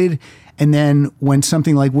loaded. And then when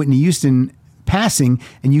something like Whitney Houston passing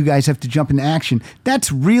and you guys have to jump into action,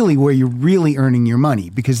 that's really where you're really earning your money,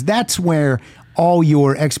 because that's where all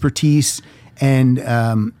your expertise and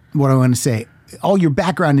what I want to say, all your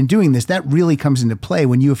background in doing this, that really comes into play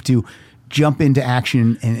when you have to jump into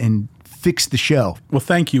action and fix the show. Well,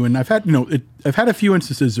 thank you. And I've had, I've had a few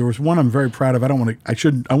instances. There was one I'm very proud of. I want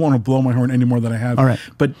to blow my horn any more than I have. All right.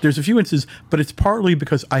 But there's a few instances, but it's partly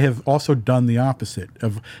because I have also done the opposite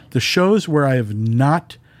of the shows where I have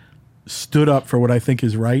not stood up for what I think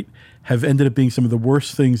is right have ended up being some of the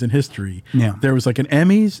worst things in history. Yeah. There was like an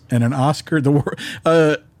Emmys and an Oscar,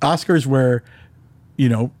 Oscars where,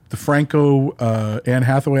 the Franco, Anne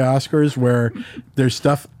Hathaway Oscars where there's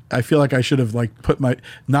stuff I feel like I should have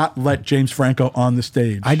not let James Franco on the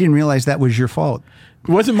stage. I didn't realize that was your fault.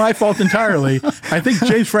 It wasn't my fault entirely. I think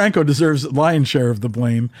James Franco deserves lion's share of the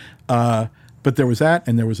blame. But there was that,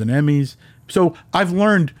 and there was an Emmys. So I've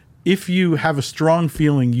learned if you have a strong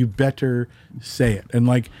feeling, you better say it.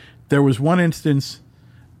 And there was one instance,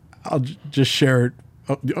 I'll just share it.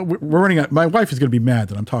 We're running out. My wife is going to be mad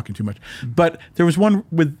that I'm talking too much. But there was one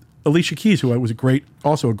with Alicia Keys, who was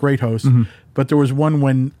also a great host. Mm-hmm. But there was one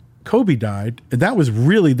when Kobe died, and that was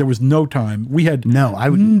really, there was no time.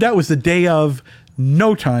 That was the day of,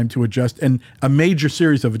 no time to adjust, and a major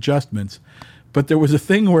series of adjustments. But there was a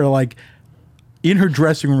thing where in her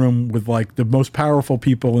dressing room with the most powerful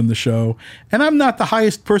people in the show, and I'm not the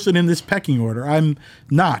highest person in this pecking order. I'm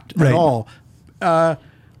not at all. But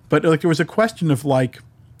there was a question of I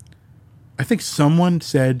think someone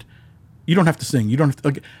said, you don't have to sing. You don't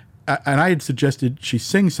have to, and I had suggested she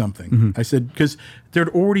sing something. Mm-hmm. I said, because there'd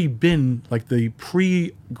already been the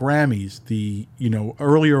pre-Grammys, the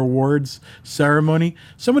earlier awards ceremony.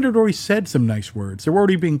 Someone had already said some nice words. There were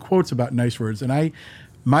already being quotes about nice words, and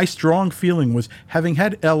my strong feeling was, having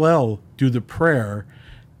had LL do the prayer,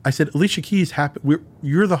 I said, Alicia Keys,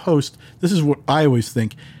 you're the host. This is what I always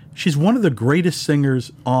think. She's one of the greatest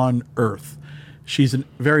singers on earth. She's a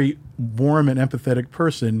very warm and empathetic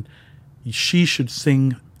person. She should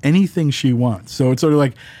sing anything she wants. So it's sort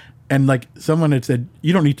of and someone had said,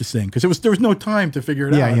 you don't need to sing, because there was no time to figure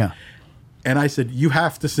it out. Yeah. And I said, you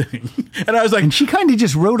have to sing. And I was and she kind of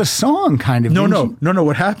just wrote a song, kind of. No.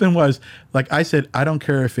 What happened was, I said, I don't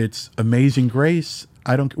care if it's Amazing Grace.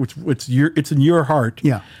 I don't. It's in your heart.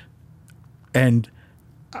 Yeah. And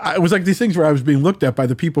it was these things where I was being looked at by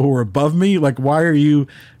the people who were above me. Why are you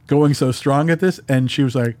going so strong at this? And she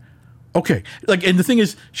was like, okay. And the thing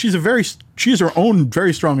is, she has her own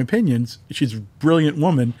very strong opinions. She's a brilliant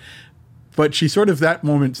woman. But she sort of that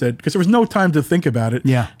moment said, because there was no time to think about it.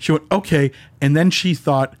 Yeah. She went, okay. And then she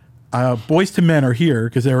thought, Boyz II Men are here,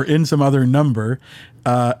 because they were in some other number.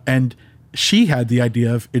 And she had the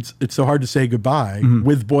idea of It's So Hard to Say Goodbye, mm-hmm.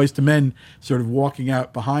 with Boyz II Men sort of walking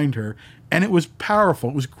out behind her. And it was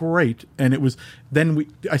powerful. It was great. And it was,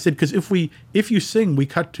 I said, because if you sing, we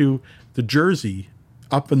cut to the Jersey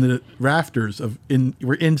up in the rafters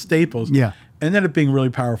we're in Staples. Yeah. And ended up being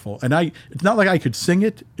really powerful. And it's not like I could sing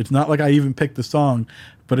it. It's not like I even picked the song,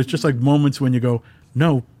 but it's just moments when you go,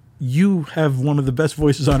 no, you have one of the best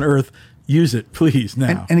voices on earth. Use it, please,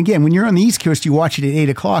 now. And again, when you're on the East Coast, you watch it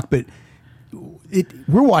at 8:00, but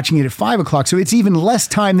we're watching it at 5:00. So it's even less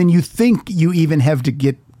time than you think you even have to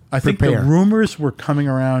get I think the rumors were coming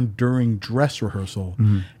around during dress rehearsal.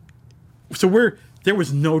 Mm-hmm. So there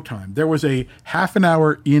was no time. There was a half an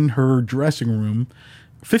hour in her dressing room,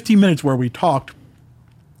 15 minutes where we talked,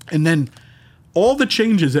 and then all the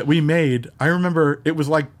changes that we made, I remember it was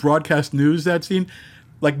like broadcast news, that scene.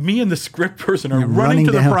 Me and the script person are running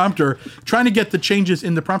to the prompter, trying to get the changes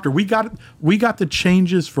in the prompter. We got the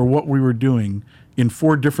changes for what we were doing in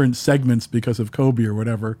 4 different segments because of Kobe or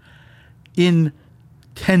whatever in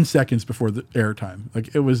 10 seconds before the airtime.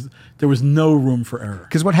 There was no room for error.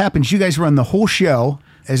 Because what happens, you guys run the whole show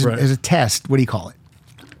as a test. What do you call it?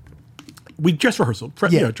 We dress rehearsal.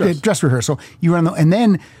 Dress rehearsal. You run and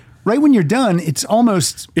then right when you're done, it's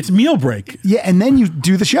meal break. Yeah, and then you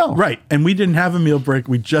do the show. Right, and we didn't have a meal break.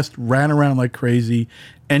 We just ran around like crazy,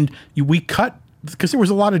 and we cut because there was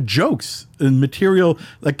a lot of jokes and material,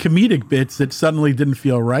 comedic bits that suddenly didn't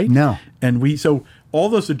feel right. No, and so all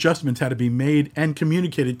those adjustments had to be made and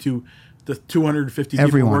communicated to the 250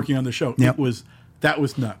 people working on the show. Yep. It was That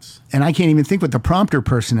was nuts. And I can't even think what the prompter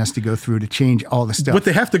person has to go through to change all the stuff. What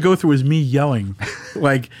they have to go through is me yelling,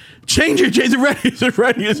 like, change it, is it ready, is it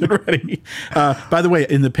ready, is it ready? By the way,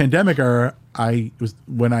 in the pandemic era,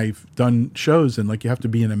 when I've done shows and like you have to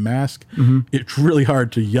be in a mask, it's really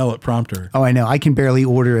hard to yell at prompter. Oh, I know. I can barely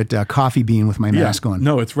order at Coffee Bean with my mask on.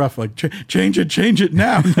 No, it's rough. Like, change it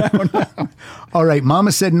now. All right,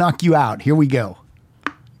 Mama Said Knock You Out. Here we go.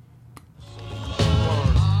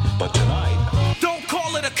 But tonight, don't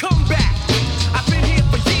call it a comeback. I've been here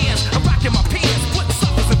for years. I'm rocking my pants, putting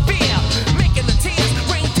suckers in fear, making the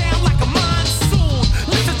tears rain down like a monsoon.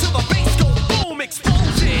 Listen to the bass go boom,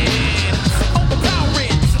 explosion,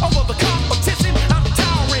 overpowering over the competition. I'm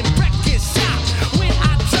towering, wrecking shop. When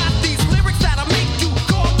I drop these lyrics that'll make you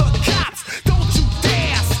call the cops. Don't you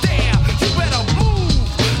dare stare. You better move.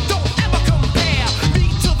 Don't ever compare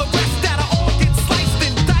me to the rest that are all get sliced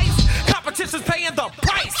and diced. Competition's paying the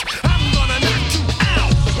price. I'm gonna knock you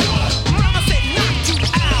out. Mama said knock you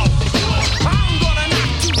out. I'm gonna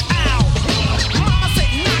knock you out. Mama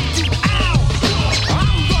said knock you out.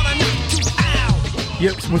 I'm gonna knock you out.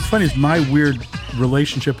 Yeah, what's funny is my weird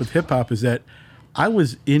relationship with hip hop is that I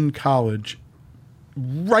was in college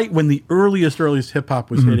right when the earliest hip hop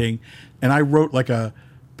was hitting, and I wrote like a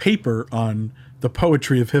paper on the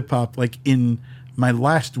poetry of hip hop, like in my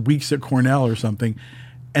last weeks at Cornell or something.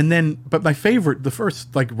 And then, but my favorite, the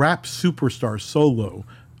first like rap superstar solo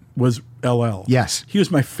was LL. Yes. He was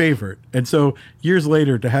my favorite. And so years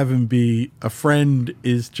later to have him be a friend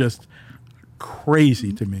is just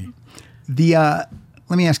crazy to me. Let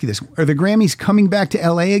me ask you this. Are the Grammys coming back to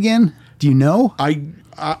LA again? Do you know?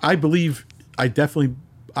 I believe, I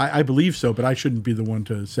believe so, but I shouldn't be the one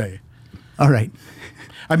to say. All right.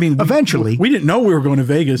 I mean, eventually. We didn't know we were going to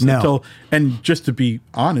Vegas No. until, and just to be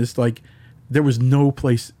honest, like there was no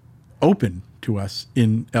place open to us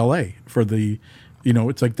in LA for the,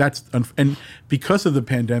 it's like and because of the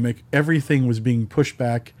pandemic, everything was being pushed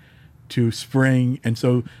back to spring. And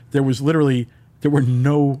so there were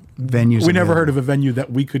no venues. We never heard of a venue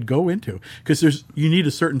that we could go into because you need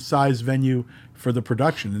a certain size venue for the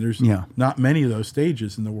production. And there's not many of those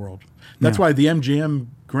stages in the world. That's why the MGM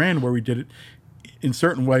Grand, where we did it in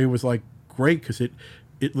certain way, was like great because it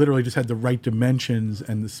literally just had the right dimensions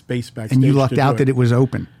and the space backstage. And you lucked out that it was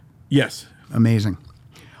open. Yes. Amazing.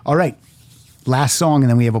 All right. Last song, and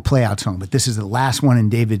then we have a play out song. But this is the last one in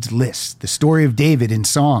David's list. The story of David in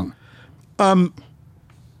song.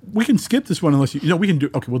 We can skip this one unless we can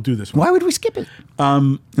do. Okay, we'll do this one. Why would we skip it?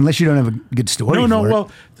 Unless you don't have a good story. No. for it.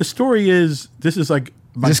 Well, the story is this is like.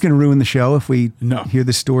 Is this going to ruin the show if we hear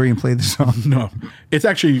the story and play the song? No. It's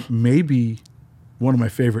actually maybe one of my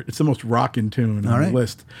favorite. It's the most rockin' tune on the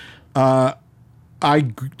list. I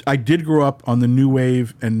did grow up on the new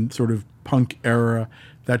wave and sort of punk era.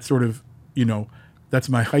 That sort of, that's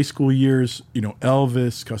my high school years.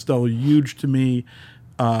 Elvis, Costello, huge to me.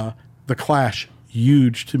 The Clash,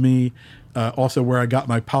 huge to me. Also where I got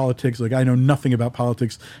my politics. Like I know nothing about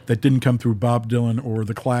politics that didn't come through Bob Dylan or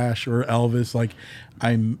The Clash or Elvis. Like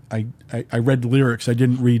I read lyrics. I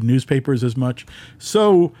didn't read newspapers as much.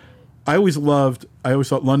 So I always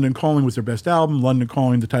thought London Calling was their best album. London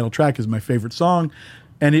Calling, the title track, is my favorite song.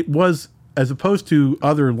 And it was, as opposed to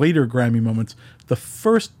other later Grammy moments, the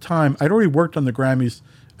first time I'd already worked on the Grammys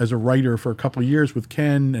as a writer for a couple of years with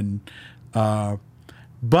Ken, and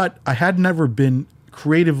but I had never been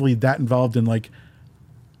creatively that involved in like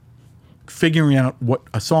figuring out what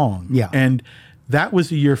a song. Yeah. And that was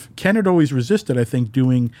the year Ken had always resisted, I think,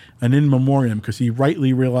 doing an in memoriam because he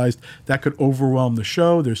rightly realized that could overwhelm the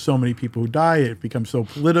show. There's so many people who die. It becomes so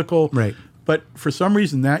political. Right. But for some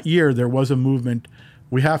reason that year there was a movement.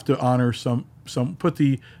 We have to honor put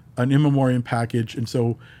an in memoriam package. And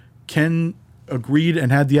so Ken agreed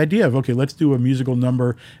and had the idea of, okay, let's do a musical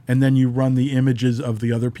number. And then you run the images of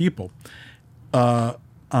the other people. Joe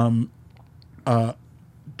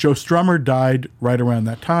Strummer died right around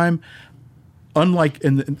that time.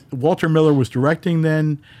 Walter Miller was directing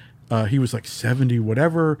then. He was like 70,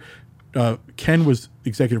 whatever. Ken was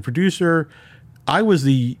executive producer. I was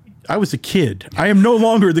the kid. I am no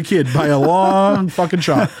longer the kid by a long fucking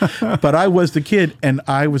shot, but I was the kid, and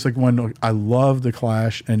I was like, I love the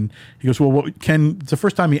Clash. And he goes, well, Ken, it's the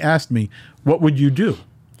first time he asked me, what would you do?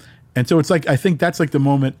 And so it's like, I think that's like the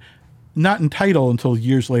moment, not in title until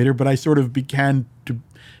years later, but I sort of began to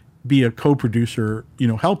be a co-producer,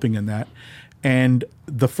 helping in that. And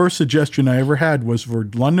the first suggestion I ever had was for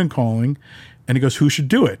London Calling, and he goes, who should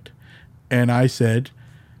do it? And I said,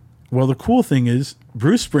 well, the cool thing is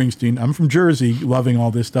Bruce Springsteen, I'm from Jersey, loving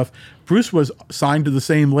all this stuff. Bruce was signed to the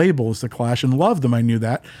same label as The Clash and loved them. I knew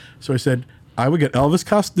that. So I said, I would get Elvis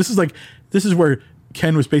Costello. This is like this is where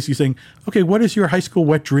Ken was basically saying, okay, what is your high school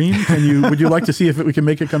wet dream? Would you like to see if we can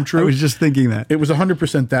make it come true? I was just thinking that. It was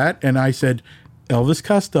 100% that. And I said, Elvis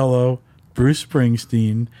Costello, Bruce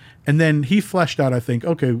Springsteen. And then he fleshed out, I think,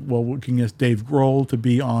 okay, well, we can get Dave Grohl to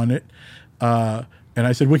be on it. And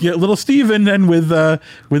I said, we get Little Steven then with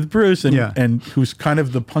Bruce, and who's kind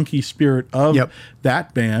of the punky spirit of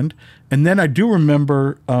that band. And then I do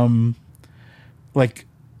remember,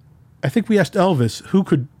 I think we asked Elvis who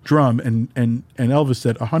could drum, and Elvis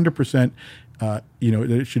said 100%, that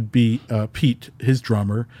it should be Pete, his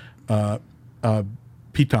drummer,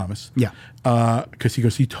 Pete Thomas. Yeah. Because he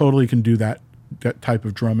goes, he totally can do that type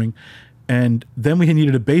of drumming. And then we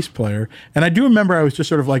needed a bass player. And I do remember I was just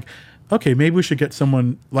sort of like, okay, maybe we should get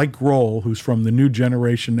someone like Grohl, who's from the new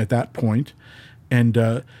generation at that point.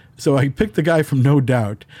 And so I picked the guy from No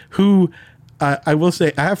Doubt, who I will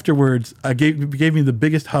say afterwards gave me the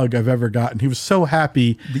biggest hug I've ever gotten. He was so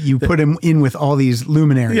happy. You put him in with all these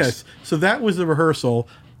luminaries. Yes. So that was the rehearsal.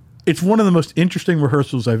 It's one of the most interesting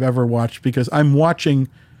rehearsals I've ever watched because I'm watching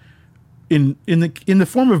in the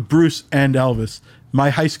form of Bruce and Elvis,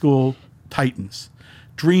 my high school titans,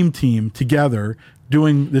 dream team together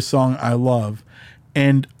doing this song I love.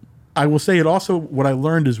 And I will say it also, what I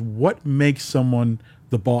learned is what makes someone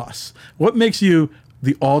the boss. What makes you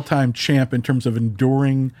the all-time champ in terms of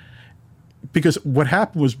enduring. Because what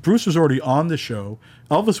happened was Bruce was already on the show.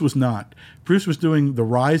 Elvis was not. Bruce was doing The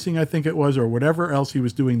Rising, I think it was, or whatever else he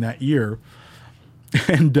was doing that year.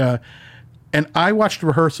 And I watched a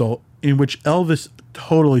rehearsal in which Elvis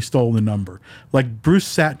totally stole the number. Like Bruce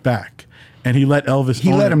sat back and he let Elvis.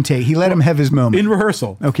 He let him have his moment in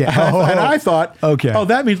rehearsal. Okay, and I thought, okay,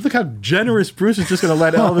 that means look how generous Bruce is just going to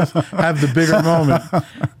let Elvis have the bigger moment.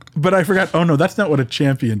 But I forgot. Oh no, that's not what a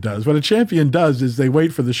champion does. What a champion does is they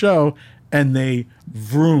wait for the show and they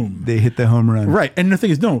vroom. They hit the home run. Right. And the thing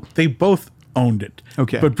is, no, they both owned it.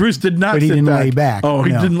 Okay. But Bruce did not. But he didn't lay back. Oh,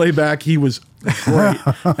 he didn't lay back. He was great.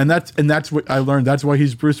 and that's what I learned. That's why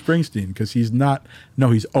he's Bruce Springsteen, because he's not.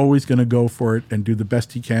 No, he's always going to go for it and do the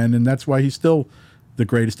best he can, and that's why he's still the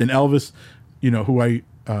greatest. And Elvis, who I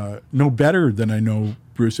know better than I know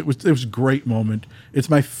Bruce. It was a great moment. It's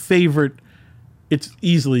my favorite. It's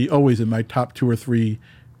easily always in my top 2 or 3,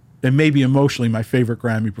 and maybe emotionally my favorite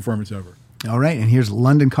Grammy performance ever. All right, and here's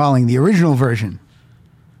London Calling, the original version.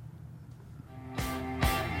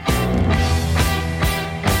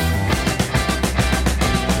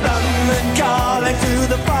 London calling to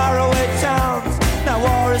the faraway towns. Now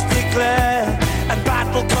war is declared and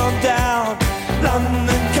battle come down.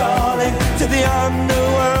 London calling to the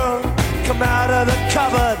underworld. Come out of the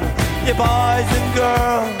cupboard, you boys and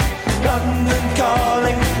girls. London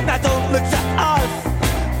calling, now don't look to us.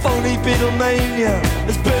 Phony Beatlemania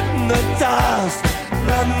has bitten the dust.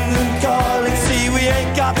 London calling, see we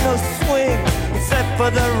ain't got no swing except for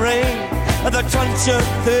the rain and the crunch of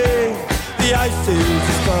thing. The ice age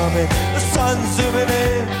is coming, the sun's zooming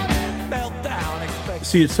in. Meltdown expected.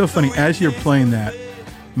 See, it's so funny. As you're playing that,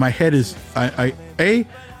 my head is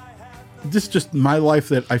this is just my life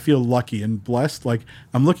that I feel lucky and blessed. Like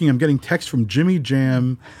I'm getting texts from Jimmy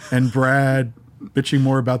Jam and Brad bitching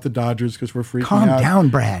more about the Dodgers because we're freaking out. Calm down,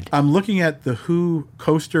 Brad. I'm looking at the Who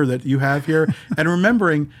coaster that you have here and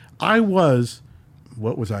remembering what was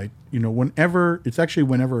I?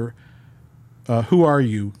 Whenever Who Are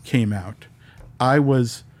You came out, I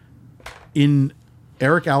was in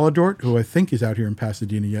Eric Alladort, who I think is out here in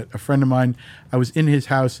Pasadena yet, a friend of mine. I was in his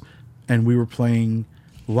house and we were playing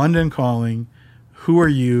London Calling, Who Are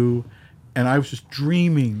You? And I was just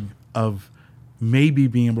dreaming of maybe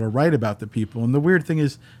being able to write about the people. And the weird thing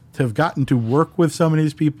is to have gotten to work with some of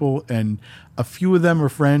these people, and a few of them are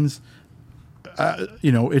friends.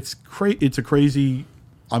 It's a crazy.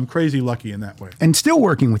 I'm crazy lucky in that way. And still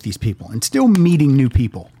working with these people and still meeting new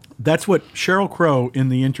people. That's what Sheryl Crow in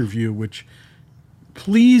the interview, which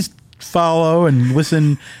please follow and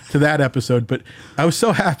listen to that episode. But I was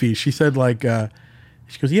so happy. She said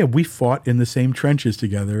she goes, yeah, we fought in the same trenches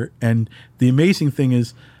together. And the amazing thing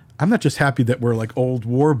is, I'm not just happy that we're like old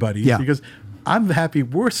war buddies, because I'm happy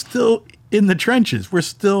we're still in the trenches. We're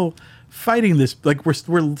still fighting this. Like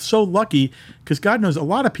we're so lucky because God knows a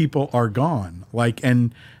lot of people are gone.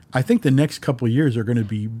 And I think the next couple of years are going to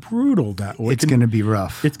be brutal that way. It's going to be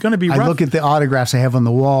rough. It's going to be rough. I look at the autographs I have on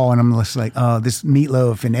the wall and I'm just like, oh, this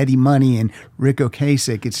Meatloaf and Eddie Money and Rick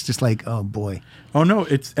Ocasek. It's just like, oh boy. Oh no,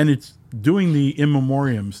 it's doing the in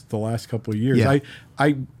memoriams the last couple of years. Yeah.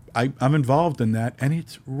 I'm involved in that, and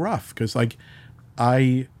it's rough because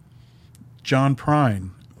John Prine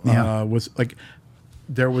was like,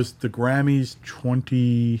 there was the Grammys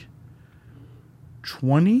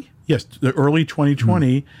 2020, yes, the early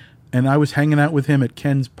 2020, And I was hanging out with him at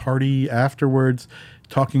Ken's party afterwards,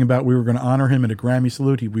 talking about we were going to honor him at a Grammy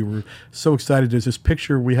salute. We were so excited. There's this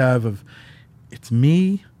picture we have of, it's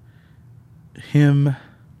me, him,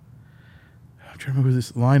 I'm trying to remember who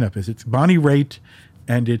this lineup is. It's Bonnie Raitt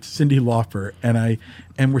and it's Cyndi Lauper.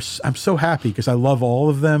 I'm so happy because I love all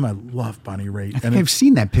of them. I love Bonnie Raitt. I think I've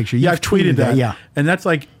seen that picture. Yeah, You've I've tweeted that. Yeah. And that's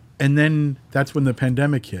like, and then that's when the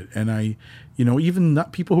pandemic hit. And even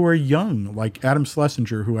not people who are young, like Adam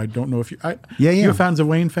Schlesinger, who I don't know if you're a Fountains of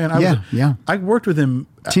Wayne fan. I worked with him.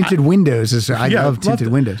 Tinted Windows I love Tinted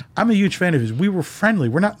Windows. I'm a huge fan of his. We were friendly.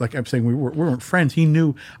 We're not like I'm saying we weren't friends. He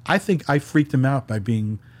knew. I think I freaked him out by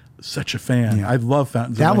being such a fan. Yeah. I love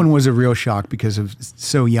Fountains of That Wayne. one was a real shock because of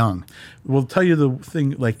so young. Well, tell you the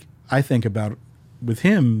thing like I think about with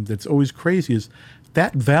him that's always crazy is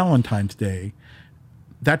that Valentine's Day.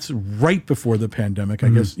 That's right before the pandemic. I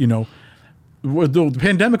guess, the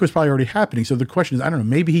pandemic was probably already happening. So the question is, I don't know,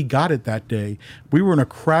 maybe he got it that day. We were in a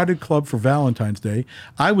crowded club for Valentine's Day.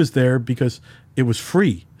 I was there because it was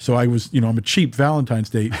free. So I was, I'm a cheap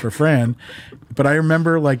Valentine's Day for Fran. But I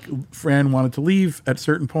remember like Fran wanted to leave at a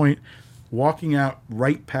certain point, walking out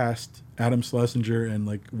right past Adam Schlesinger and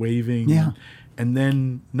like waving. Yeah. And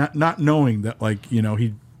then not knowing that like,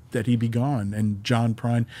 that he'd be gone and John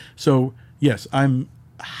Prine. So yes, I'm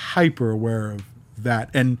hyper aware of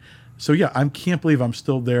that. And so, yeah, I can't believe I'm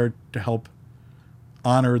still there to help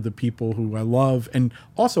honor the people who I love. And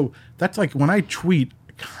also, that's like when I tweet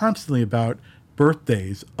constantly about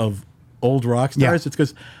birthdays of old rock stars, it's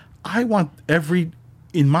because I want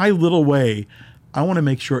in my little way, I want to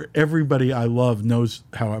make sure everybody I love knows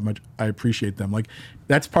how much I appreciate them. Like,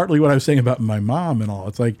 that's partly what I was saying about my mom and all.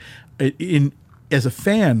 It's like, as a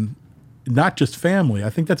fan, not just family.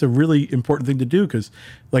 I think that's a really important thing to do because,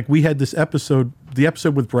 like, we had this episode, the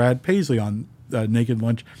episode with Brad Paisley on Naked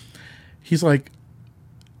Lunch. He's like,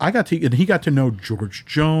 he got to know George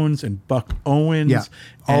Jones and Buck Owens.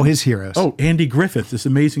 All his heroes. Oh, Andy Griffith, this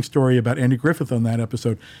amazing story about Andy Griffith on that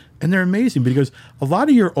episode. And they're amazing because a lot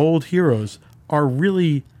of your old heroes are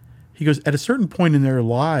really, he goes, at a certain point in their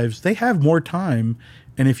lives, they have more time.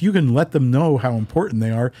 And if you can let them know how important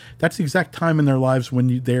they are, that's the exact time in their lives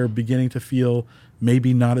when they're beginning to feel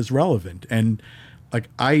maybe not as relevant. And like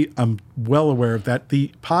I am well aware of that.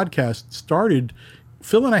 The podcast started,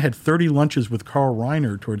 Phil and I had 30 lunches with Carl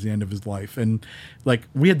Reiner towards the end of his life. And like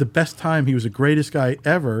we had the best time. He was the greatest guy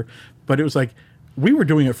ever. But it was like we were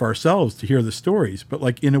doing it for ourselves to hear the stories. But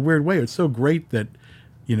like in a weird way, it's so great that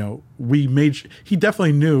he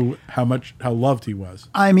definitely knew how loved he was.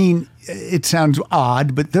 I mean, it sounds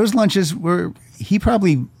odd, but those lunches he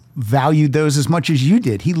probably valued those as much as you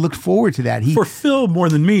did. He looked forward to that. For Phil more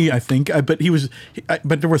than me, I think, but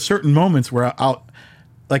there were certain moments where I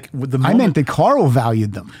meant that Carl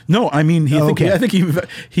valued them. No, I mean, I think he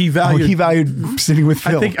valued. He valued sitting with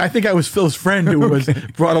Phil. I think I was Phil's friend who was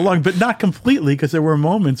brought along, but not completely, because there were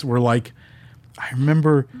moments where, like, I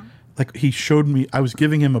remember, like, he showed me. I was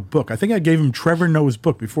giving him a book. I think I gave him Trevor Noah's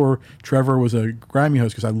book before Trevor was a Grammy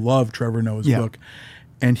host, because I love Trevor Noah's book.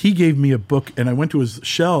 And he gave me a book, and I went to his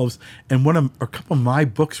shelves, and a couple of my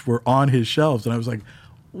books were on his shelves, and I was like,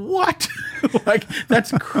 what? Like,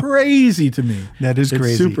 that's crazy to me. That is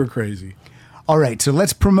crazy. It's super crazy. All right, so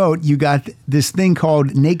let's promote. You got this thing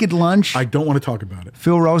called Naked Lunch. I don't want to talk about it.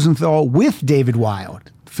 Phil Rosenthal with David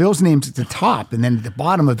Wild. Phil's name's at the top, and then at the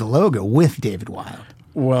bottom of the logo with David Wild.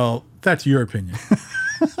 Well, that's your opinion.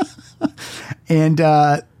 And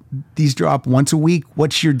these drop once a week.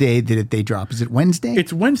 What's your day that they drop? Is it Wednesday?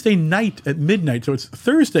 It's Wednesday night at midnight, so it's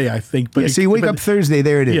Thursday, I think. But so you wake up Thursday,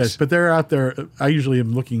 there it is. Yes, but they're out there. I usually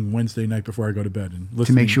am looking Wednesday night before I go to bed and listening,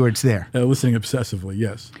 to make sure it's there. Listening obsessively,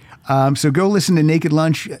 yes. So go listen to Naked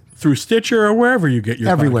Lunch through Stitcher or wherever you get your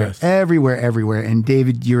podcasts. Everywhere. And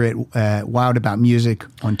David, you're at Wild About Music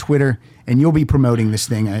on Twitter, and you'll be promoting this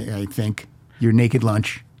thing, I think, your Naked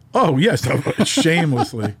Lunch. Oh, yes,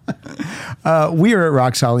 shamelessly. We are at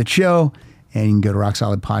Rock Solid Show, and you can go to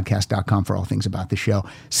rocksolidpodcast.com for all things about the show.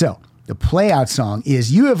 So the play out song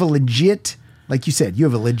is, you have a legit, like you said, you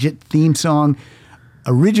have a legit theme song,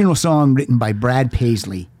 original song written by Brad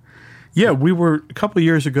Paisley. Yeah, we were a couple of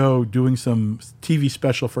years ago doing some TV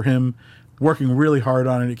special for him, working really hard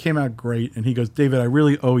on it. It came out great. And he goes, David, I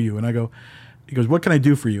really owe you. And he goes, what can I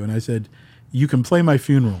do for you? And I said, you can play my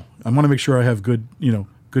funeral. I want to make sure I have a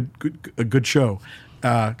good show,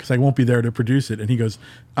 because I won't be there to produce it. And he goes,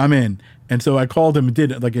 I'm in. And so I called him and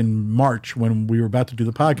did it like in March when we were about to do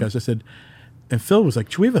the podcast. I said, and Phil was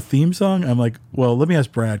like, should we have a theme song? I'm like, well, let me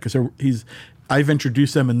ask Brad, because I've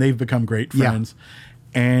introduced them and they've become great friends. Yeah.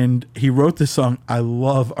 And he wrote this song. I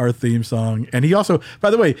love our theme song. And he also, by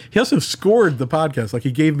the way, he also scored the podcast. Like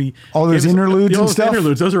he gave me all those interludes and stuff.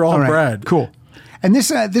 Interludes, those are all Brad. Cool. And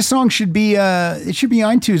this song should be it should be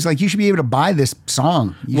on iTunes. Like you should be able to buy this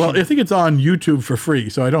song. I think it's on YouTube for free,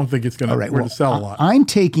 so I don't think it's going to sell a lot. I'm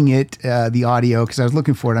taking it the audio because I was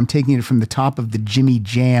looking for it. I'm taking it from the top of the Jimmy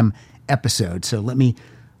Jam episode. So let me.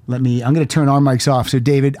 I'm going to turn our mics off. So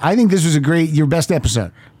David, I think this was your best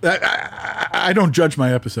episode. I don't judge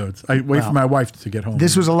my episodes. I wait for my wife to get home.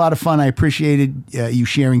 This was a lot of fun. I appreciated you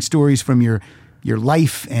sharing stories from your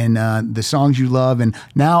life and the songs you love. And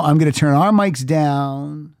now I'm going to turn our mics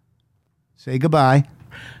down. Say goodbye.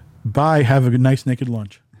 Bye. Have a nice naked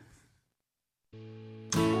lunch.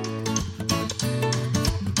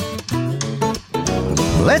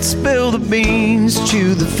 Let's spill the beans,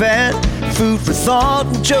 chew the fat, food for thought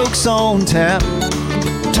and jokes on tap.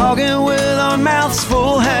 Talking with our mouths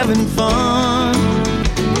full, having fun.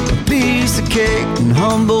 A piece of cake and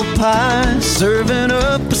humble pie, serving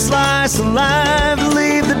up a slice of life.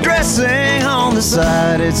 Leave the dressing on the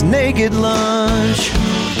side, it's naked lunch.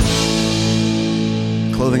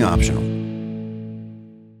 Clothing optional.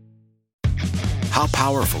 How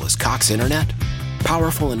powerful is Cox Internet?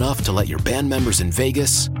 Powerful enough to let your band members in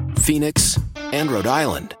Vegas, Phoenix, and Rhode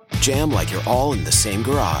Island jam like you're all in the same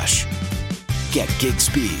garage. Get gig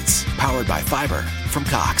speeds powered by fiber from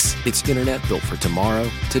Cox. It's internet built for tomorrow,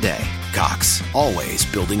 today. Cox, always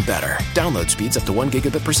building better. Download speeds up to 1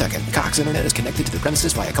 gigabit per second. Cox Internet is connected to the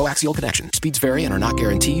premises via coaxial connection. Speeds vary and are not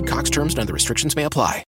guaranteed. Cox terms and other restrictions may apply.